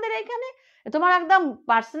গেছে আমাদের এইখানে, তোমার একদম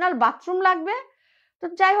পার্সোনাল বাথরুম লাগবে। তো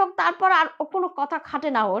যাই হোক, তারপর আর কোনো কথা খাটে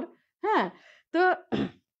না ওর, হ্যাঁ। তো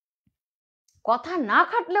কথা না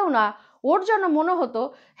খাটলেও না ওর জন্য মনে হতো,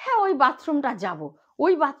 হ্যাঁ ওই বাথরুমটা যাব,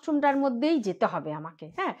 ওই বাথরুমটার মধ্যেই যেতে হবে আমাকে,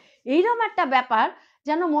 হ্যাঁ এইরকম একটা ব্যাপার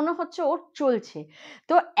যেন মনে হচ্ছে ওর চলছে।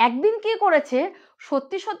 তো একদিন কি করেছে,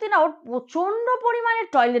 সত্যি সত্যি না ওর প্রচণ্ড পরিমাণে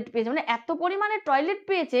টয়লেট পেয়েছে, মানে এত পরিমাণে টয়লেট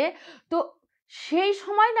পেয়েছে, তো সেই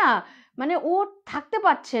সময় না মানে ও থাকতে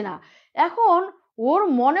পারছে না। এখন ওর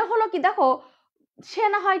মনে হলো কি, দেখো সে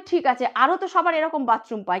না হয় ঠিক আছে, আরও তো সবার এরকম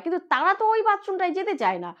বাথরুম পায়, কিন্তু তারা তো ওই বাথরুমটায় যেতে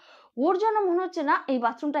চায় না, ওর জন্য মনে হচ্ছে না এই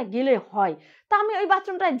বাথরুমটায় গেলে হয়, তা আমি ওই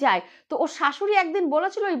বাথরুমটায় যাই। তো ওর শাশুড়ি একদিন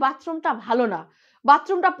বলেছিল ওই বাথরুমটা ভালো না,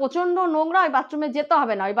 বাথরুমটা প্রচণ্ড নোংরা, ওই বাথরুমে যেতে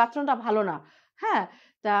হবে না, ওই বাথরুমটা ভালো না, হ্যাঁ।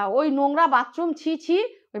 তা ওই নোংরা বাথরুম, ছি ছি,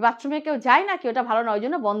 ওই বাথরুমে কেউ যায় না, কি ওটা ভালো না, ওই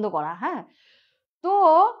জন্য বন্ধ করা, হ্যাঁ। তো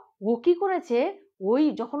ও কি করেছে, ওই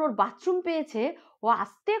যখন ওর বাথরুম পেয়েছে, ও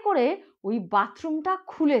আস্তে করে ওই বাথরুমটা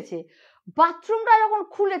খুলেছে, বাথরুমটা যখন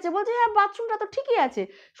খুলেছে বলছে হ্যাঁ বাথরুমটা তো ঠিকই আছে,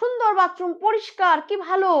 সুন্দর বাথরুম, পরিষ্কার, কি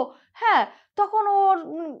ভালো, হ্যাঁ। তখন ওর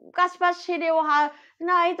কাজ বাজ সেরে ও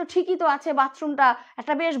না এই তো ঠিকই তো আছে বাথরুমটা,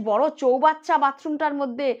 একটা বেশ বড় চৌবাচ্চা বাথরুমটার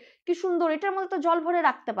মধ্যে, কি সুন্দর, এটার মধ্যে তো জল ভরে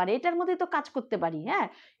রাখতে পারে, এটার মধ্যেই তো কাজ করতে পারি, হ্যাঁ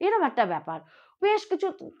এরকম একটা ব্যাপার। বেশ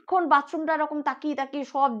কিছুক্ষণ বাথরুমটা এরকম তাকিয়ে তাকিয়ে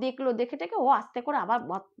সব দেখলো, দেখে টেকে ও আস্তে করে আবার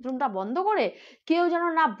বাথরুমটা বন্ধ করে, কেউ যেন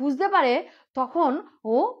না বুঝতে পারে, তখন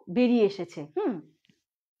ও বেরিয়ে এসেছে,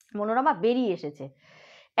 মনোরমা বেরিয়ে এসেছে।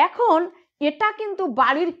 এখন এটা কিন্তু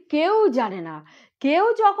বাড়ির কেউ জানে না, কেউ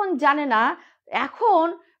যখন জানে না, এখন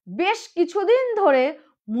বেশ কিছুদিন ধরে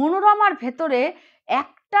মনোরমার ভেতরে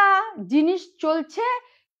একটা জিনিস চলছে,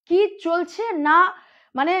 কি চলছে না,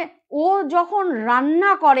 মানে ও যখন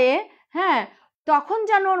রান্না করে, হ্যাঁ তখন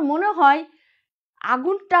যেন ওর মনে হয়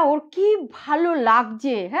আগুনটা ওর কি ভালো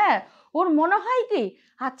লাগছে, হ্যাঁ ওর মনে হয় কি,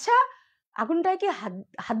 আচ্ছা আগুনটায় কি হাত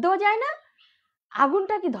হাত দেওয়া যায় না,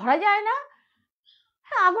 আগুনটা কি ধরা যায় না,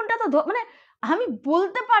 হ্যাঁ আগুনটা তো মানে আমি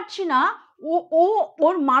বলতে পারছি না, ও ও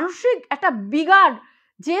ওর মানসিক একটা বিগাড়,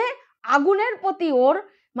 যে আগুনের প্রতি ওর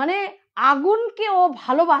মানে আগুনকে ও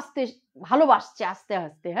ভালোবাসছে আস্তে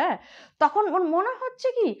আস্তে। হ্যাঁ, তখন ওর মনে হচ্ছে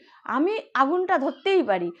কি আমি আগুনটা ধরতেই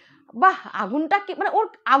পারি, বাহ আগুনটা কি মানে ওর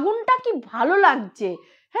আগুনটা কি ভালো লাগছে।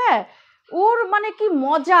 হ্যাঁ, ওর মানে কি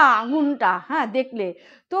মজা আগুনটা, হ্যাঁ দেখলে।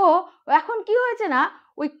 তো এখন কি হয়েছে না,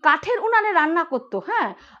 ওই কাঠের উনানে রান্না করতো, হ্যাঁ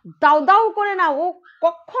দাউ দাউ করে না, ও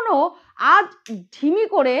কখনো আজ ঢিমি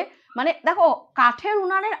করে, মানে দেখো কাঠের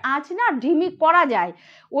উনানের আঁচ না ঢিমি করা যায়,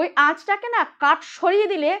 ওই আঁচটাকে না কাঠ সরিয়ে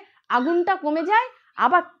দিলে আগুনটা কমে যায়,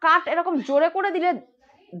 আবার কাঠ এরকম জোরে করে দিলে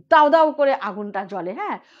দাউ দাউ করে আগুনটা জ্বলে।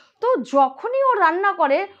 হ্যাঁ, তো যখনই ও রান্না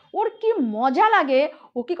করে ওর কি মজা লাগে,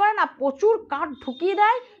 ও কি করে না প্রচুর কাঠ ঢুকিয়ে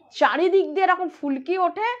দেয়, চারিদিক দিয়ে এরকম ফুলকি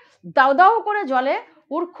ওঠে, দাউ দাউ করে জ্বলে,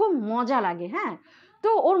 ওর খুব মজা লাগে। হ্যাঁ, তো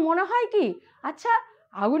ওর মনে হয় কি আচ্ছা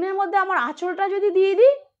আগুনের মধ্যে আমার আঁচলটা যদি দিয়ে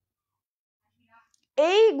দিই,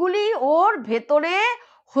 এইগুলি ওর ভেতরে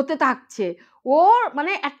হতে থাকছে, ওর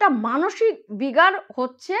মানে একটা মানসিক বিগাড়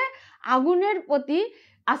হচ্ছে আগুনের প্রতি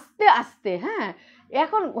আস্তে আস্তে। হ্যাঁ,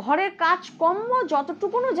 এখন ঘরের কাজকর্ম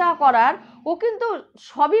যতটুকুনো যা করার ও কিন্তু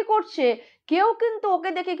সবই করছে, কেউ কিন্তু ওকে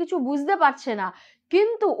দেখে কিছু বুঝতে পারছে না,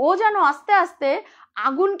 কিন্তু ও যেন আস্তে আস্তে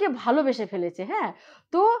আগুনকে ভালোবেসে ফেলেছে। হ্যাঁ,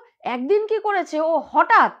 তো একদিন কি করেছে ও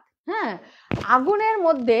হঠাৎ, হ্যাঁ আগুনের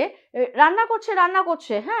মধ্যে রান্না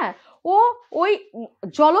করছে, হ্যাঁ ও ওই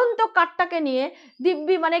জ্বলন্ত কাঠটাকে নিয়ে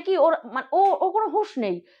দিব্যি মানে কি ওর ও কোনো হুঁশ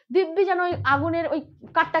নেই, দিব্যি যেন ওই আগুনের ওই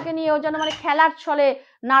কাঠটাকে নিয়ে ও যেন মানে খেলার ছলে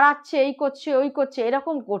নাড়াচ্ছে, এই করছে ওই করছে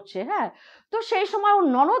এরকম করছে। হ্যাঁ, তো সেই সময় ওর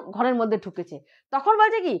ননদ ঘরের মধ্যে ঢুকেছে, তখন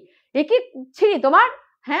বলছে কি এ কি ছিঁড়ি তোমার।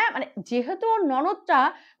 হ্যাঁ, মানে যেহেতু ওর ননদটা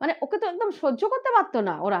মানে ওকে তো একদম সহ্য করতে পারতো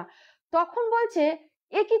না ওরা, তখন বলছে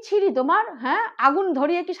এ কি ছিঁড়ি তোমার, হ্যাঁ আগুন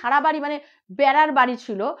ধরিয়ে কি সারা বাড়ি, মানে বেড়ার বাড়ি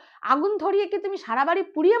ছিল, আগুন ধরিয়ে কি তুমি সারা বাড়ি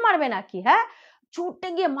পুড়িয়ে মারবে নাকি। হ্যাঁ, ছুটতে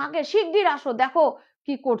গিয়ে মাকে শিগগির আসো দেখো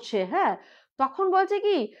কি করছে। হ্যাঁ, তখন বলছে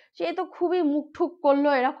কি সে তো খুবই মুখ ঠুক করলো,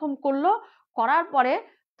 এরকম করলো, করার পরে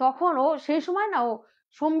তখন ও সেই সময় না ও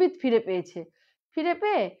সম্বিত ফিরে পেয়েছে, ফিরে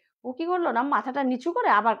পেয়ে ও কি করলো না মাথাটা নিচু করে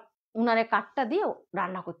আবার উনারে কাঠটা দিয়ে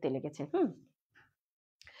রান্না করতে লেগেছে।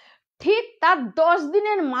 ঠিক তার 10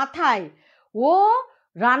 দিনের মাথায় ও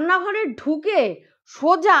রান্নাঘরে ঢুকে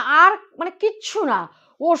সোজা আর মানে কিচ্ছু না,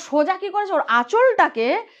 ও সোজা কি করেছে ওর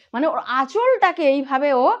আঁচলটাকে এইভাবে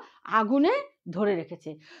ও আগুনে ধরে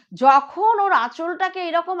রেখেছে। যখন ওর আঁচলটাকে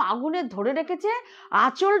এরকম আগুনে ধরে রেখেছে,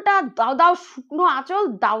 আঁচলটা দাউ দাউ শুকনো আঁচল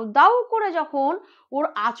দাউ দাউ করে যখন ওর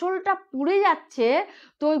আঁচলটা পুড়ে যাচ্ছে,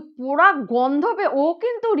 তো ওই পোড়া গন্ধ পেয়ে ও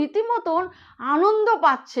কিন্তু রীতিমতন আনন্দ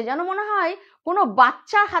পাচ্ছে, যেন মনে হয় কোনো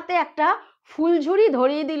বাচ্চার হাতে একটা ফুলঝুরি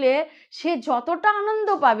ধরিয়ে দিলে সে যতটা আনন্দ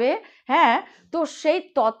পাবে, হ্যাঁ তো সেই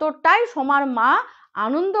ততটাই সোমার মা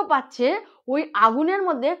আনন্দ পাচ্ছে ওই আগুনের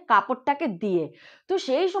মধ্যে কাপড়টাকে দিয়ে। তো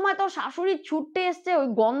সেই সময় তো শাশুড়ি ছুটে এসছে, ওই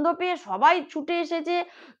গন্ধ পেয়ে সবাই ছুটে এসেছে,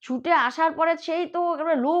 ছুটে আসার পরে সেই তো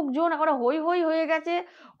একেবারে লোকজন একেবারে হই হই হয়ে গেছে,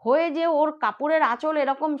 হয়ে যে ওর কাপড়ের আঁচল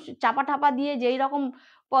এরকম চাপা ঠাপা দিয়ে যেই রকম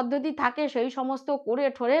পদ্ধতি থাকে সেই সমস্ত করে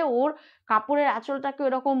ঠরে ওর কাপড়ের আঁচলটাকে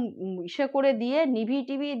এরকম ইসে করে দিয়ে নিভিয়ে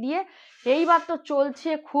টিভিয়ে দিয়ে এইবার তো চলছে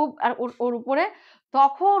খুব আর ওর উপরে।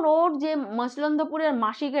 তখন ওর যে মসলন্দপুরের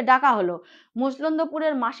মাসিকে ডাকা হলো,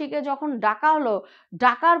 মসলন্দপুরের মাসিকে যখন ডাকা হলো,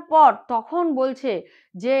 ডাকার পর তখন বলছে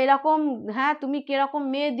যে এরকম হ্যাঁ তুমি কিরকম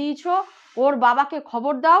মেয়ে দিয়েছ, ওর বাবাকে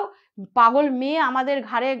খবর দাও, পাগল মেয়ে আমাদের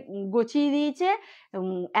ঘাড়ে গছিয়ে দিয়েছে,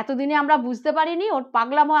 এতদিনে আমরা বুঝতে পারিনি, ওর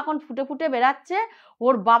পাগলামো এখন ফুটে ফুটে বেরাচ্ছে,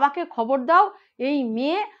 ওর বাবাকে খবর দাও, এই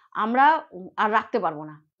মেয়ে আমরা আর রাখতে পারবো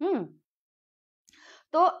না।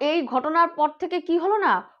 তো এই ঘটনার পর থেকে কি হলো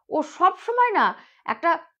না, ও সব সময় না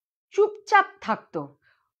একটা চুপচাপ থাকতো,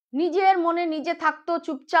 নিজের মনে নিজে থাকতো,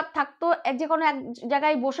 চুপচাপ থাকতো, যে কোনো এক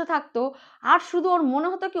জায়গায় বসে থাকতো, আর শুধু ওর মনে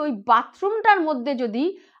হতো কি ওই বাথরুমটার মধ্যে যদি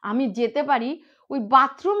আমি যেতে পারি, ওই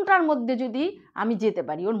বাথরুমটার মধ্যে যদি আমি যেতে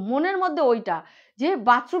পারি, ওর মনের মধ্যে ওইটা যে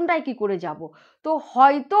বাথরুমটায় কি করে যাব। তো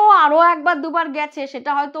হয়তো আরও একবার দুবার গেছে,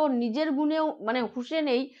 সেটা হয়তো ওর নিজের গুণেও মানে হুঁশে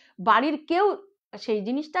নেই, বাড়ির কেউ সেই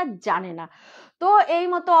জিনিসটা জানে না। তো এই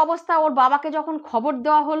মতো অবস্থা, ওর বাবাকে যখন খবর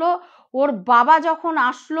দেওয়া হলো, ওর বাবা যখন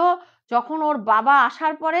আসলো, যখন ওর বাবা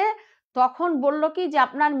আসার পরে তখন বলল কি যে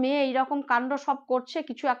আপনার মেয়ে এইরকম কাণ্ড সব করছে,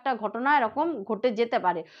 কিছু একটা ঘটনা এরকম ঘটে যেতে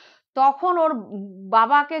পারে। তখন ওর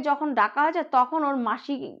বাবাকে যখন ডাকা হয়েছে তখন ওর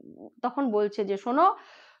মাসি তখন বলছে যে শোনো,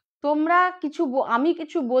 তোমরা কিছু আমি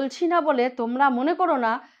কিছু বলছি না বলে তোমরা মনে করো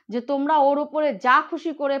না যে তোমরা ওর উপরে যা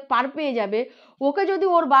খুশি করে পার পেয়ে যাবে, ওকে যদি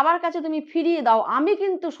ওর বাবার কাছে তুমি ফিরিয়ে দাও আমি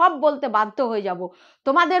কিন্তু সব বলতে বাধ্য হয়ে যাব।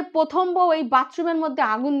 তোমাদের প্রথম বউ এই বাথরুমের মধ্যে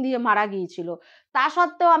আগুন দিয়ে মারা গিয়েছিল, তা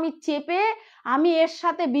সত্ত্বেও আমি চেপে আমি এর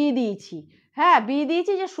সাথে বিয়ে দিয়েছি, হ্যাঁ বিয়ে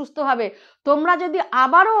দিয়েছি যে সুস্থভাবে, তোমরা যদি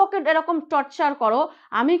আবারও ওকে এরকম টর্চার করো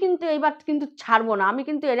আমি কিন্তু এইবার কিন্তু ছাড়বো না, আমি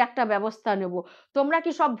কিন্তু এর একটা ব্যবস্থা নেব। তোমরা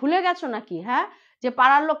কি সব ভুলে গেছো নাকি? হ্যাঁ, যে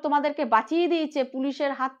পাড়ার লোক তোমাদেরকে বাঁচিয়ে দিয়েছে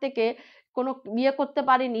পুলিশের হাত থেকে, কোনো ইয়ে করতে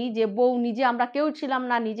পারেনি, যে বউ নিজে আমরা কেউ ছিলাম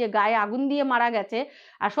না, নিজে গায়ে আগুন দিয়ে মারা গেছে,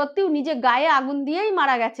 আর সত্যিও নিজে গায়ে আগুন দিয়েই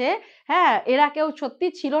মারা গেছে। হ্যাঁ, এরা কেউ সত্যি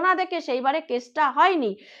ছিল না দেখে সেইবারে কেসটা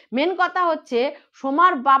হয়নি। মেন কথা হচ্ছে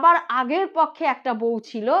সোমার বাবার আগের পক্ষে একটা বউ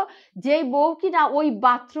ছিল, যেই বউ কিনা ওই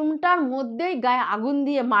বাথরুমটার মধ্যেই গায়ে আগুন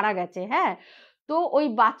দিয়ে মারা গেছে। হ্যাঁ, তো ওই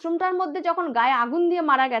বাথরুমটার মধ্যে যখন গায়ে আগুন দিয়ে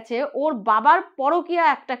মারা গেছে, ওর বাবার পরকীয়া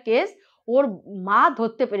একটা কেস ওর মা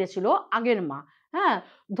ধরতে পেরেছিল, আগের মা। হ্যাঁ,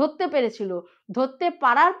 ধরতে পেরেছিল। ধরতে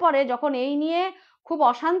পারার পরে যখন এই নিয়ে খুব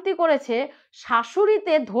অশান্তি করেছে,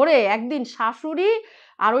 শাশুড়িতে ধরে একদিন শাশুড়ি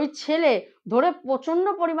আর ওই ছেলে ধরে প্রচণ্ড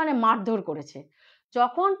পরিমাণে মারধর করেছে।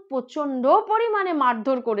 যখন প্রচণ্ড পরিমাণে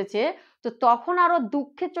মারধর করেছে, তো তখন আরও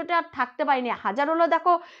দুঃখের চোটে আর থাকতে পারিনি। হাজার হলো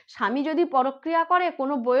দেখো, স্বামী যদি পরক্রিয়া করে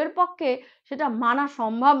কোনো বউয়ের পক্ষে সেটা মানা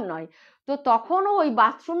সম্ভব নয়। তো তখনও ওই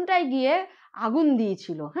বাথরুমটায় গিয়ে আগুন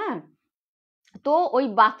দিয়েছিল। হ্যাঁ, তো ওই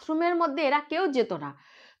বাথরুমের মধ্যে এরা কেউ যেত না।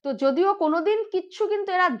 তো যদিও কোনোদিন কিচ্ছু কিন্তু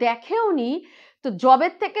এরা দেখেও নি। তো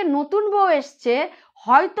জবের থেকে নতুন বউ এসছে,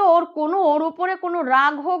 হয়তো ওর উপরে কোনো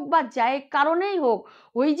রাগ হোক বা যাই কারণেই হোক,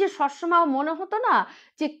 ওই যে সবসময় মনে হতো না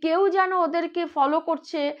যে কেউ যেন ওদেরকে ফলো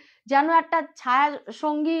করছে, যেন একটা ছায়া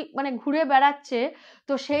সঙ্গী মানে ঘুরে বেড়াচ্ছে।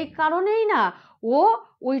 তো সেই কারণেই না ও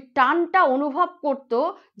ওই টানটা অনুভব করতো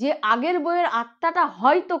যে আগের বউয়ের আত্মাটা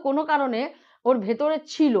হয়তো কোনো কারণে ওর ভেতরে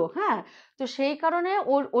ছিল। হ্যাঁ, তো সেই কারণে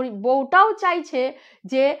ওই বউটাও চাইছে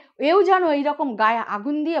যে এও যেন এইরকম গায়ে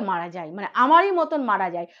আগুন দিয়ে মারা যায়, মানে আমারই মতন মারা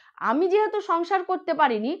যায়। আমি যেহেতু সংসার করতে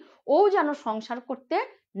পারিনি, ও যেন সংসার করতে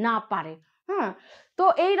না পারে। হ্যাঁ, তো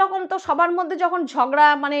এই রকম তো সবার মধ্যে যখন ঝগড়া,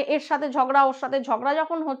 মানে এর সাথে ঝগড়া ওর সাথে ঝগড়া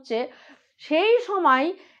যখন হচ্ছে, সেই সময়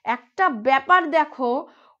একটা ব্যাপার দেখো,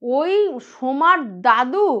 ওই সোমার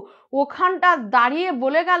দাদু ওখানটা দাঁড়িয়ে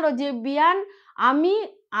বলে গেল যে বিয়ান, আমি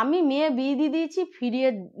আমি মেয়ে বিয়ে দিয়ে দিয়েছি ফিরিয়ে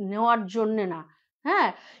নেওয়ার জন্যে না। হ্যাঁ,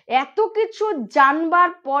 এত কিছু জানবার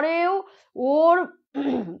পরেও ওর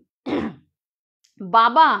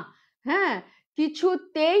বাবা, হ্যাঁ,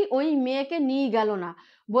 কিছুতেই ওই মেয়েকে নিয়ে গেল না।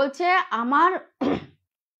 বলছে আমার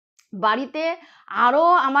বাড়িতে আরও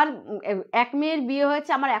আমার এক মেয়ের বিয়ে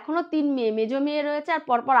হয়েছে, আমার এখনো 3 মেয়ে, মেজো মেয়ে রয়েছে আর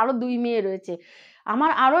পরপর আরও 2 মেয়ে রয়েছে,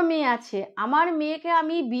 আমার আরও মেয়ে আছে, আমার মেয়েকে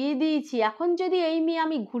আমি বিয়ে দিয়েছি। এখন যদি এই মেয়ে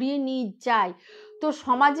আমি ঘুরিয়ে নিয়ে যাই, তো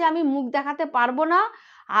সমাজে আমি মুখ দেখাতে পারবো না,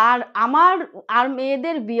 আর আমার আর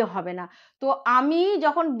মেয়েদের বিয়ে হবে না। তো আমি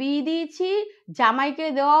যখন বিয়ে দিয়েছি, জামাইকে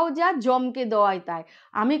দেওয়াও যা, জমকে দেওয়াই তাই,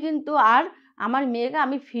 আমি কিন্তু আর আমার মেয়েকে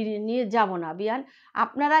আমি ফিরিয়ে নিয়ে যাব না। বিয়ান,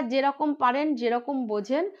 আপনারা যেরকম পারেন, যেরকম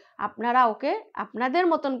বোঝেন, আপনারা ওকে আপনাদের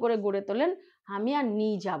মতন করে গড়ে তোলেন, আমি আর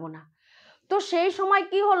নিয়ে যাব না। তো সেই সময়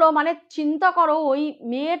কি হলো, মানে চিন্তা করো ওই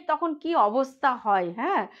মেয়ের তখন কি অবস্থা হয়।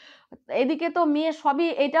 হ্যাঁ, এদিকে তো মেয়ে সবই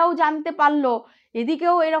এটাও জানতে পারলো,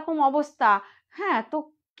 এদিকেও এরকম অবস্থা। হ্যাঁ, তো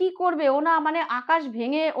কি করবে ও, না মানে আকাশ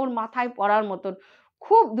ভেঙে ওর মাথায় পড়ার মতন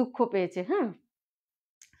খুব দুঃখ পেয়েছে। হ্যাঁ,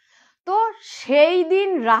 তো সেই দিন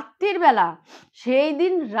রাত্রির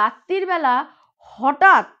বেলা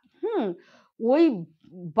হঠাৎ ওই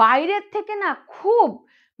বাইরের থেকে না খুব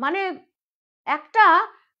মানে একটা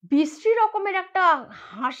বিশ্রী রকমের একটা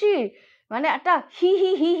হাসির, মানে একটা হি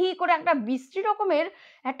হি হি হি করে একটা বিশ্রী রকমের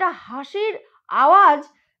একটা হাসির আওয়াজ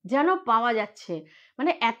যেন পাওয়া যাচ্ছে।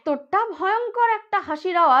 মানে এতটা ভয়ঙ্কর একটা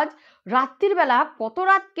হাসির আওয়াজ, রাত্রির বেলা, কত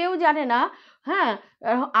রাত কেউ জানে না। হ্যাঁ,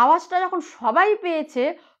 আওয়াজটা যখন সবাই পেয়েছে,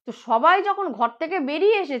 তো সবাই যখন ঘর থেকে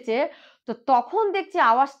বেরিয়ে এসেছে, তো তখন দেখছে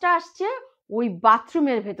আওয়াজটা আসছে ওই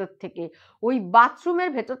বাথরুমের ভেতর থেকে। ওই বাথরুমের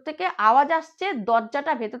ভেতর থেকে আওয়াজ আসছে,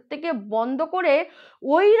 দরজাটা ভেতর থেকে বন্ধ করে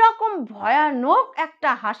ওই রকম ভয়ানক একটা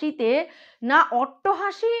হাসিতে, না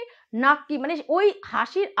অট্টহাসি না কি, মানে ওই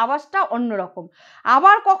হাসির আওয়াজটা অন্যরকম,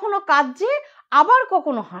 আবার কখনো কাঁদছে, আবার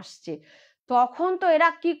কখনো হাসছে। তখন তো এরা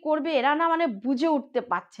কি করবে, এরা না মানে বুঝে উঠতে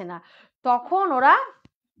পারছে না। তখন ওরা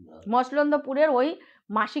মসলন্দপুরের ওই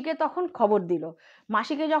মাসিকে তখন খবর দিল।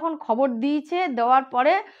 মাসিকে যখন খবর দিয়েছে, দেওয়ার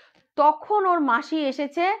পরে তখন ওর মাসি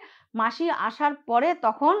এসেছে। মাসি আসার পরে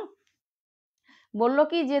তখন বলল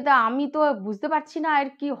কি যে দা আমি তো বুঝতে পারছি না এর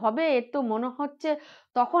কি হবে, এর তো মনে হচ্ছে,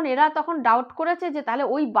 তখন এরা তখন ডাউট করেছে যে তাহলে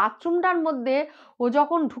ওই বাথরুমটার মধ্যে ও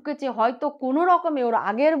যখন ঢুকেছে, হয়তো কোনো রকমে ওর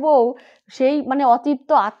আগের বউ সেই মানে অতৃপ্ত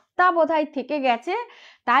আত্মা বোধহয় থেকে গেছে,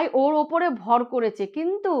 তাই ওর ওপরে ভর করেছে।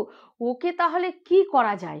 কিন্তু ওকে তাহলে কি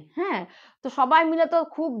করা যায়? হ্যাঁ, তো সবাই মিলে তো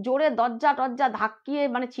খুব জোরে দরজা টরজা ধাক্কিয়ে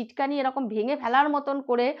মানে ছিটকানি এরকম ভেঙে ফেলার মতন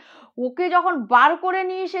করে ওকে যখন বার করে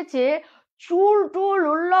নিয়ে এসেছে, চুল টুল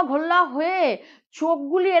উল্লা ঘোল্লা হয়ে,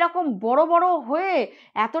 চোখগুলি এরকম বড় বড় হয়ে,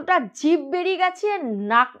 এতটা জিভ বেরিয়ে গেছে,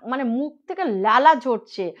 নাক মানে মুখ থেকে লালা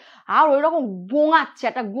ঝরছে, আর ওই রকম গোঙাচ্ছে,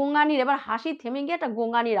 একটা গোঙানির, এবার হাসি থেমে গিয়ে একটা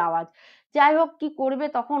গোঙানির আওয়াজ, যাই হোক কি করবে,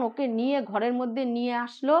 তখন ওকে নিয়ে ঘরের মধ্যে নিয়ে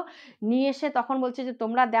আসলো, নিয়ে এসে তখন বলছে যে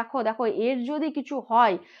তোমরা দেখো দেখো এর যদি কিছু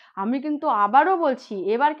হয়, আমি কিন্তু আবারও বলছি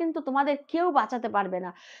এবার কিন্তু তোমাদের কেউ বাঁচাতে পারবে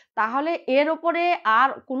না, তাহলে এর ওপরে আর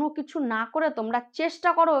কোনো কিছু না করে তোমরা চেষ্টা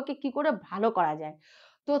করো ওকে কি করে ভালো করা যায়।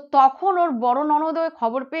 তো তখন ওর বড় ননদ ওই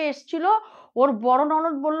খবর পেয়ে এসছিল। ওর বড়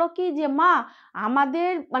ননদ বলল কি যে মা,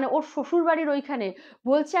 আমাদের মানে ওর শ্বশুর বাড়ির ওইখানে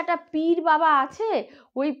বলছে একটা পীর বাবা আছে,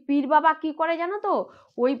 ওই পীর বাবা কি করে জানো তো,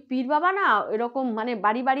 ওই পীর বাবা না এরকম মানে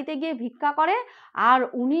বাড়ি বাড়িতে গিয়ে ভিক্ষা করে, আর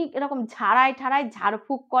উনি এরকম ঝাড়ায় ঠাড়ায়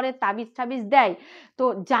ঝাড়ফুঁক করে, তাবিজ টাবিজ দেয়। তো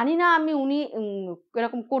জানি না আমি উনি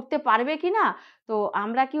এরকম করতে পারবে কি না, তো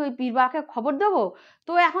আমরা কি ওই পীর বাবাকে খবর দেবো?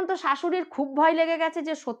 তো এখন তো শাশুড়ির খুব ভয় লেগে গেছে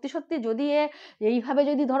যে সত্যি সত্যি যদি এইভাবে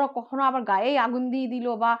যদি ধরো কখনো আবার গায়ে আগুন দিয়ে দিল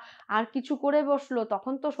বা আর কিছু করে বসলো,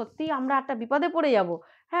 তখন তো সত্যিই আমরা একটা বিপদে পড়ে যাব।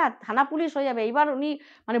 হ্যাঁ, থানা পুলিশ হয়ে যাবে। এইবার উনি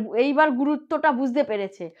মানে এইবার গুরুত্বটা বুঝতে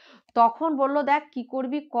পেরেছে। তখন বলল দেখ কি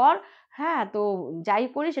করবি কর, হ্যাঁ তো যাই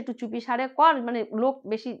করিস একটু চুপিসারে কর, মানে লোক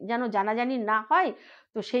বেশি যেন জানাজানি না হয়,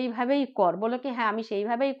 তো সেইভাবেই কর। বলো কি হ্যাঁ আমি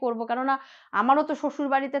সেইভাবেই করবো, কেননা আমারও তো শ্বশুর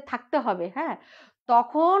বাড়িতে থাকতে হবে। হ্যাঁ,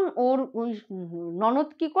 তখন ওর ওই ননদ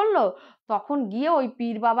কি করলো, তখন গিয়ে ওই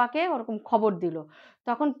পীর বাবাকে ওরকম খবর দিল।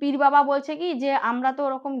 তখন পীর বাবা বলছে কি যে আমরা তো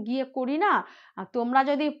ওরকম গিয়ে করি না, তোমরা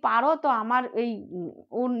যদি পারো তো আমার এই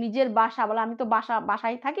ওর নিজের বাসা, বলে আমি তো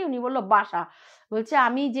বাসায় থাকি, উনি বললো বাসা, বলছে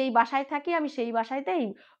আমি যেই বাসায় থাকি আমি সেই বাসায়তেই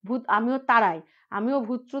ভূত আমিও তাড়াই, আমিও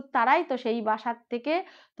ভূত ট্রুত তাড়াই, তো সেই বাসার থেকে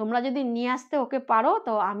তোমরা যদি নিয়ে আসতে ওকে পারো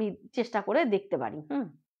তো আমি চেষ্টা করে দেখতে পারি।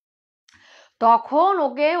 তখন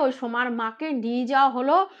ওকে ওই সোমার মাকে নিয়ে যাওয়া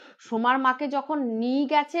হলো। সোমার মাকে যখন নিয়ে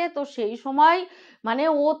গেছে তো সেই সময় মানে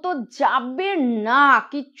ও তো যাবে না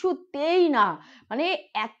কিচ্ছুতেই না, মানে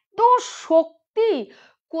এত শক্তি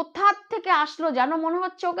কোথার থেকে আসলো যেন মনে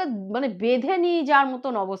হচ্ছে ওকে মানে বেঁধে নিয়ে যাওয়ার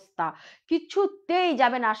মতন অবস্থা, কিচ্ছুতেই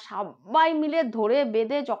যাবে না। সবাই মিলে ধরে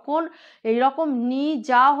বেঁধে যখন এইরকম নিয়ে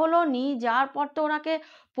যাওয়া হলো, নিয়ে যাওয়ার পর তো ওনাকে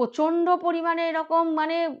প্রচন্ড পরিমাণে এরকম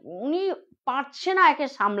মানে উনি পারছে না একে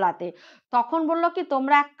সামলাতে। তখন বলল কি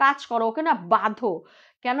তোমরা এক কাজ করো, ওকে না বাঁধো।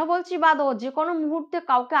 কেন বলছি বাঁধো, যে কোনো মুহূর্তে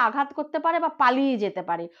কাউকে আঘাত করতে পারে বা পালিয়ে যেতে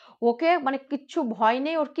পারে, ওকে মানে কিচ্ছু ভয়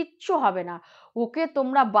নেই, ওর কিচ্ছু হবে না, ওকে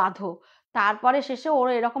তোমরা বাঁধো। তারপরে শেষে ওর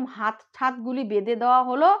এরকম হাত ঠাতগুলি বেঁধে দেওয়া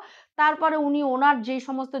হলো। তারপরে উনি ওনার যেই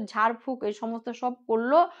সমস্ত ঝাড়ফুঁক এই সমস্ত সব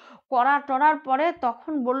করলো, করার পরে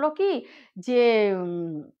তখন বলল কি যে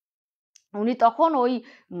উনি তখন ওই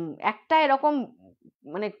একটা এরকম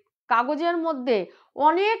মানে কাগজের মধ্যে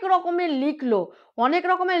অনেক রকমের লিখলো, অনেক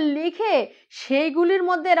রকমের লিখে সেইগুলির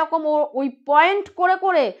মধ্যে এরকম ওই পয়েন্ট করে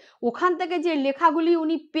করে ওখান থেকে যে লেখাগুলি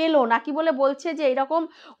উনি পেলো নাকি বলে বলছে যে এইরকম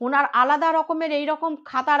ওনার আলাদা রকমের এইরকম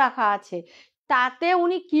খাতা রাখা আছে, তাতে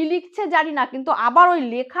উনি কি লিখছে জানি না, কিন্তু আবার ওই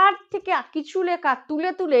লেখার থেকে কিছু লেখা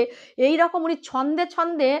তুলে তুলে এই রকম উনি ছন্দে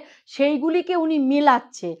ছন্দে সেইগুলিকে উনি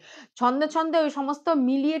মিলাচ্ছে, ছন্দে ছন্দে ওই সমস্ত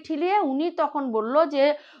মিলিয়ে ঠিলিয়ে উনি তখন বলল যে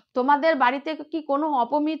তোমাদের বাড়িতে কি কোনো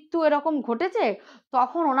অপমৃত্যু এরকম ঘটেছে?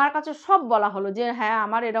 তখন ওনার কাছে সব বলা হলো যে হ্যাঁ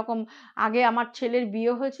আমার এরকম আগে আমার ছেলের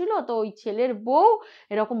বিয়ে হয়েছিল, তো ওই ছেলের বউ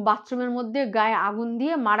এরকম বাথরুমের মধ্যে গায়ে আগুন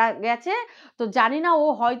দিয়ে মারা গেছে, তো জানি না ও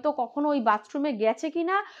হয়তো কখনো ওই বাথরুমে গেছে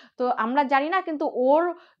কিনা, তো আমরা জানি না, কিন্তু ওর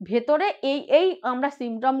ভেতরে এই এই আমরা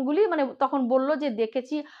সিমটমগুলি মানে তখন বলল যে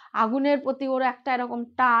দেখেছি আগুনের প্রতি ওর একটা এরকম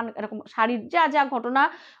টান, এরকম শারীর যা যা ঘটনা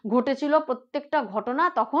ঘটেছিল প্রত্যেকটা ঘটনা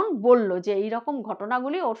তখন বলল যে এইরকম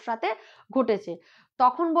ঘটনাগুলি ওর সাথে ঘটেছে।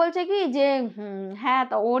 তখন বলছে কি যে হ্যাঁ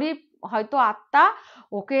তো ওরই হয়তো আত্মা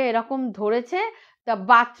ওকে এরকম ধরেছে। তা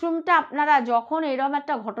বাথরুমটা আপনারা যখন এরকম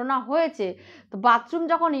একটা ঘটনা হয়েছে, তো বাথরুম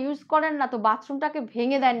যখন ইউজ করেন না, তো বাথরুমটাকে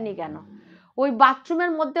ভেঙে দেননি কেন? ওই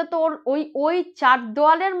বাথরুমের মধ্যে তো ওর ওই ওই চার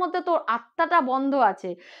দেওয়ালের মধ্যে তো আত্মাটা বন্ধ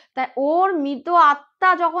আছে, তাই ওর মৃত আত্মা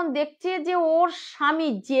যখন দেখছে যে ওর স্বামী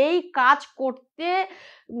যেই কাজ করতে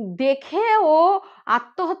দেখে ও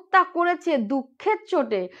আত্মহত্যা করেছে দুঃখের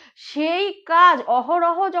চোটে, সেই কাজ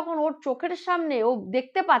অহরহ যখন ওর চোখের সামনে ও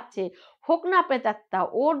দেখতে পাচ্ছে, হোক না প্রেতাত্মা,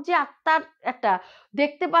 ওর যে আত্মার একটা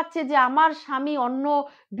দেখতে পাচ্ছে যে আমার স্বামী অন্য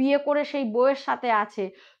বিয়ে করে সেই বউয়ের সাথে আছে,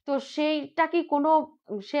 তো সেইটা কি কোনো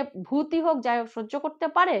সে ভূতই হোক যাই হোক সহ্য করতে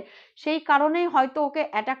পারে? সেই কারণেই হয়তো ওকে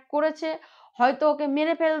অ্যাটাক করেছে, হয়তো ওকে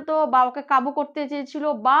মেরে ফেলতো বা ওকে কাবু করতে চেয়েছিল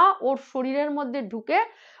বা ওর শরীরের মধ্যে ঢুকে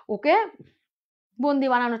ওকে বন্দি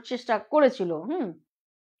বানানোর চেষ্টা করেছিল।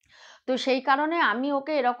 তো সেই কারণে আমি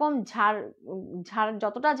ওকে এরকম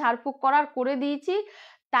যতটা ঝাড়ফুঁক করার করে দিয়েছি,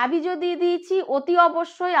 তাবিজও দিয়ে দিয়েছি। অতি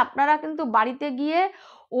অবশ্যই আপনারা কিন্তু বাড়িতে গিয়ে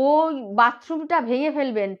ওই বাথরুমটা ভেঙে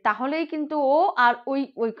ফেলবেন, তাহলেই কিন্তু ও আর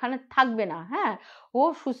ওইখানে থাকবে না। হ্যাঁ, ও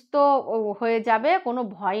সুস্থ হয়ে যাবে, কোনো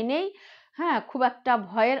ভয় নেই। হ্যাঁ, খুব একটা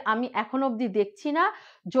ভয়ের আমি এখন অবধি দেখছি না।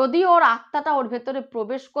 যদি ওর আত্মাটা ওর ভেতরে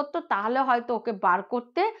প্রবেশ করতো তাহলে হয়তো ওকে বার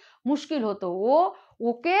করতে মুশকিল হতো।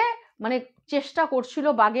 ওকে মানে চেষ্টা করছিল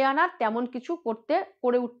বাগে আনার, তেমন কিছু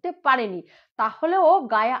করে উঠতে পারেনি, তাহলে ও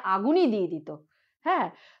গায়ে আগুনই দিয়ে দিত। হ্যাঁ,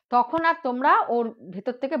 তখন আর তোমরা ওর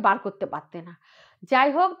ভেতর থেকে বার করতে পারতে না। যাই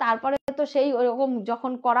হোক, তারপরে তো সেই ওরকম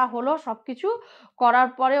যখন করা হলো, সব কিছু করার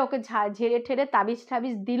পরে ওকে ঝেড়ে ঠেড়ে তাবিজ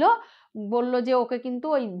ঠাবিজ দিল, বলল যে ওকে কিন্তু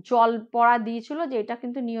ওই জল পড়া দিয়েছিল যে এটা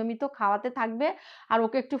কিন্তু নিয়মিত খাওয়াতে থাকবে, আর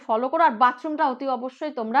ওকে একটু ফলো করো, আর বাথরুমটা অতি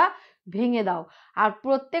অবশ্যই তোমরা ভেঙে দাও, আর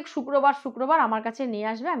প্রত্যেক শুক্রবার শুক্রবার আমার কাছে নিয়ে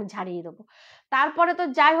আসবে, আমি ঝাড়িয়ে দেবো। তারপরে তো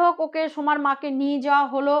যাই হোক, ওকে সোমার মাকে নিয়ে যাওয়া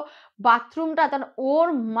হলো বাথরুমটা। তখন ওর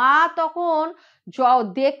মা তখন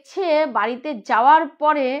দেখছে বাড়িতে যাওয়ার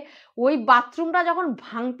পরে ওই বাথরুমটা যখন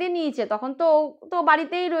ভাঙতে নিয়েছে, তখন তো তো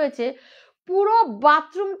বাড়িতেই রয়েছে, পুরো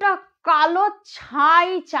বাথরুমটা কালো ছাই,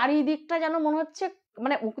 চারিদিকটা যেন মনে হচ্ছে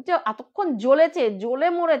মানে ওকে এতক্ষণ জ্বলে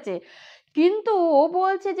মরেছে। কিন্তু ও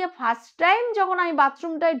বলছে যে ফার্স্ট টাইম যখন আমি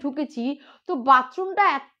বাথরুমটায় ঢুকেছি, তো বাথরুমটা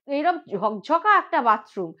এরকম ঝকঝকা একটা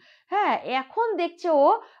বাথরুম। হ্যাঁ, এখন দেখছে ও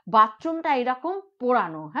বাথরুমটা এরকম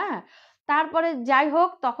পোড়ানো। হ্যাঁ, তারপরে যাই হোক,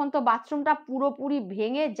 তখন তো বাথরুমটা পুরোপুরি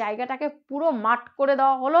ভেঙে জায়গাটাকে পুরো মাঠ করে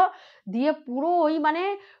দেওয়া হলো, দিয়ে পুরো ওই মানে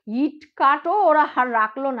ইট কাঠও ওরা আর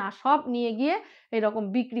রাখলো না, সব নিয়ে গিয়ে এরকম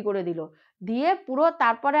বিক্রি করে দিল, দিয়ে পুরো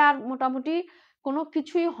তারপরে আর মোটামুটি কোনো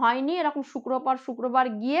কিছুই হয়নি। এরকম শুক্রবার শুক্রবার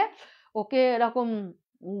গিয়ে ওকে এরকম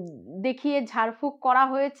দেখিয়ে ঝাড়ফুঁক করা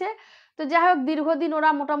হয়েছে। তো যাই হোক, দীর্ঘদিন ওরা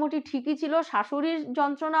মোটামুটি ঠিকই ছিল। শাশুড়ির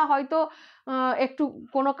যন্ত্রণা হয়তো একটু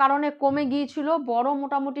কোনো কারণে কমে গিয়েছিল, বড়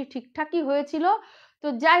মোটামুটি ঠিকঠাকই হয়েছিল। তো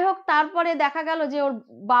যাই হোক, তারপরে দেখা গেল যে ওর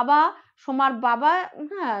বাবা, সোমার বাবা,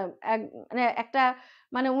 হ্যাঁ, মানে একটা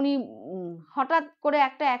মানে উনি হঠাৎ করে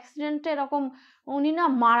একটা অ্যাক্সিডেন্টে এরকম উনি না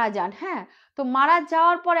মারা যান। হ্যাঁ, তো মারা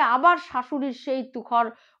যাওয়ার পরে আবার শাশুড়ির সেই তুখর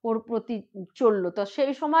ওর প্রতি চললো। তো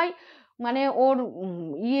সেই সময় মানে ওর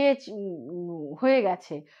হয়ে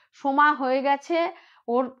গেছে, সোমা হয়ে গেছে,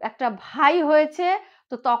 ওর একটা ভাই হয়েছে।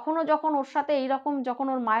 তো তখনও যখন ওর সাথে এইরকম যখন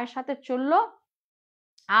ওর মায়ের সাথে চললো,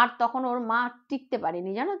 আর তখন ওর মা টিকতে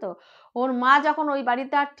পারেনি, জানো তো। ওর মা যখন ওই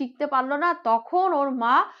বাড়িতে আর টিকতে পারলো না, তখন ওর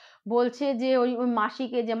মা বলছে যে ওই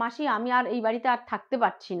মাসিকে, যে মাসি আমি আর এই বাড়িতে আর থাকতে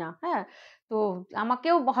পারছি না। হ্যাঁ, তো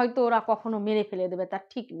আমাকেও হয়তো ওরা কখনো মেরে ফেলে দেবে, তার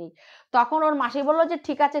ঠিক নেই। তখন ওর মাসি বললো যে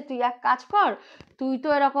ঠিক আছে, তুই এক কাজ কর, তুই তো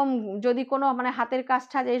এরকম যদি কোনো মানে হাতের কাজ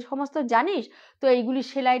টাজ এই সমস্ত জানিস, তো এইগুলি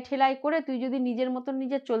সেলাই ঠেলাই করে তুই যদি নিজের মতন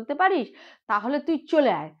নিজে চলতে পারিস, তাহলে তুই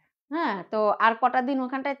চলে আয়। হ্যাঁ, তো আর কটা দিন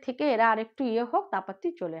ওখানটায় থেকে এরা আর একটু হোক, তারপর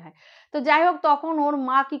তুই চলে আয়। তো যাই হোক, তখন ওর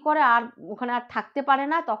মা কি করে, আর ওখানে আর থাকতে পারে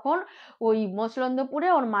না, তখন ওই মসলন্দপুরে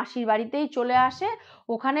ওর মাসির বাড়িতেই চলে আসে।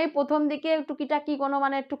 ওখানেই প্রথম দিকে টুকিটাকি কোনো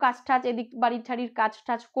মানে একটু কাজ টাজ এদিক বাড়ি ঠাড়ির কাজ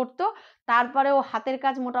টাজ করতো। তারপরে ও হাতের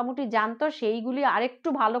কাজ মোটামুটি জানতো, সেইগুলি আরেকটু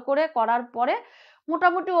ভালো করে করার পরে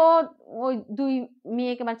মোটামুটি ও ওই দুই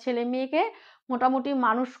মেয়েকে মানে ছেলে মেয়েকে মোটামুটি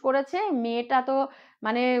মানুষ করেছে। মেয়েটা তো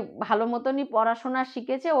মানে ভালো মতনই পড়াশোনা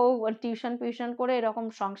শিখেছে, ও টিউশন ফিউশন করে এরকম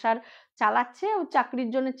সংসার চালাচ্ছে। ও চাকরির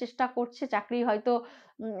জন্য চেষ্টা করছে, চাকরি হয়তো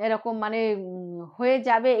এরকম মানে হয়ে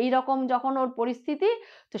যাবে এইরকম যখন ওর পরিস্থিতি।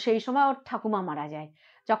 তো সেই সময় ওর ঠাকুমা মারা যায়।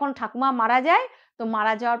 যখন ঠাকুমা মারা যায়, তো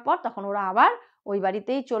মারা যাওয়ার পর তখন ওরা আবার ওই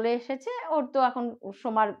বাড়িতেই চলে এসেছে। ওর তো এখন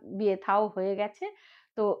সোমার বিয়ে থাও হয়ে গেছে।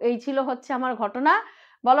 তো এই ছিল হচ্ছে আমার ঘটনা।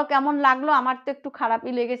 বলো কেমন লাগলো? আমার তো একটু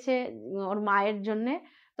খারাপই লেগেছে ওর মায়ের জন্যে।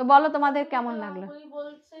 তো বলো তোমাদের কেমন লাগলো? ওই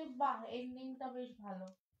বলছে বাহ, এন্ডিংটা বেশ ভালো।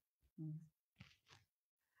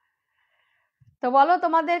 তো বলো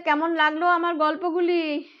তোমাদের কেমন লাগলো আমার গল্পগুলি?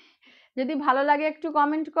 যদি ভালো লাগে একটু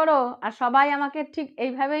কমেন্ট করো, আর সবাই আমাকে ঠিক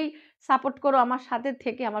এইভাবেই সাপোর্ট করো, আমার সাথে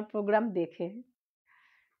থেকে আমার প্রোগ্রাম দেখে।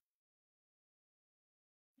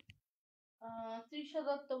 তৃষা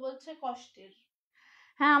দত্ত বলছে কষ্টের।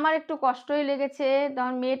 হ্যাঁ, আমার একটু কষ্টই লেগেছে।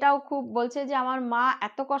 তখন মেয়েটাও খুব বলছে যে আমার মা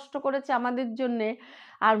এত কষ্ট করেছে আমাদের জন্যে,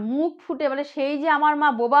 আর মুখ ফুটে বলে সেই যে আমার মা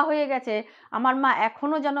বোবা হয়ে গেছে, আমার মা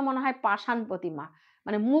এখনো যেন মনে হয় পাষাণ প্রতিমা,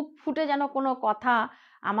 মানে মুখ ফুটে যেন কোনো কথা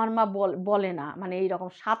আমার মা বলে না, মানে এইরকম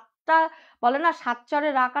সাতটা বলে না, সাত চরে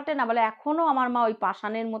রা কাটে না, বলে এখনো আমার মা ওই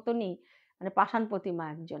পাষাণের মতনই, মানে পাষাণ প্রতিমা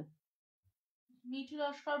একজন। মিঠু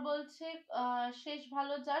লস্কর বলছে শেষ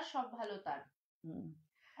ভালো যার সব ভালো তার।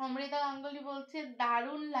 অমৃতা গাঙ্গুলি বলছে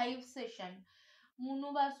দারুণ লাইভ সেশন। মুনু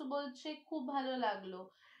বাসু বলছে খুব ভালো লাগলো।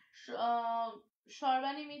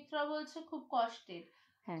 সর্বাণী মিত্রা বলছে খুব কষ্টের।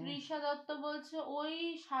 তৃষা দত্ত বলছে ওই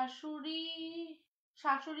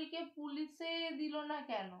শাশুড়িকে পুলিশে দিল না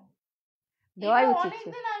কেন? দেওয়াই উচিত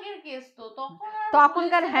অনেকদিন আগের কেস তো,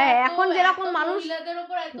 তখনকার। হ্যাঁ, এখন যেরকম মানুষ মহিলাদের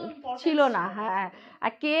উপর এত ছিল ইম্পর্টেন্স না। হ্যাঁ,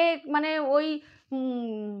 আর কে মানে ওই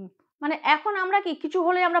মানে এখন আমরা কি কিছু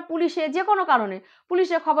হলে আমরা পুলিশে যে কোনো কারণে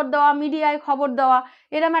পুলিশে খবর দেওয়া, মিডিয়ায় খবর দেওয়া,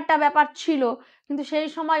 এরম একটা ব্যাপার ছিল, কিন্তু সেই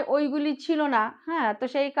সময় ওইগুলি ছিল না। হ্যাঁ, তো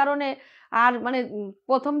সেই কারণে আর মানে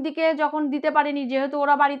প্রথম দিকে যখন দিতে পারিনি, যেহেতু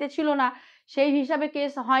ওরা বাড়িতে ছিল না, সেই হিসাবে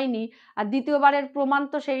কেস হয়নি। আর দ্বিতীয়বারের প্রমাণ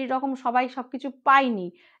তো সেই রকম সবাই সব কিছু পায়নি,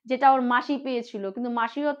 যেটা ওর মাসি পেয়েছিল, কিন্তু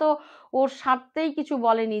মাসিও তো ওর স্বার্থেই কিছু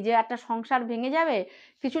বলেনি যে একটা সংসার ভেঙে যাবে।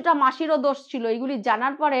 কিছুটা মাসিরও দোষ ছিল, এগুলি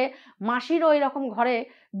জানার পরে মাসিরও এরকম ঘরে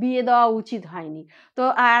বিয়ে দেওয়া উচিত হয়নি। তো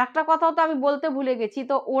আর একটা কথাও তো আমি বলতে ভুলে গেছি,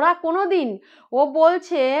 তো ওরা কোনো দিন, ও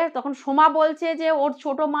বলছে তখন সোমা বলছে যে ওর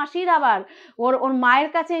ছোট মাসির আবার ওর ওর মায়ের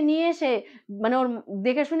কাছে নিয়ে এসে মানে ওর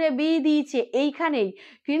দেখে শুনে বিয়ে দিয়েছে এইখানেই,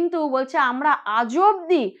 কিন্তু বলছে আমরা আজ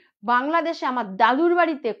অবধি বাংলাদেশে আমার দাদুর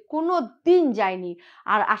বাড়িতে কোনো দিন যাইনি,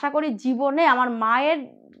 আর আশা করি জীবনে আমার মায়ের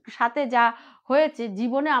সাথে যা হয়েছে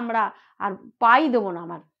জীবনে আমরা আর পাই দেবো না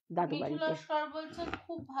আমার দাদু মিঠু বাড়িতে। লস্কর বলছে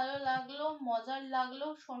খুব ভালো লাগলো, মজার লাগলো।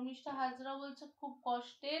 শর্মিষ্ঠা হাজরা বলছে খুব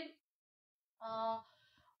কষ্টের।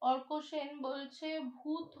 অর্ক সেন বলছে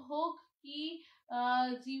ভূত হোক কি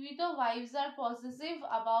জীবিত, wives are possessive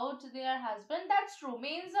about their husband. That's true,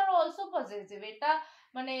 males are also possessive. এটা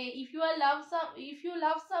মানে if you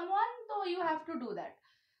love someone তো you have to do that.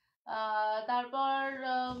 তারপর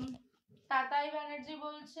তাতাই ব্যানার্জি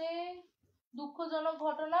বলছে দুঃখজনক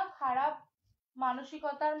ঘটনা, খারাপ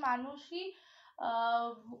মানসিকতার মানুষই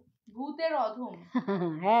ভূতের অধম।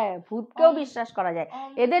 হ্যাঁ, ভূতকেও বিশ্বাস করা যায়,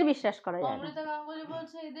 এদের বিশ্বাস করা যায় না। অমৃতা গাঙ্গুলি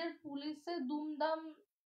বলছে এদের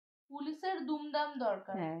পুলিশের দুমদাম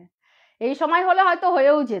দরকার। হ্যাঁ, এই সময় হলে হয়তো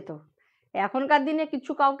হয়েও যেত, এখনকার দিনে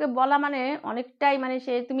কিছু কাউকে বলা মানে অনেকটাই, মানে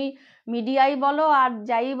সে তুমি মিডিয়াই বলো আর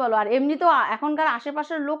যাই বলো, আর এমনি তো এখনকার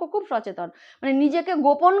আশেপাশের লোকও খুব সচেতন, মানে নিজেকে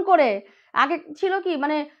গোপন করে, আগে ছিল কি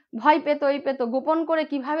মানে ভয় পেত এই পেত, গোপন করে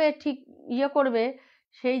কিভাবে ঠিক ইয়ে করবে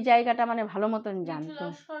সেই জায়গাটা মানে ভালো মতন মিঠু জানতো।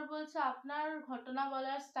 লস্কর বলছে আপনার ঘটনা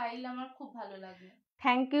বলার স্টাইল আমার খুব ভালো লাগে।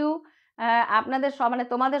 Thank you. আপনাদের সব মানে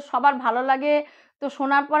তোমাদের সবার ভালো লাগে, তো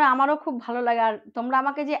শোনার পরে আমারও খুব ভালো লাগে, আর তোমরা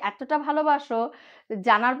আমাকে যে এতটা ভালোবাসো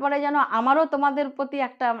জানার পরে যেন আমারও তোমাদের প্রতি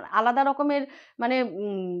একটা আলাদা রকমের মানে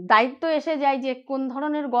দায়িত্ব এসে যায় যে কোন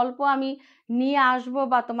ধরনের গল্প আমি নিয়ে আসবো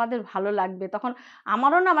বা তোমাদের ভালো লাগবে, তখন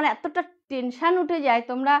আমারও না মানে এতটা টেনশান উঠে যায়,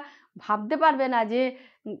 তোমরা ভাবতে পারবে না যে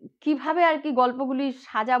কিভাবে আর কি গল্পগুলি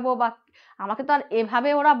সাজাবো, বা আমাকে তো আর এভাবে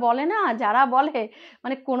ওরা বলে না যারা বলে,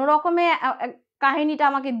 মানে কোনো রকমে কাহিনীটা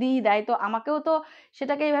আমাকে দিয়ে দেয়, তো আমাকেও তো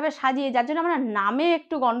সেটাকে এইভাবে সাজিয়ে, যার জন্য আমার নামে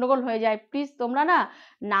একটু গন্ডগোল হয়ে যায়। প্লিজ তোমরা না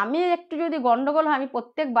নামে একটু যদি গন্ডগোল হয়, আমি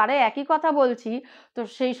প্রত্যেকবারে একই কথা বলছি, তো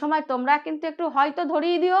সেই সময় তোমরা কিন্তু একটু হয়তো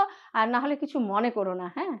ধরিয়ে দিও, আর না হলে কিছু মনে করো না।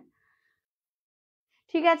 হ্যাঁ,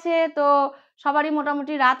 ঠিক আছে, তো সবারই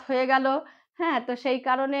মোটামুটি রাত হয়ে গেল। হ্যাঁ, তো সেই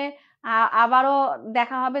কারণে আবারও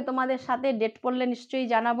দেখা হবে তোমাদের সাথে, ডেট পড়লে নিশ্চয়ই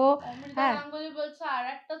জানাবো। অমৃতা হ্যাঁ, গাঙ্গুলি বলছে আর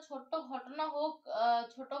একটা ছোট্ট ঘটনা হোক,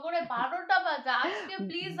 ছোট করে 12টা বাজে আজকে,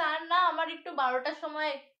 প্লিজ আর না, আমার একটু 12টার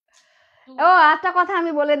সময় ও একটা কথা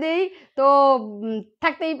আমি বলে দিই, তো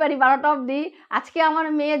থাকতেই পারি 12টা অবধি। আজকে আমার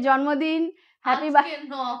মেয়ের জন্মদিন, হ্যাপি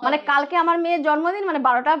মানে কালকে আমার মেয়ের জন্মদিন, মানে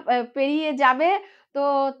 12টা পেরিয়ে যাবে, তো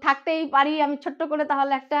থাকতেই পারি আমি ছোট্ট করে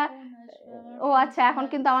তাহলে একটা। ও আচ্ছা, এখন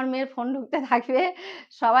কিন্তু আমার মেয়ের ফোন ঢুকতে থাকবে,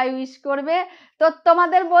 সবাই উইশ করবে। তো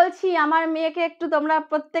তোমাদের বলছি আমার মেয়েকে একটু তোমরা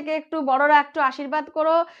প্রত্যেকে একটু বড়রা একটু আশীর্বাদ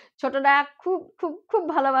করো, ছোটরা খুব খুব খুব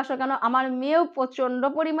ভালোবাসো, কেন আমার মেয়েও প্রচণ্ড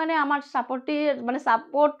পরিমাণে আমার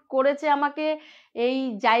সাপোর্ট করেছে আমাকে এই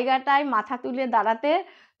জায়গাটায় মাথা তুলে দাঁড়াতে,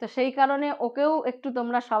 তো সেই কারণে ওকেও একটু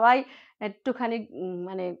তোমরা সবাই একটুখানি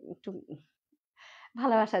মানে একটু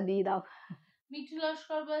ভালোবাসা দিয়ে দাও। মিঠু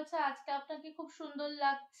লস্কর বলছে আজকে আপনাকে খুব সুন্দর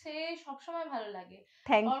লাগছে, সবসময় ভালো লাগে।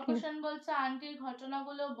 Thank Arka you. সেন বলছে আন্টির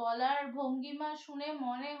ঘটনাগুলো বলার ভঙ্গিমা শুনে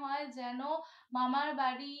মনে হয় যেন মামার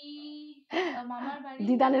বাড়ি না,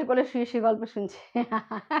 দিদানের কোলে শুয়ে শুয়ে গল্প শুনছে।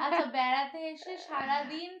 আচ্ছা, বেড়াতে এসে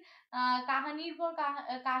সারাদিন কাহিনীর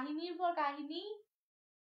পর কাহিনী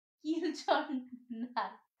কিলচন্ডা।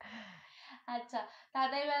 আচ্ছা,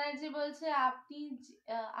 তাতাই ব্যানার্জি বলছে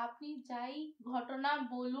আপনি যাই ঘটনা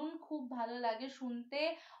বলুন খুব ভালো লাগে শুনতে।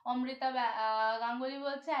 অমৃতা গাঙ্গুলি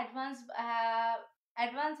বলছে advance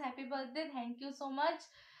happy birthday, thank you so much.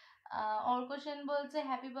 Arka Sen বলছে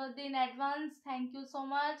happy birthday in advance, thank you so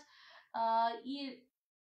much.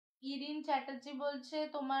 Irin Chatterjee বলছে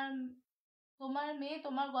তোমার তোমার মেয়ে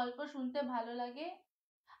তোমার গল্প শুনতে ভালো লাগে।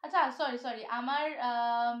 আচ্ছা, সরি, আমার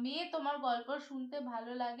মেয়ে তোমার গল্প শুনতে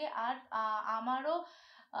ভালো লাগে, আর আমারও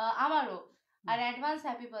আর advance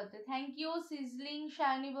happy birthday, thank you. Sizzling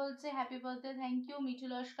Shayoni বলছে happy birthday, thank you. Mithu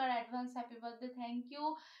Laskar advance happy birthday, thank you.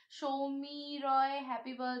 Soumi Roy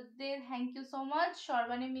happy birthday, thank you so much.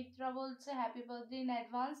 Sarbani Mitra বলছে happy birthday in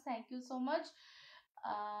advance, thank you so much.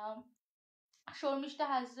 Sharmistha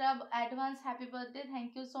Hazra advance happy birthday,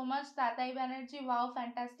 thank you so much. Tatai Banerjee wow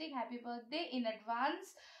fantastic, happy birthday in advance.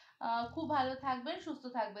 খুব ভালো থাকবেন, সুস্থ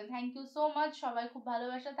থাকবেন, thank you so much. সবাই খুব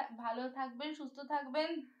ভালো থাকবেন, সুস্থ থাকবেন।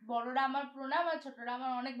 বড়রা আমার প্রণাম আর ছোটরা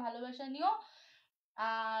আমার অনেক ভালোবাসা নিও।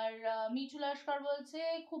 আর মিঠু লস্কর বলছে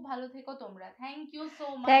খুব ভালো থেকো তোমরা, thank you so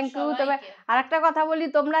much thank you. তবে সবাইকে। আর একটা কথা বলি,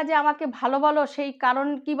 তোমরা যে আমাকে ভালো বলো সেই কারণ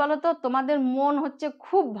কি বলো তো, তোমাদের মন হচ্ছে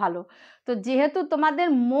খুব ভালো। তো যেহেতু তোমাদের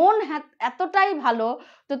মন এতটাই ভালো,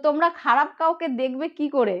 তো তোমরা খারাপ কাউকে দেখবে কি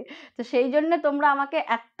করে? তো সেই জন্য তোমরা আমাকে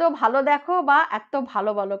এত ভালো দেখো বা এত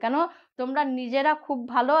ভালো বলো কেন? তোমরা নিজেরা খুব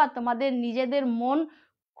ভালো আর তোমাদের নিজেদের মন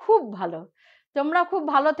খুব ভালো। তোমরা খুব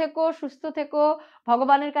ভালো থেকো, সুস্থ থেকো,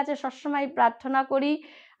 ভগবানের কাছে সবসময় প্রার্থনা করি।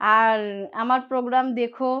 আর আমার প্রোগ্রাম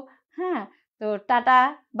দেখো। হ্যাঁ, তো tata,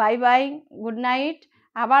 bye bye, good night.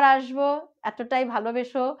 আবার আসবো, এতটাই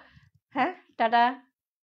ভালোবেসো। হ্যাঁ, টাটা।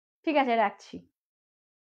 ঠিক আছে, রাখছি।